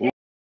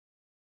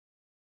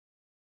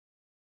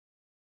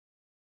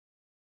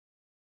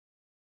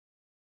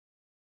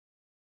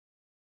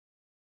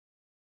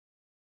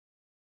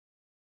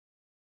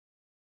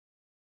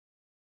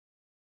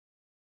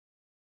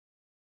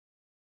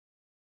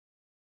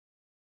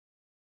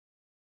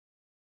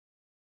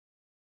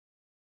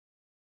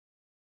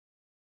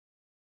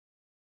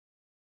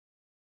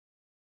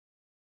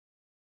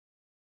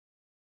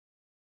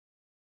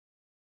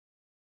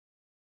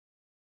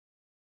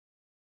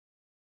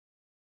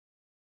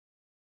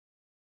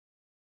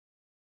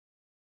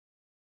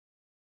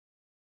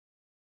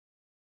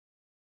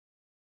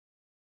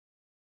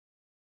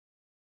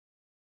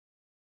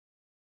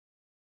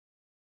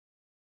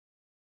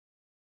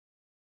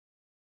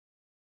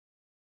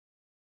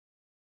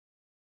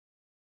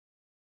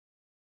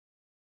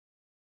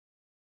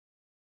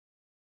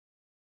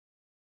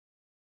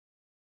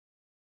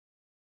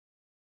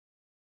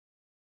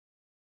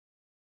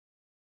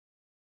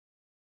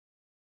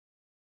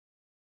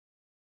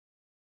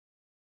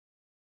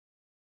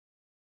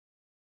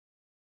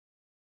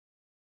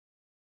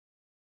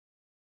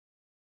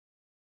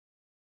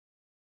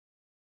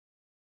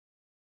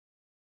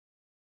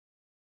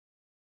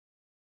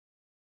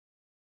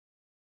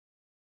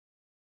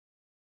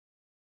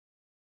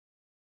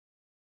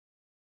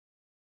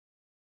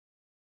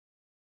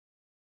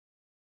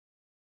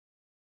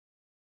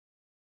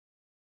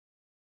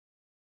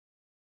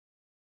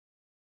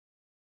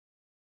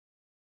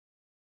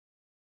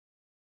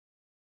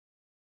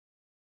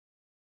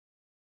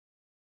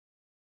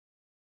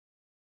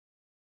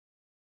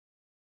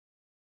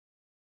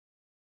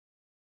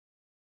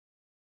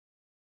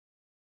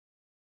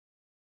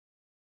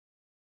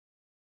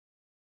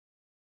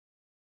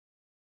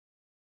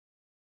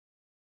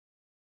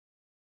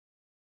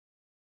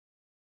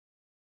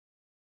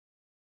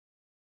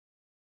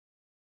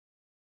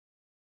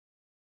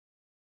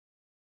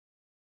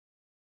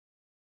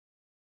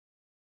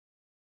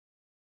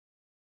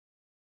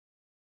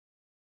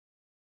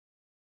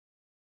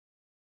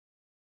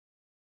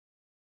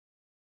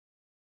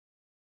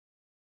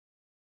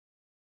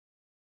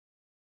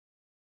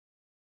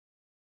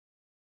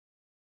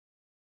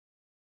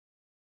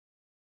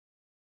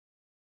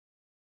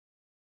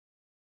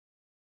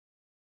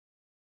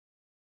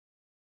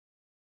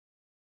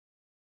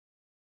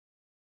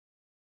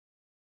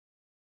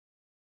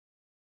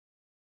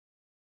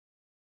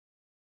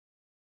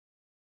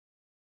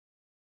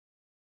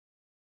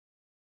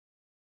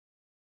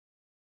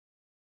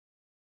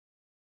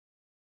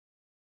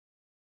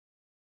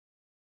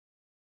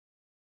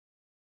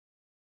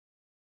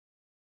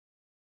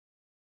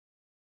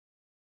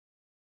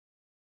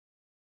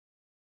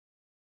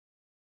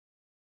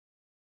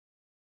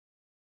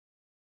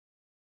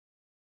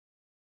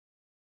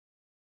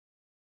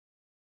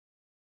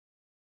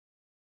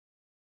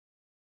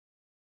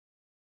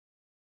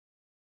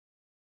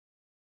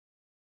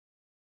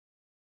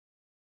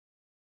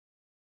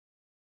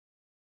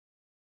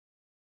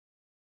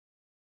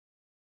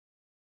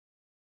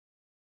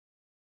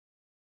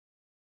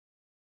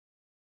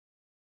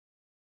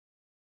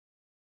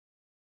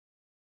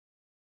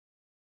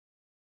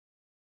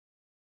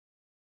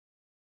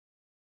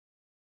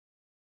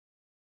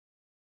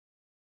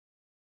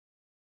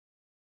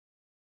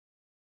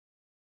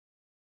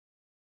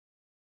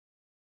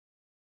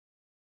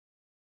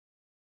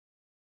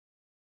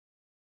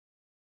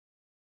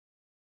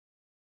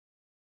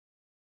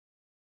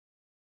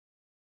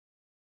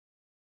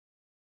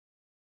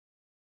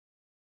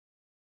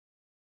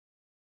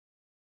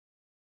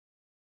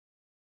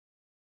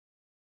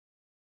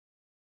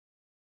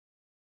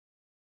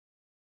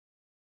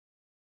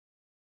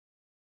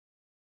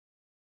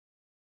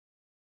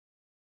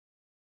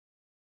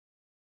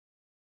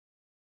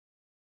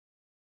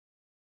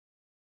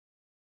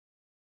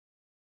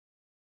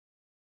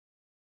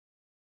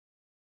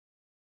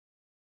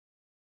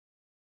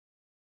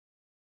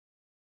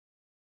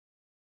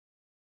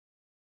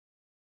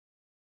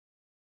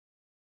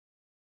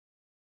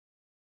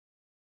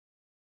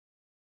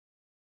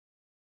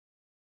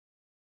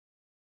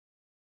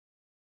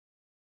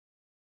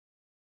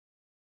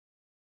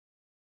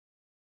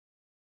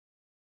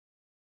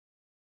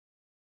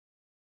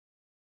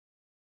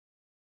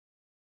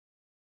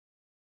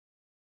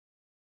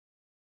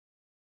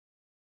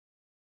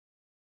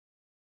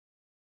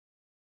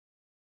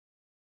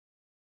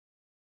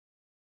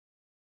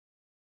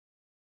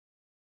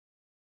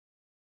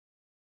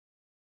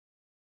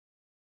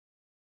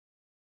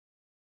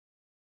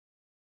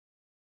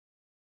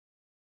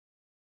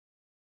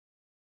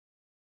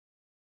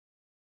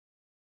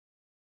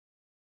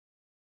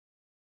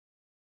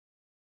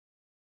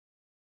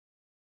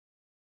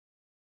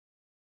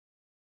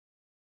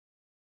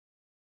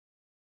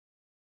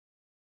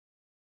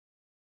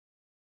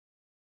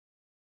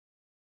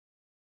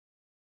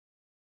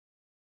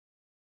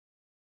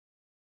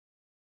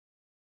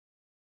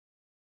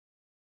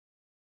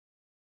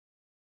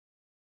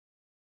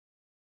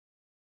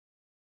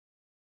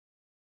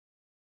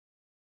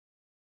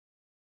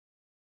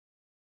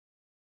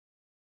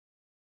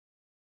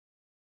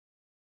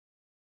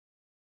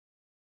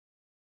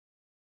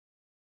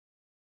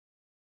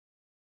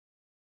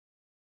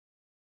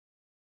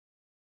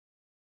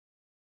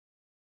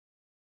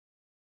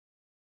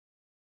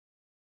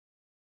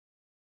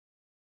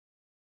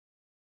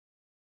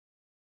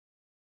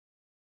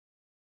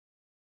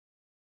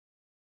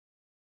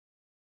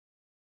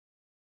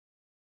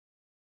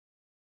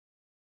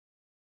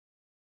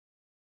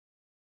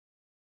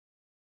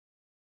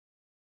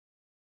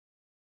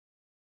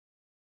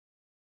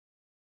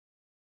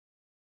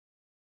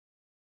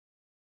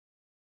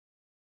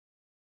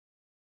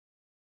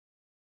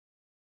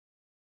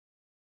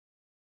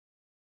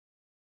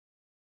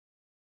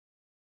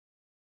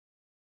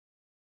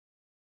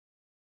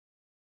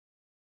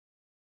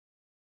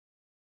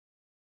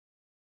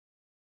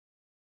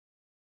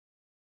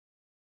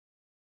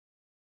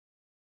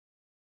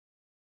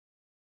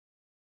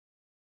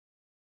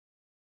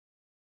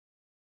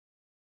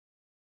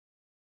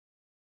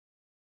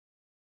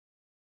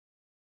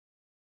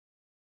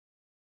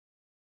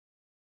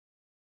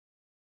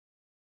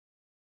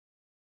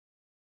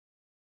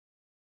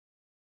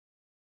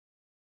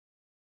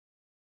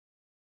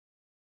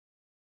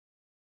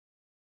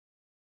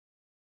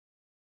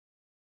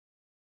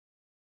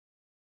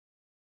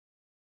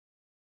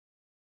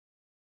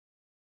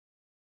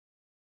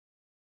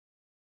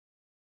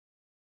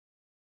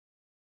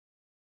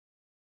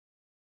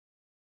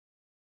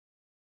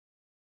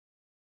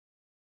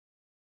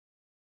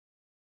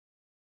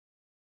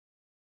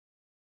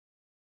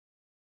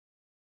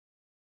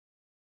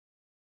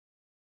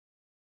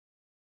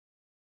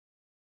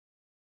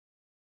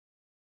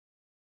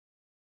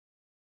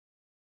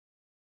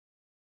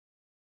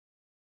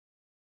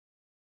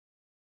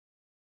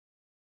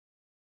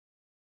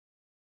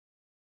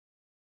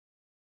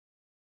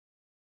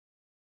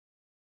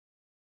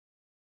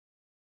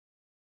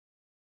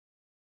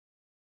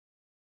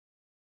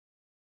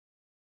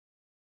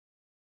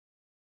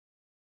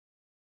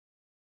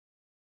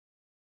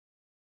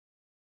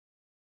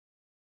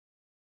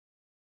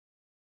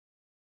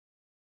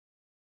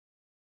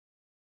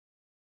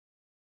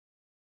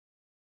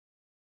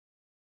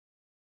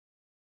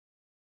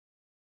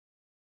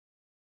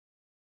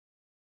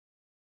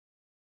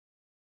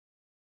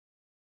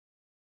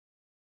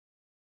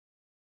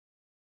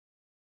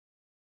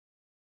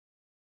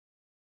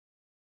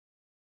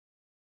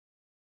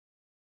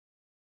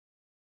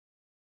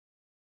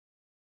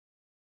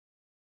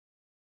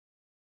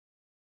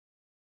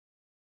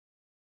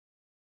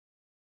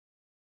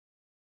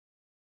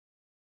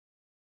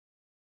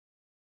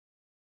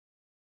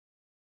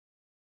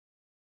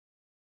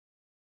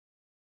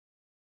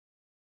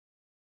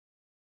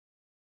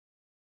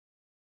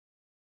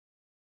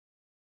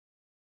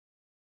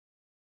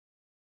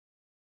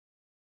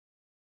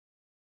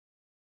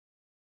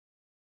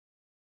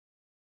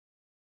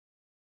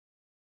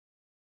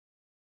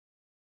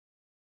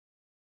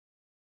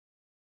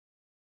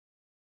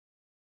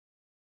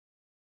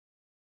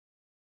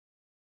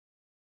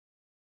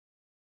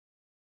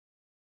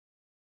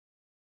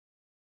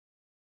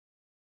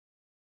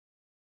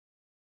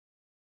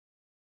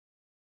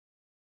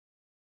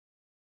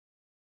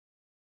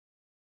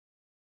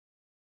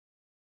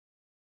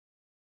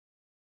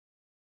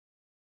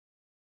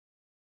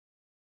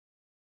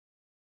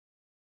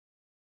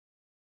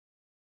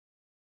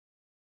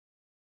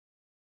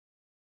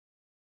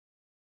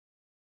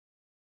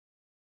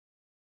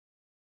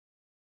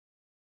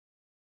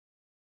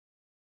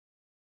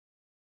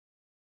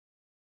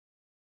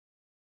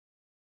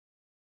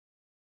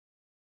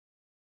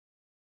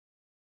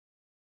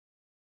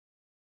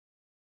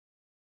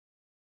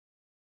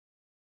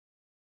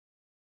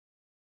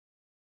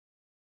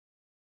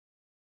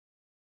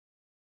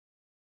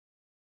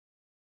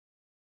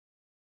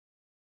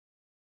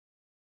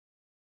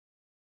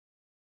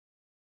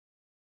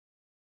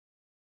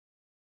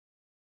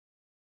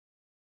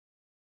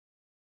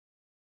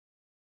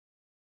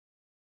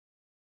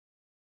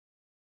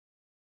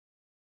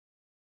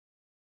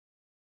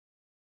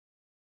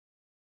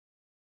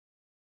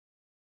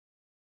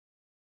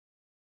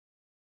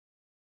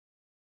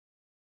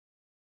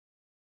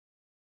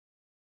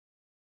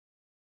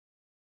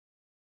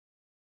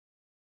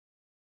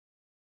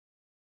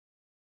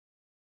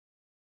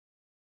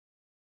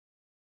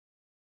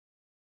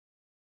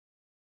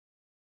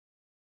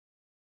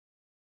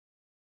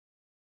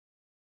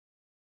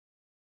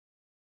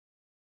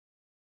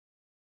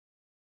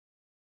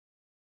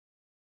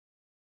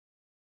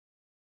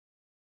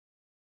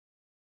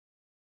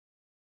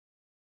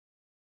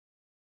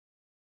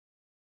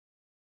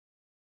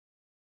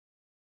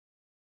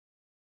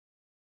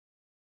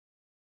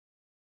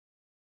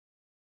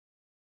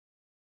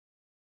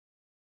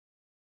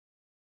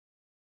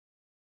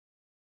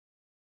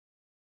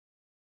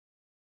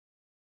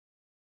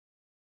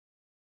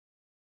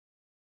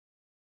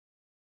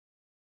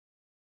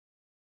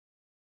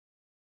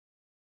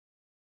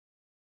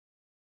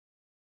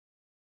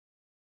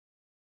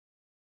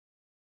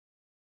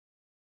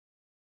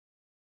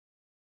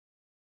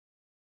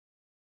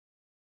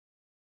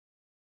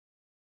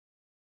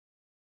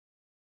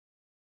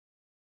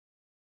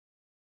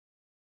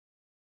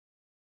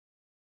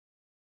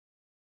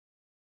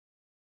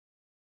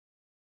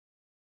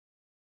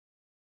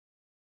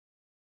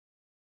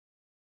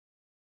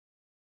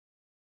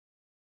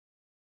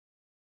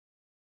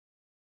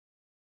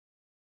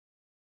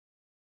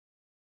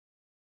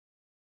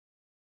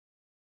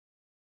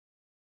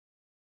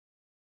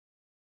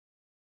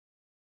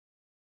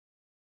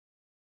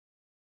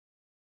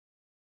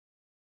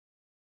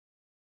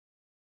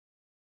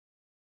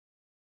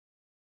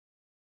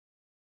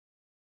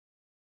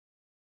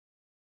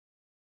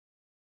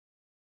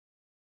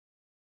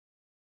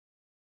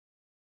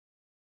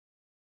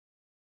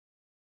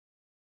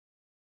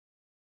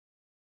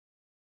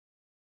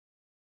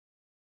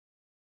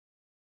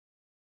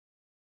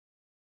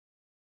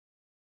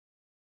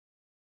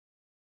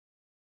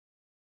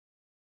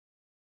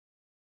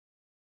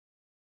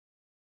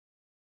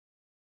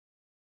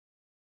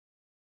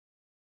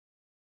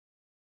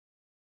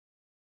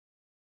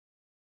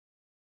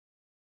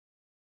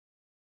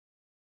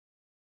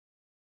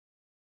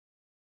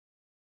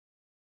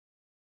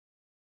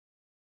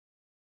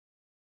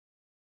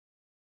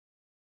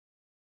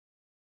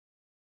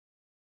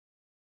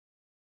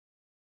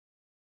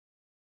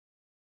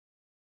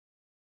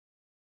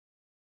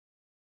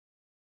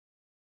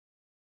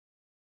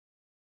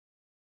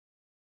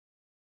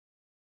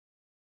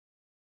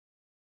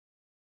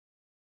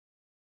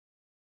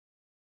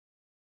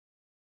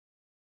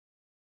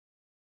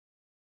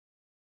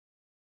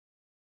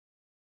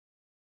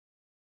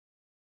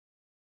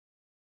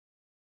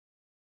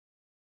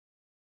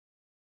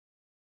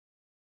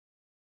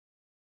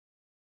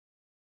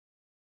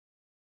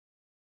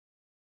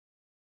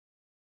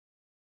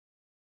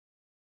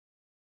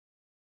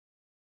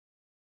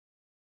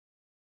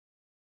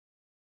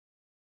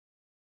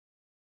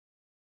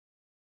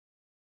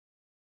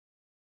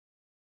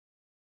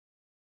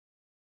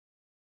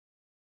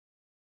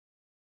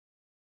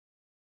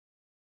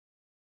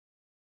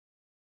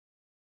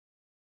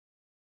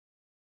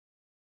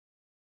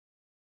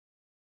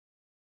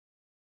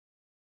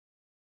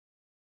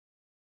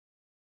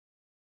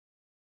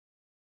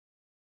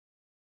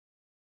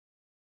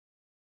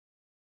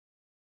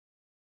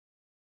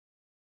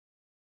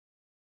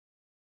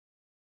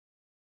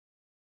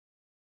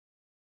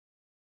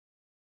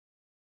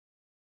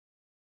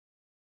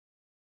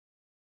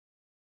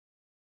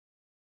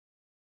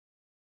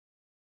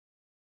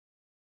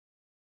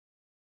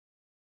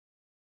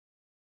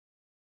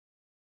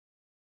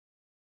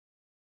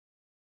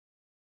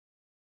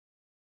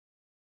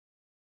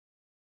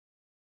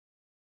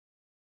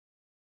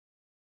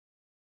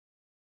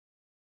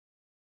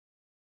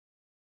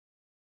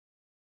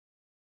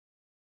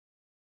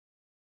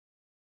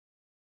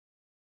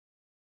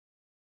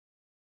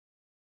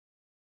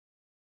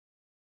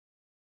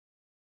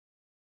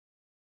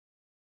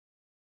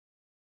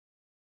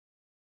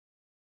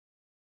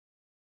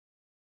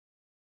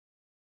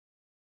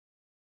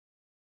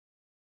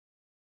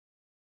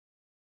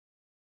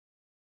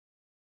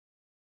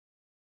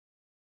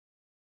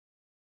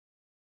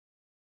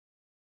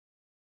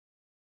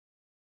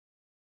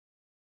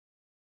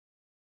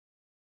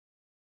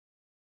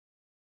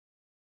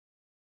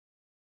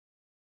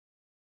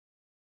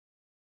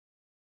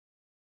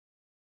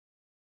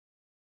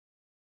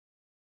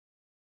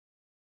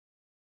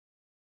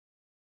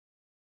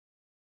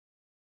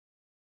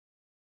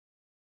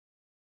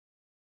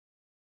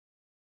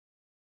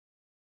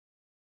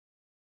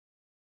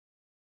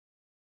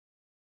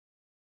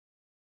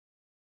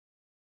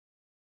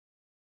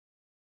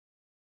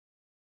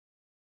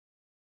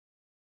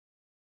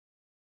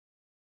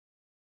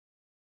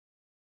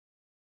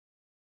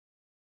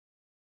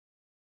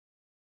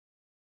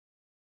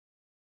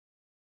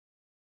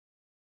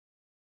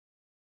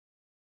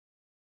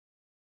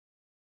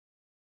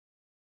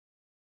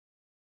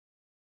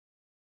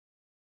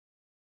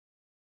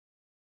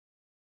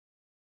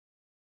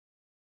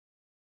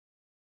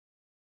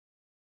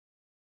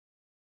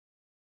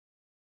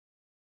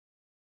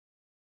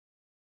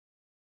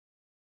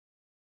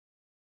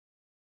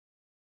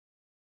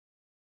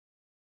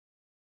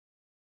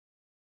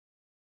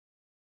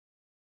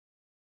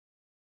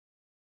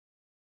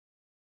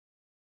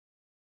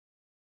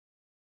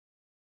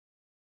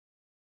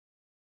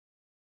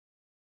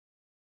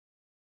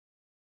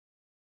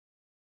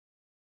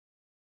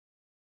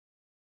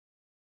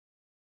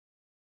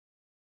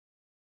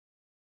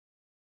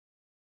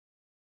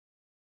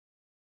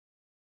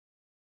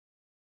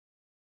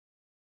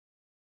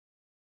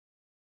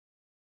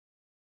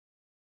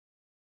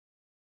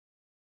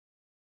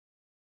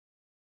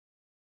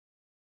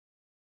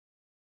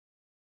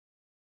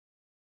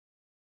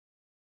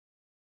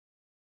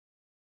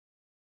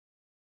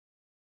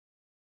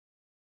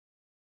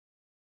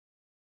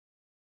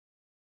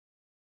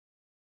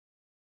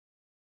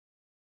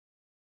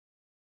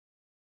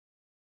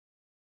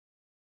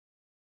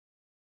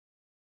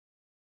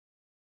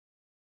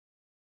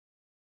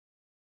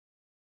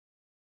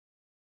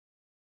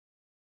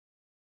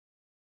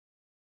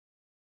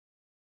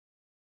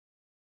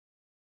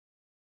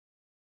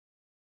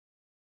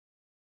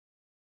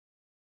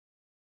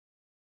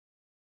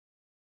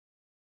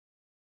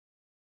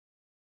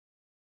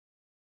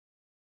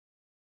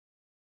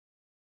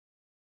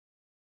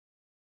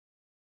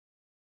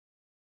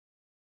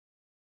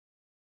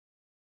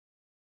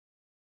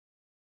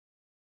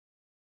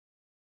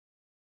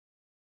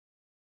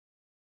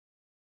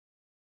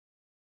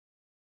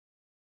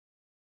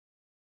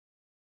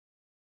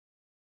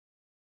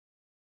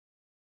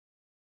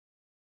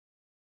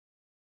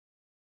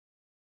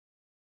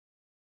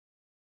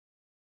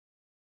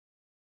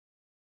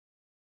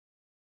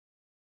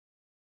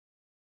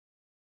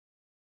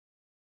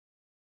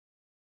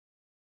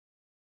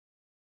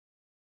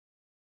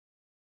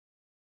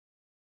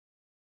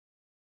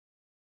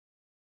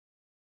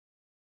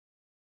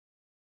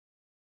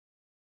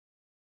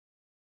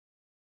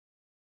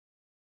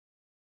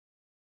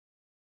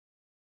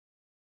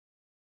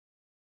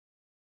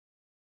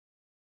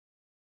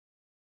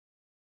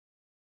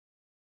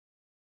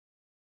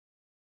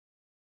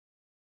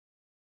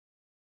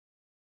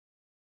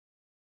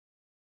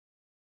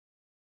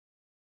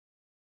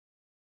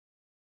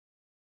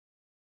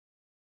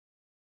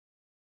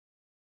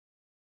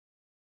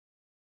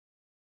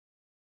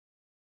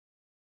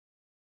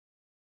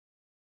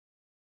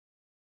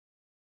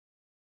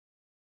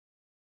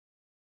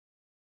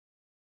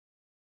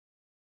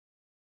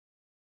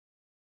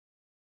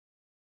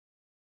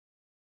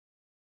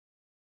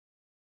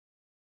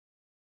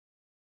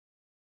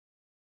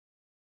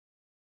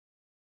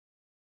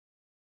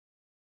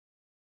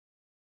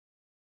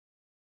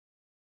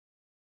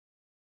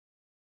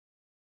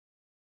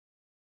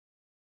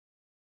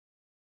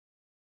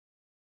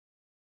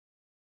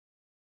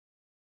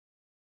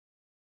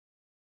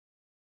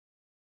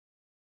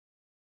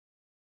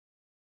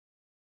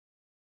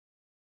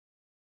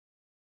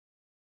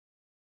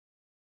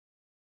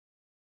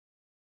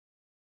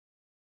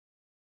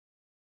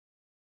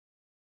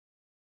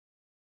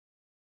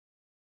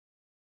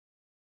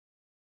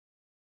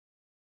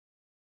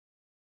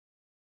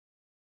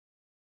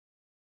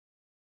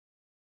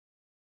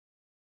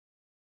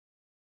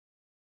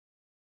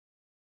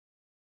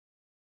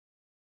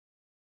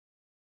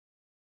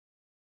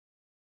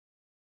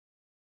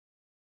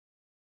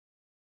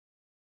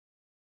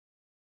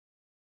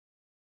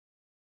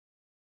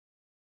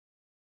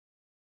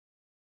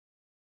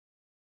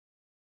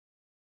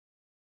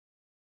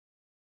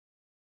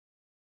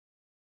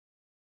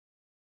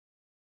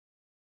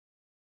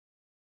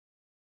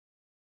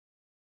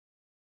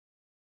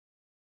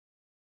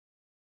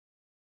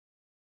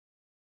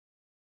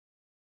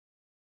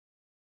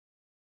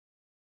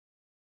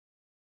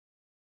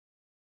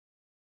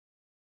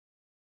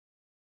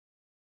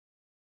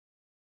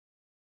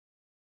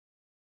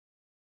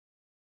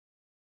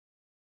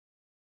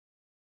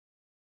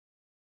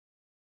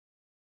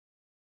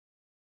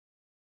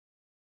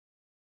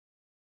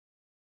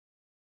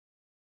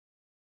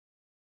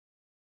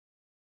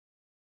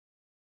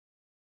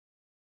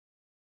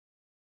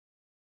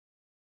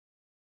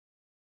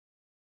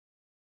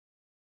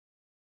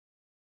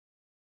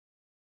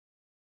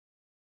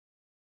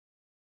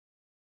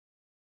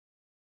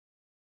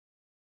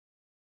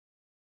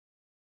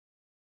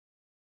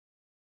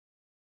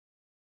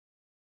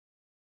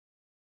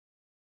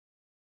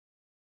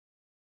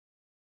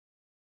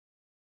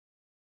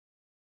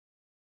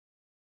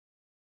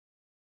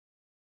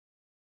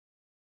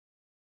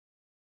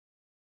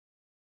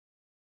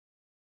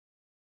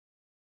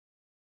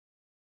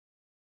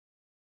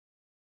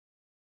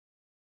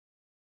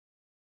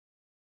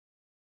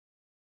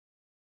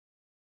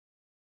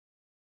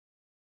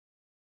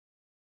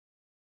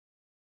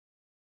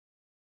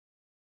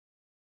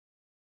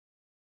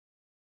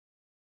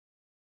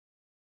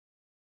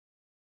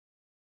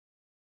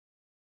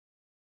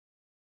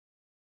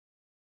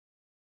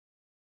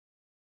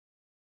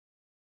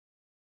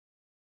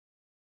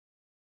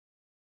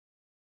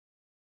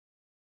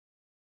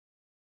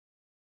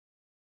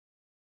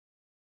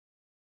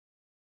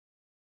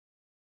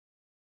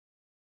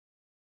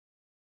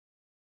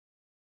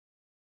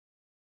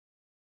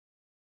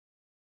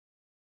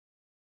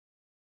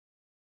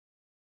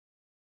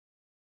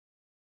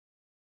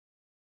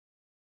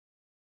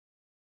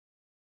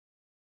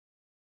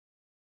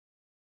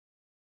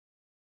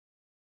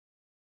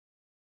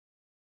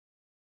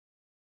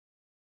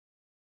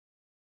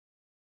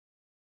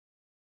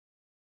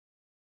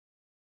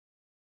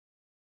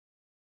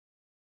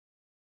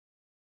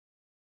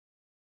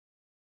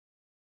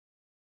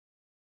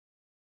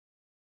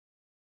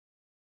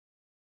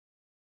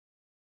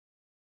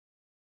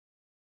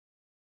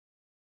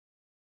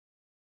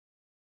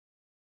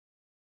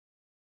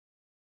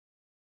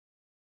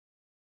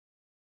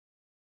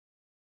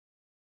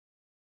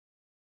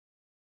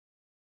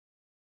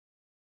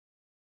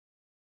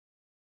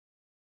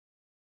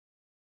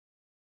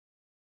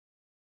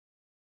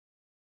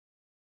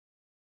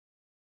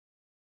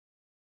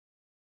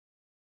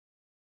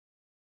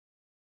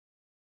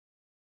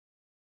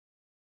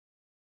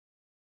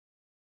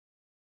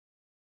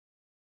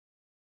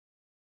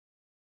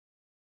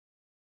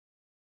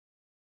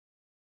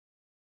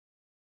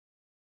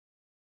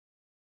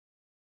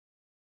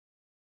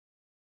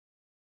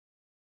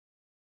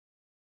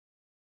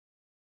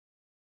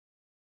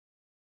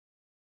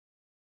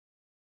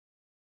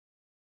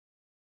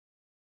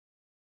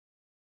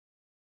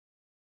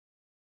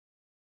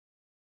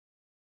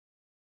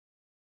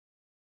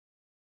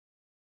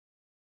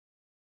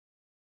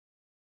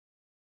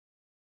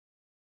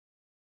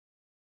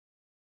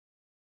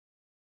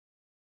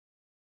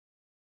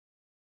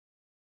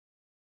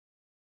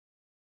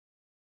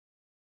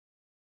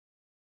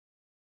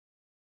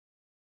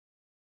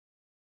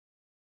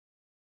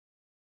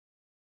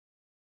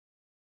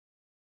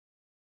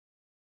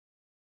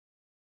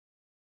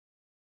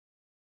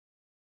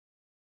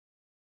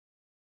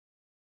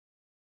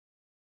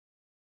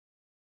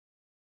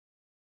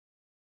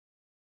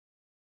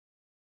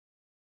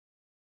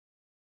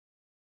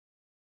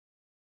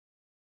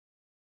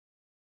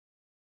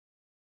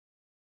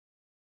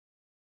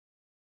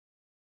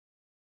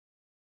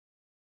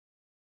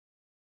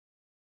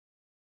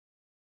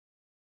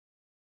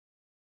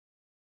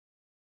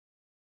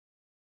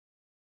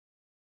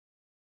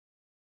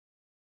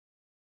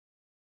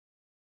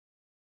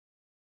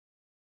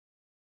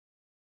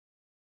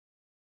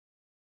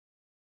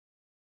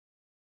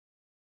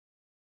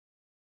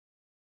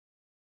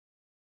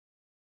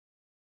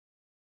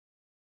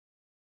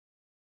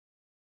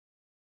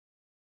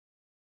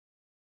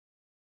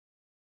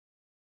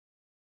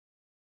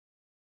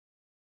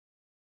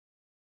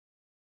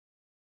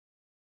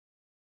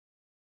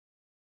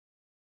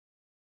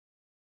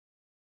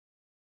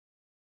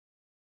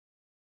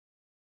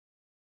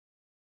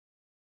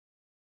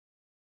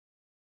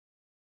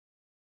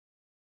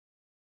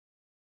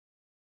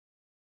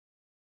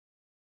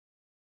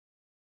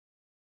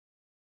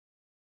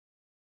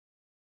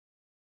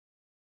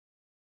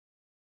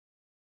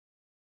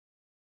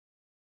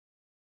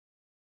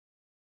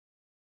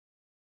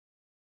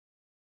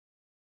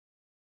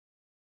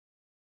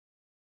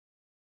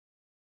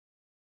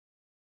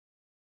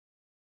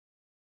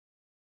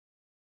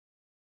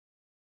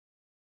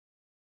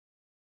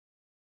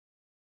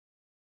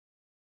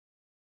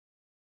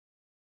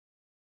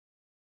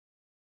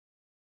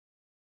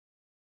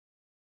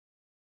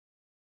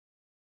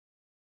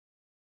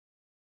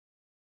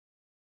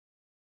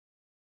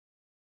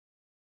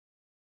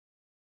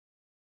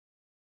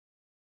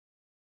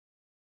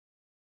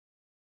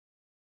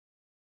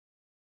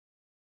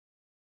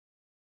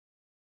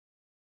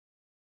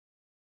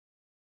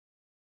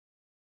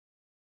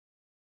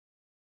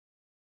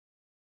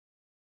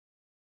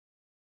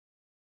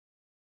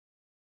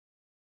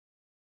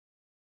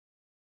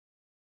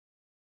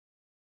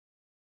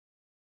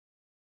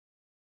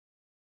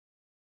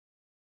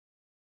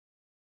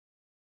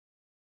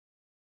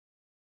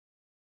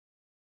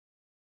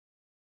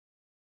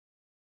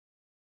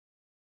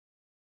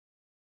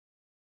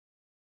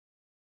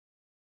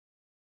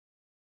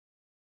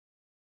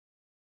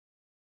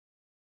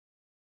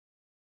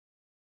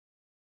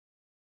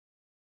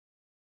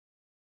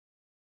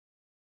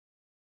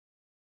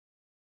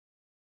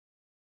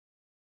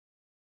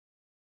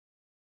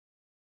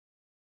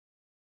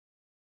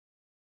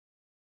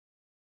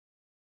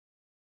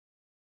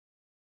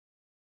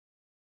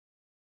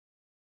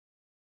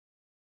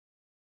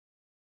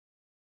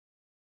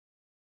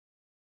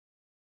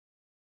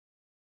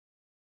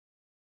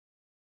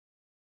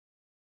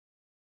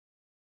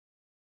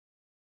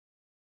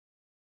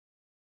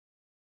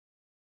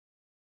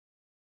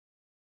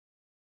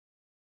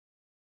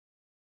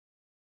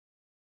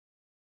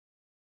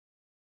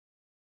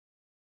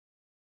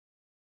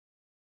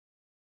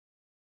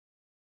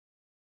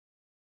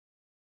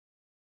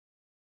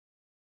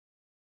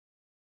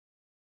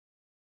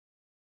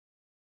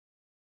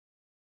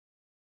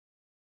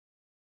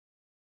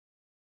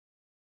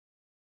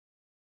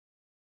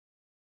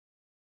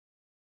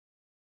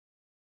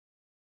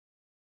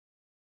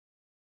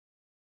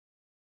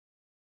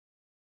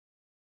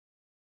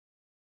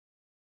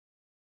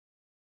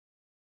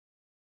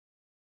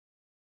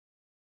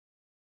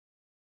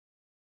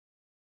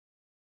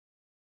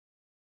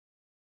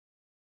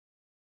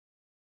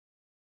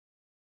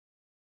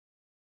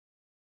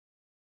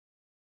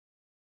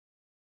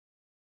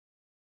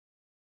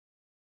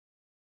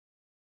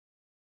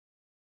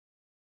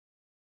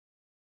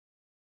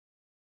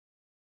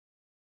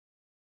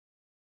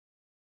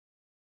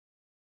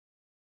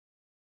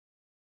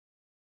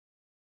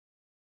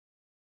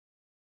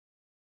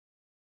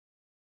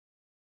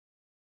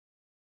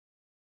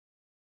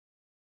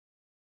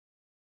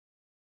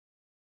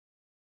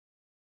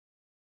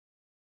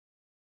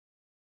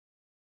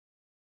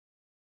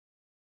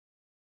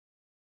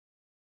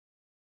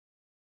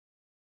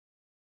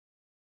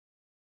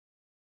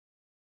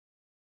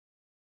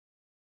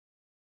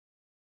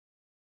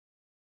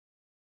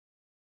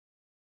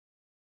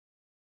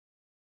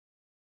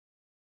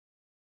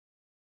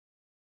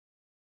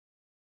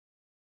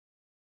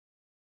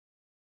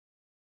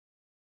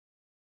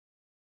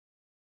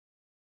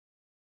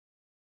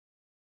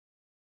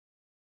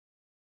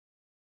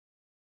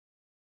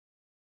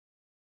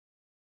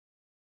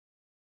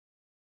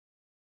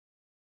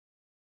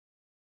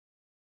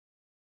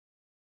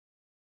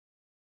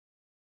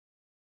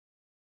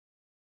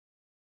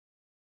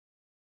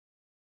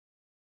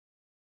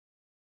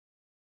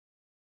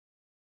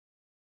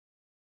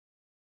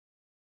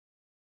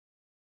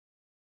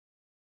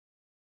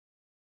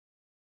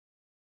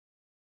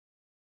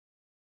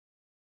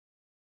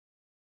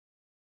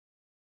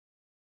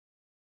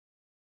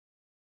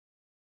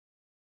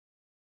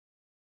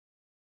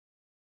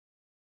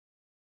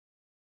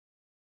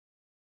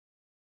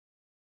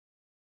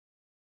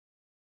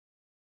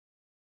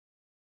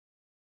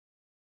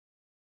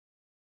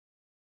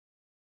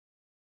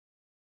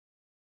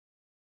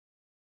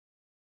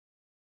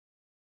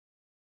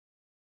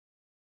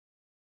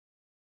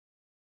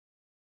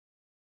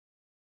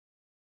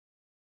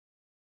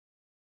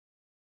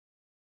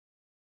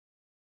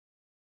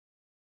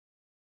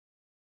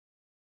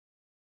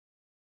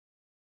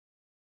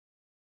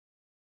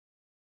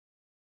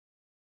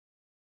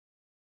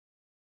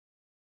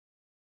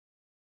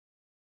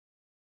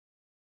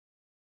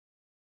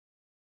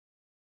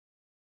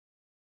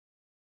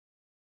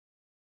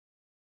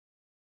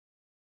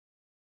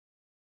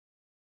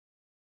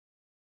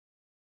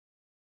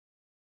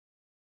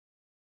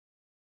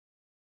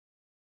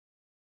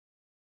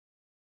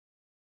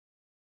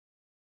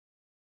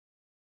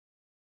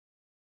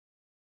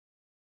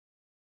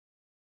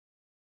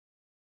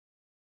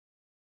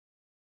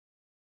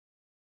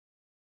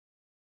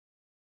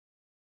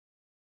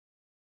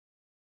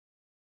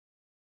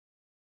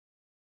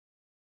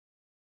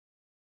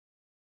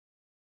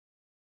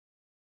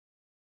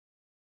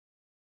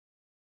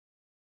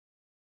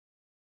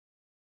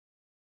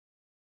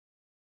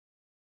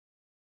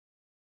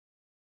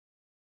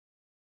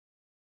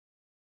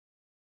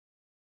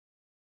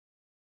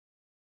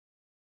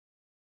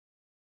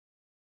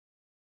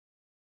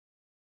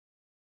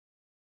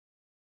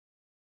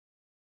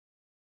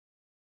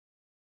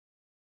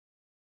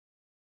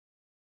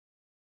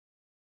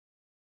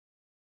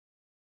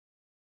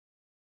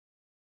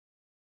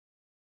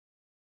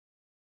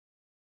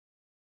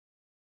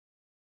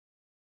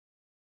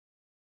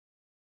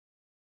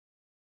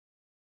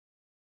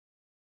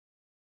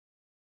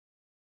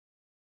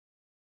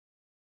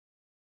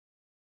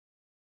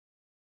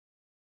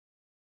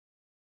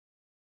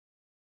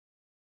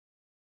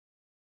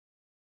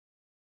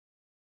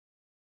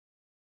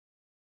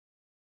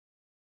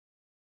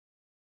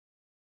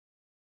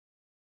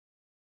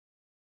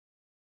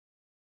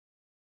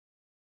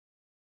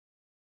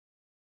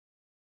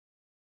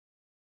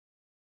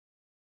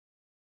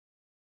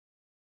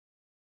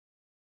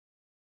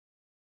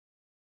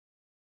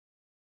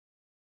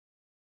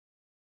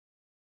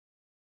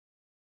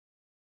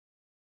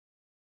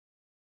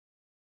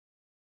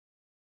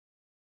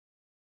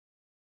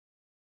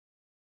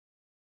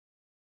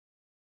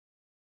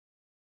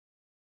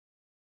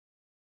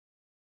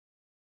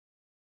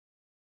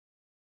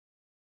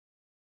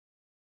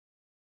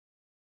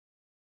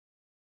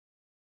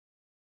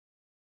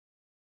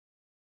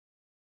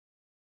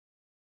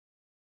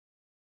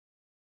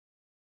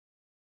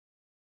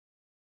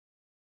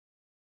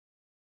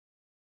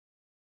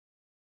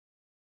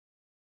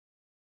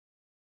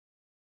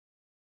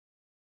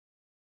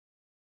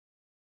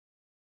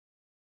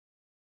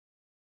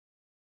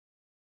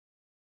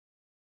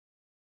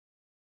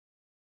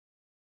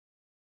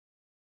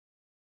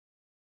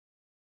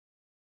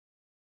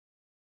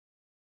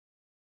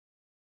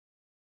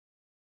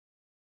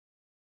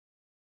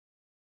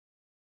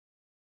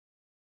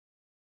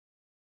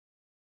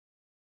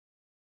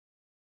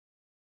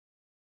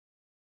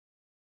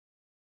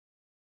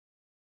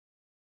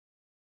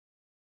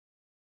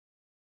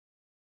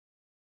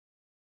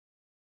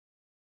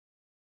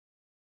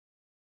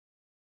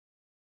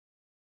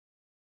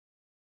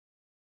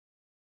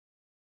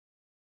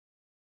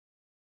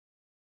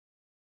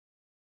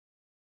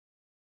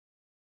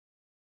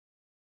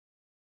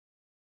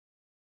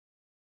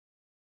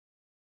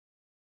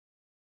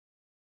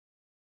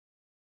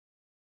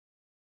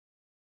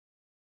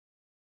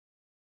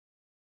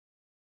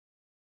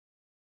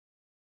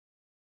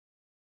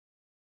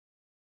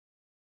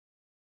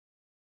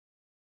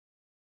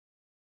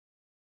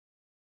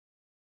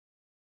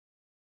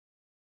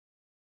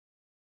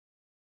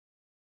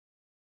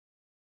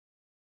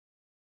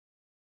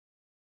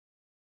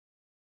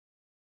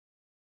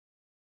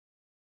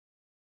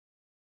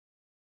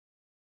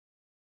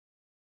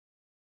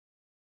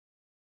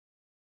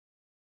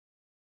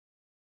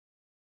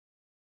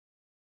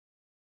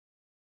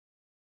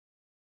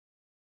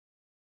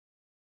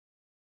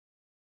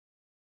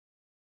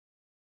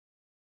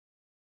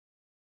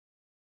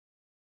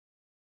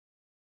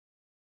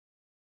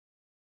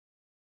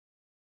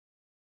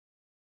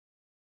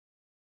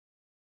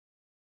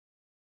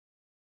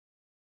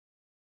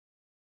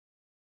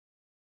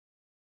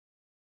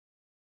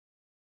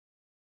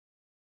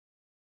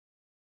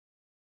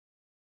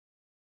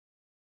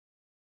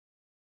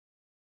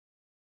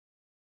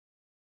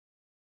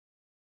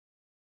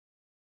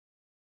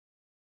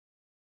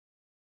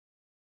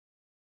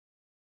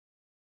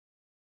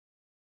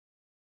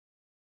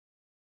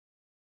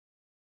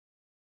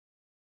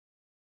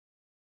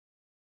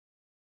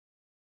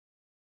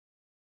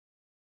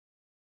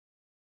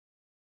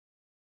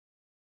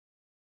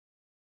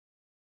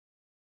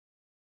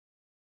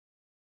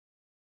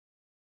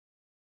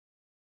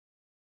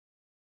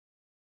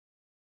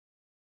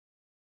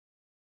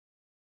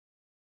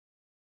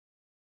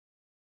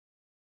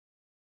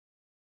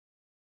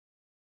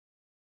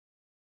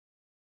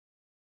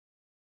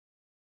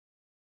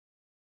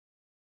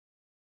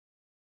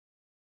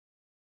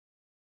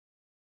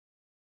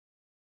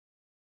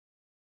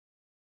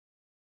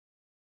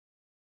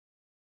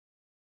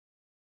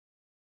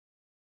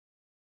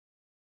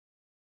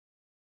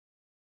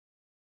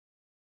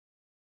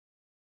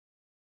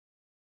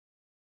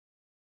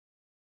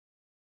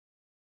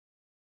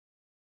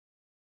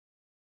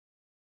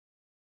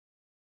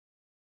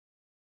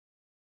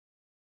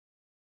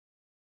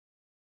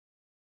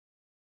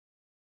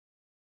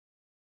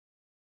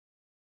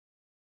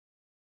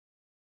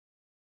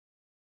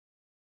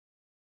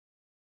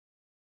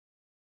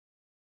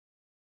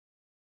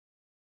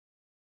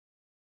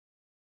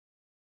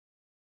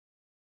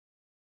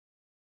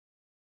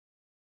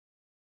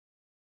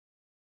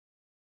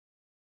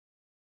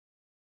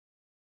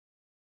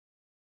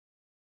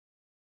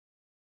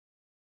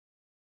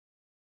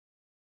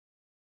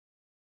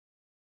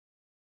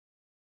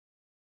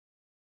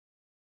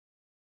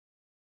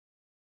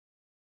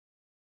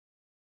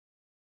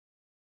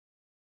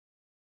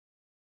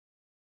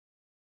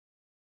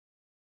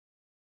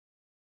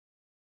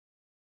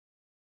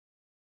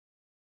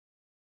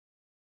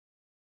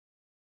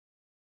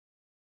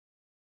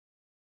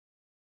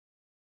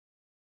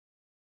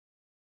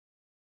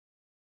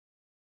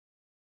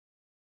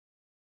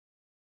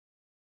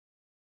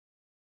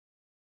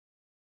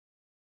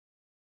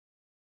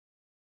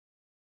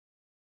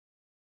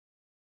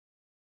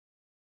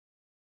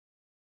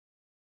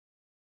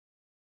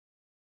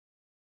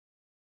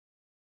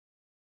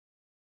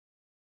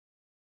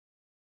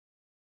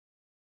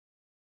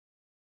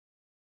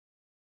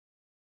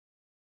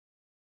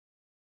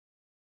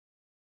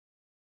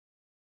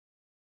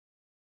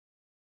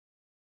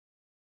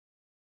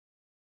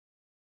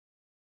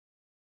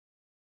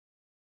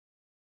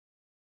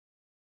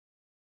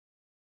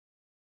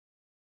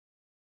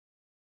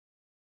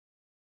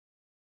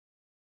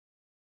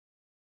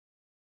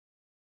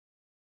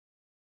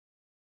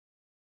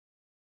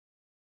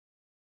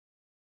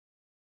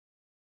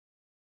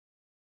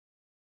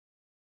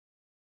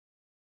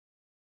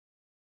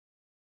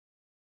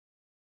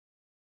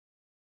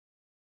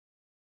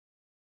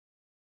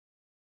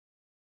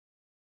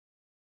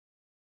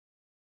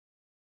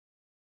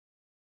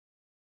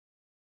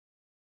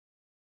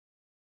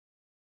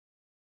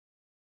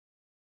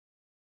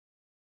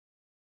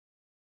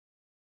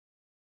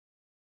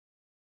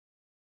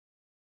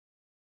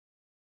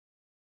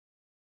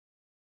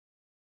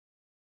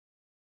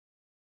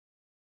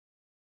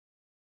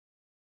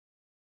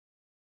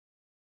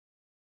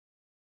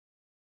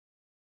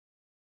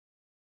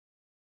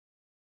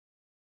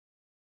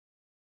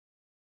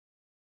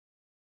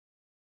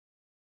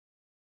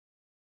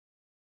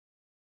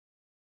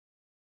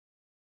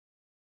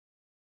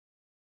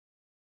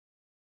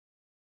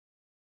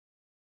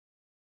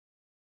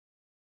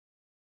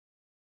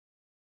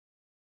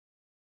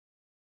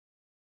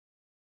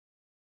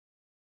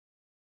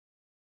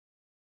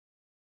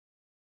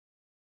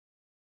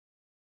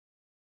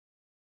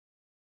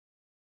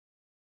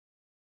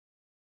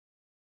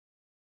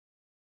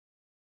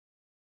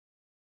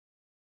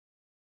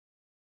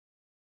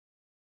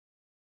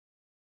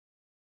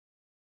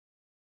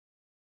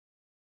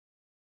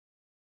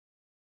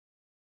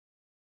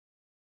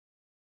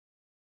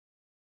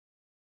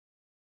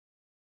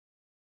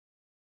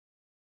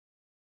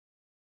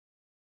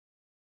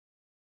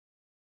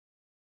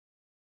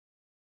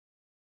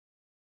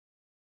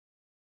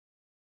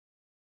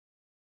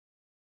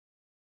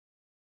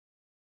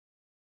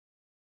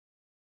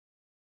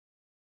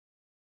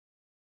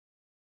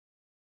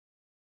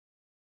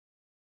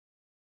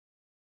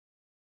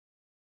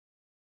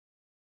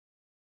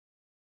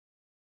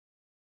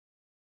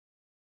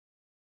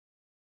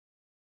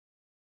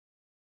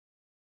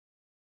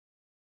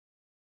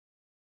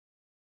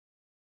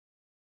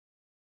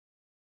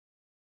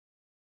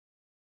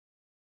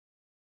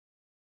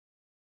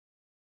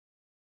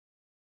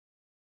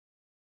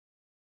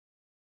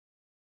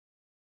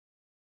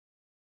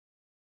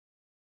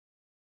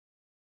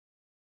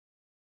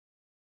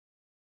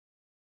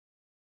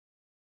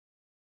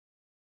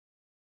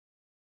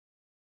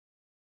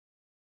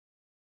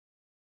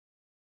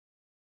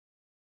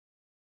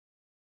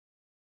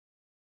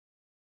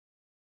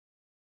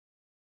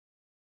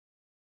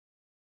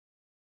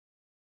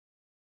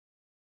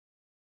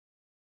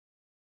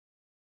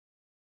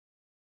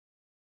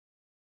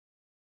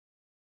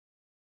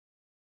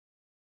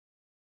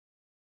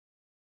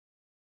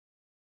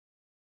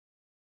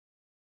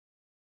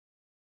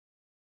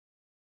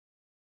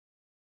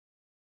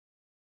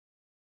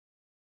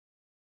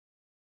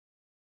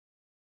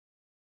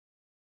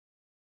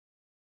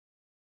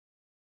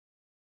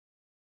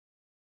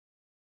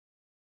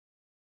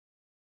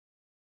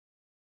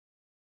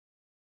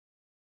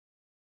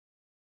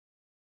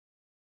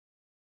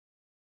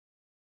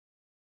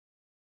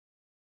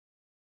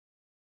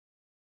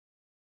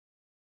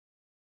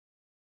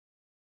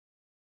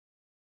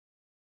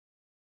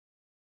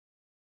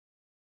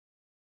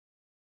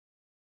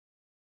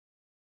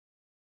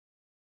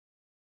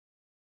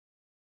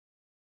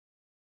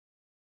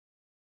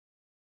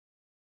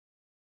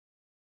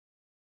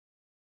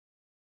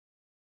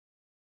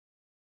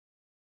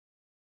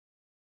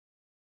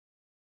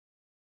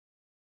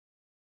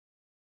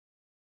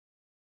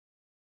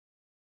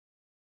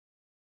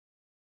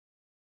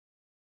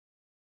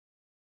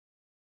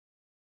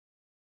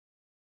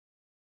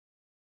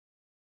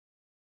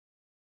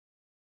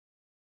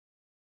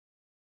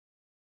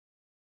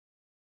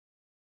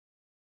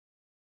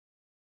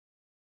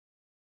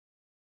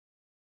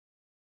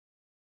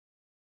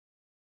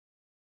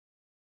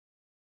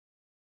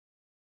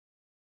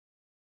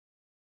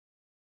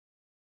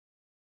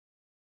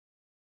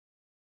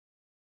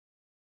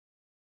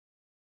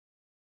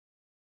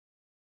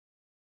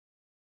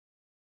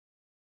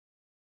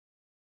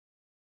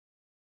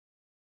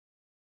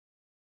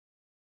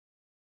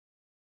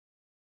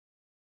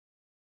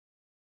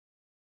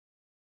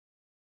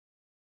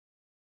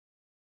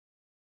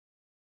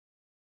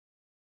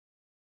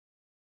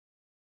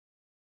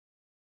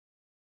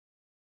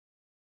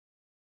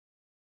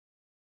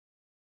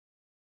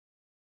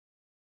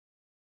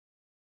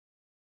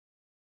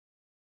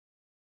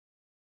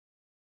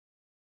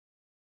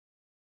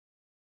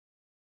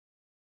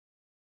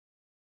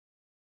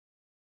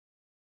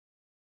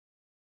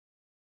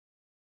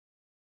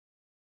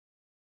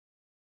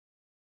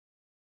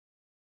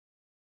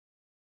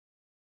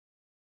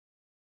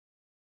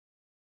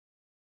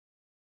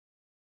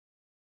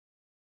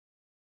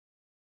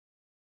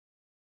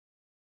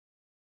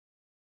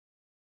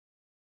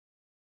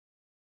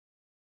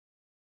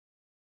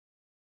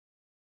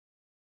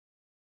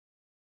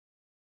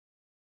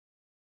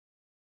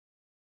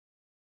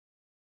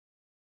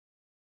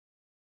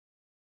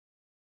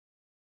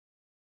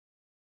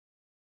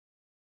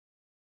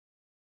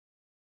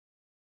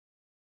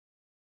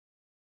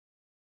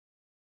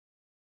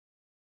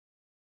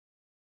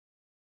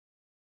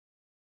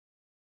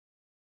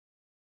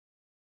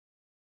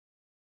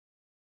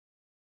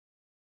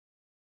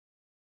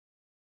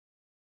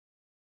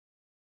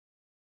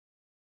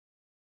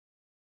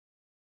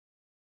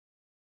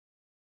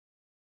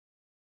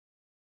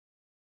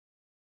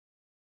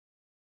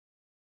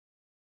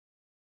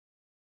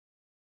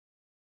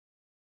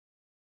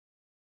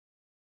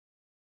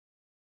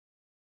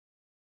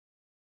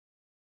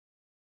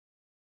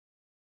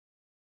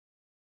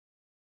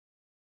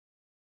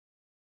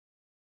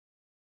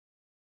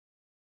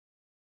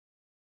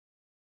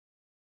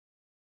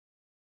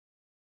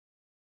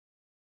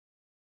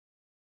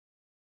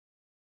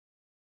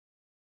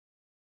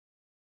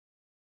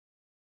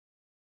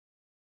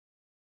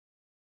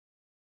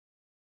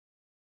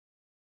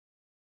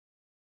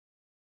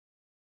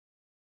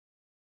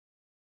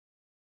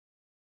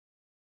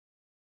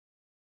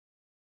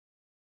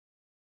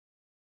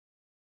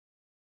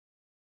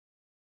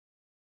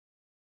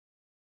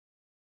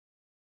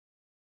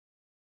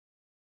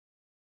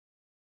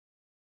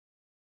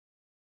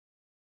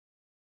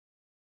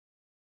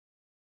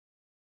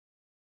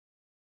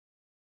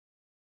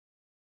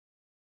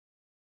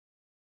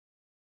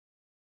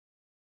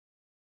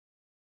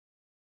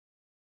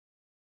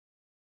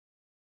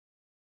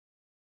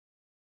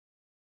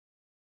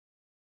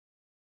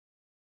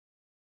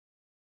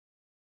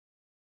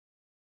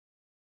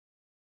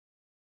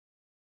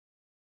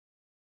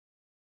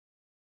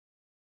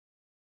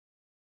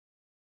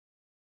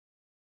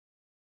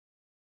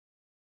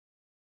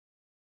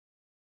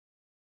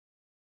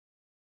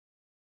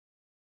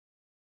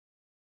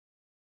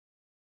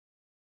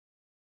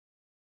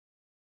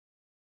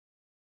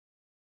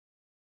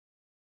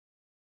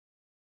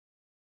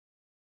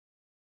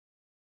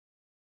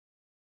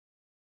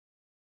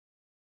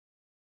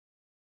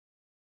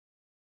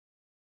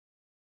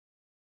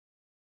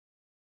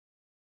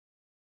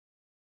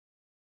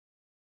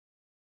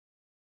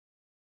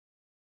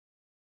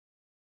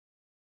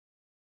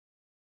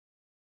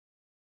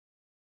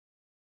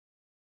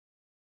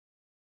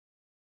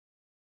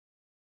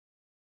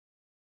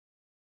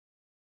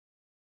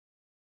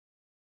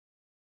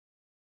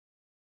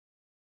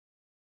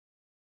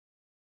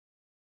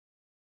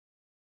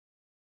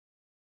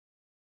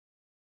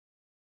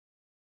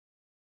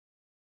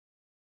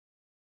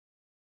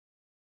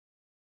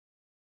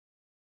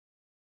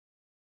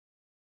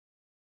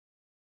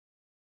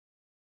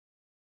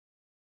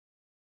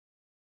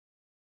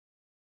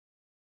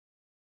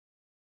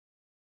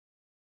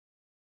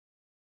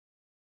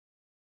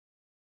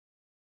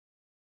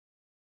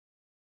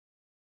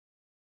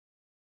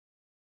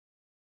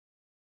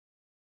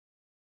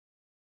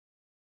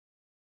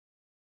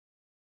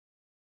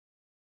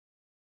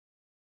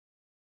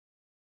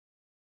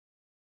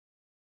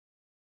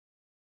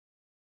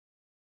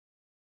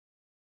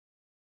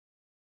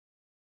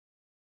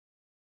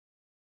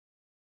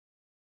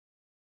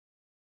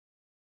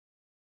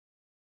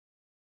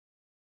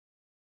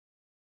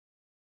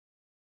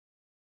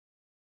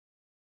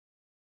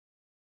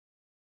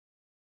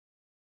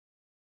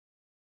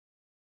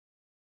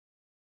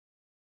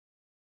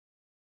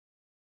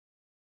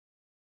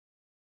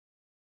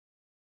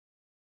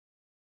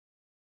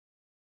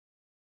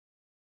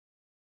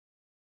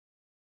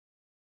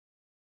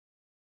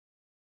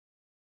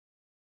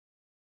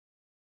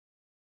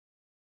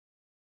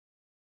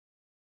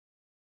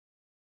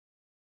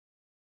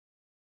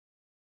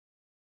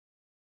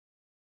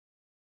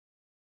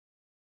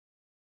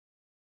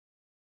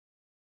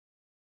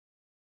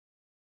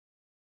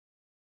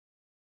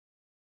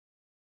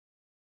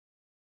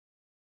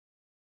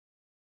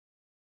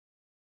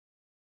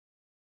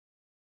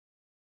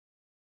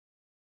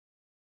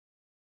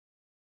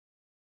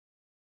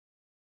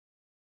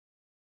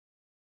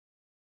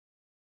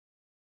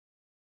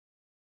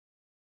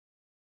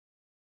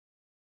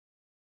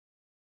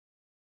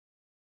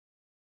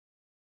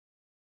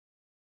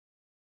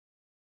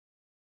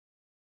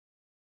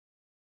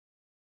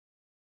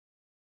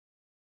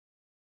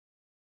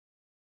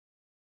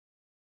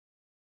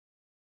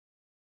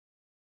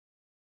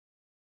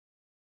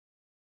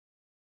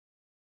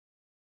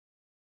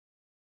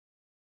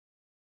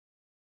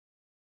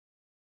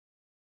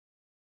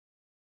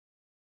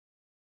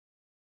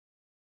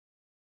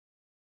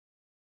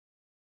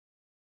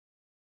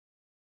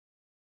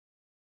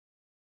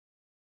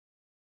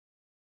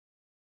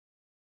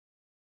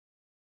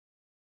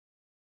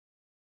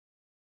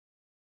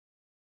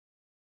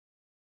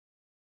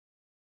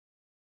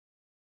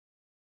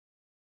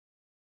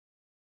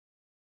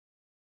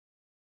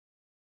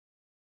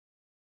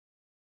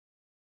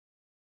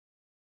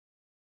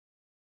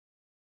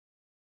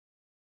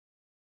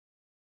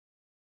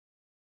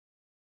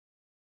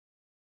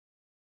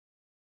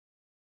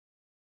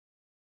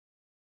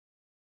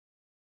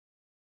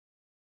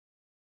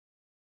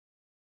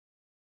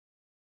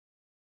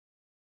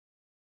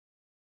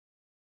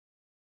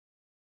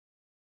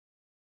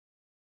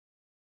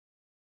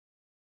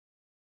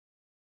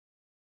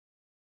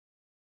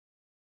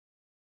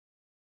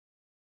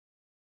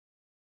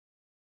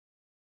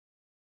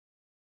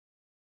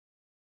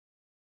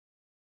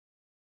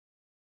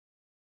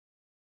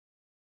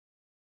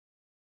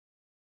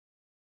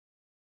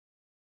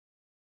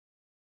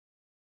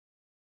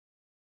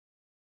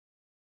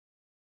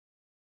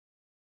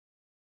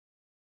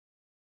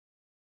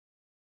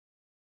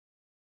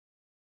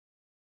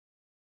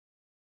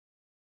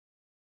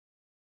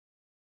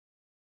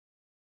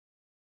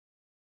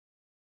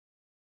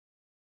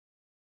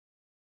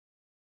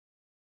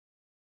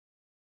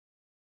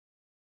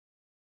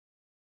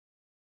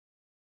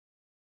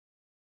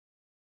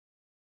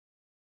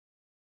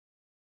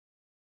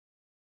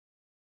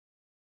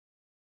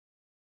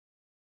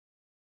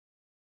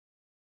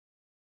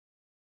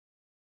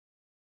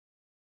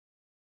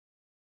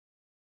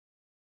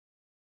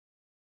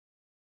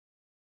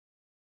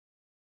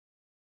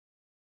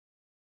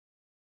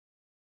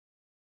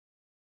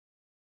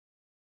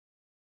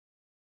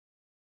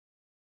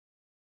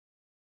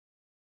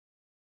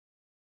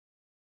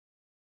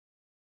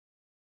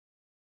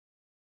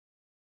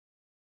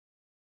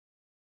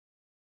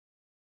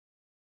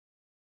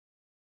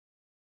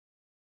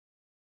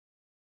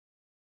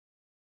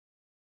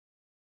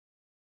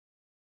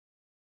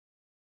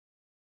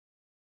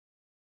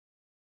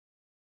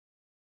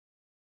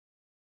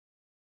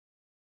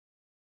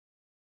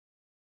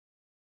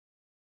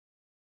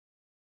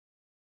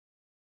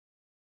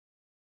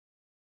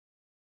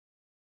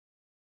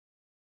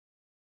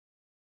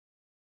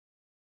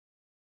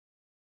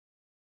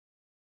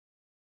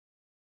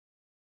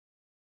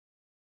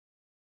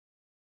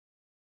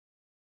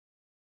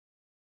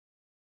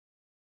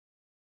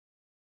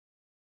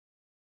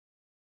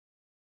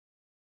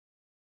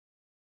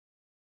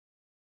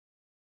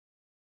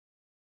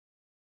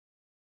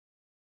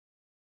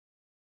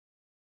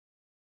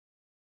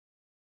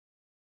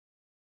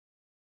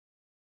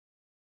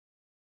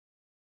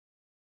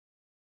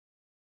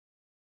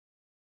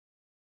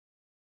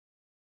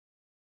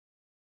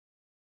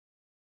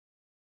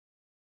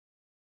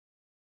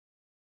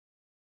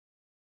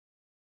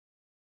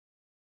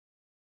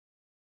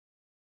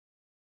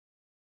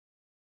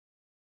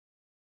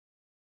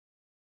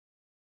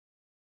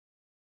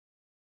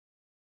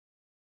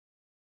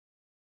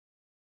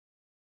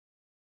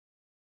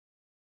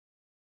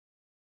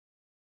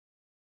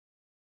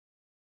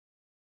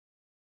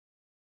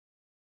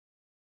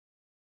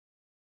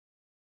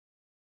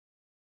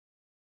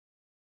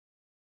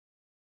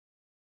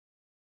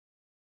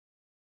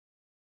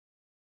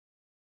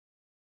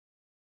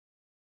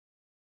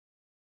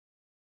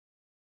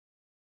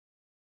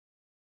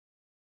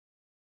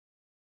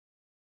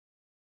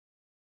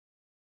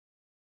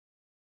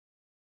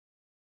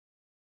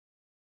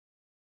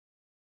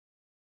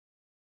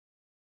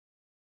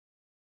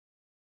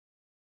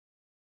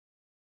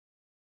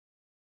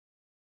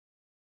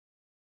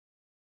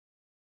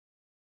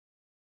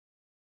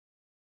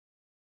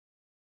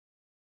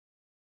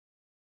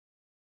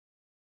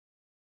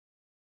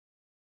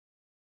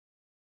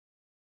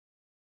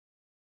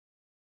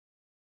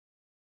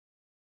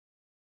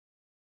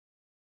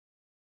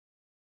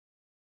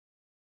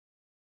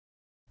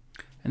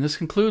 And this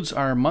concludes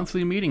our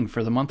monthly meeting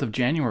for the month of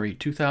January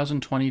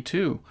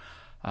 2022.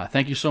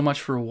 Thank you so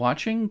much for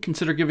watching.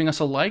 Consider giving us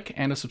a like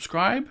and a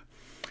subscribe,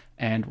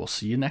 and we'll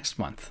see you next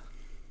month.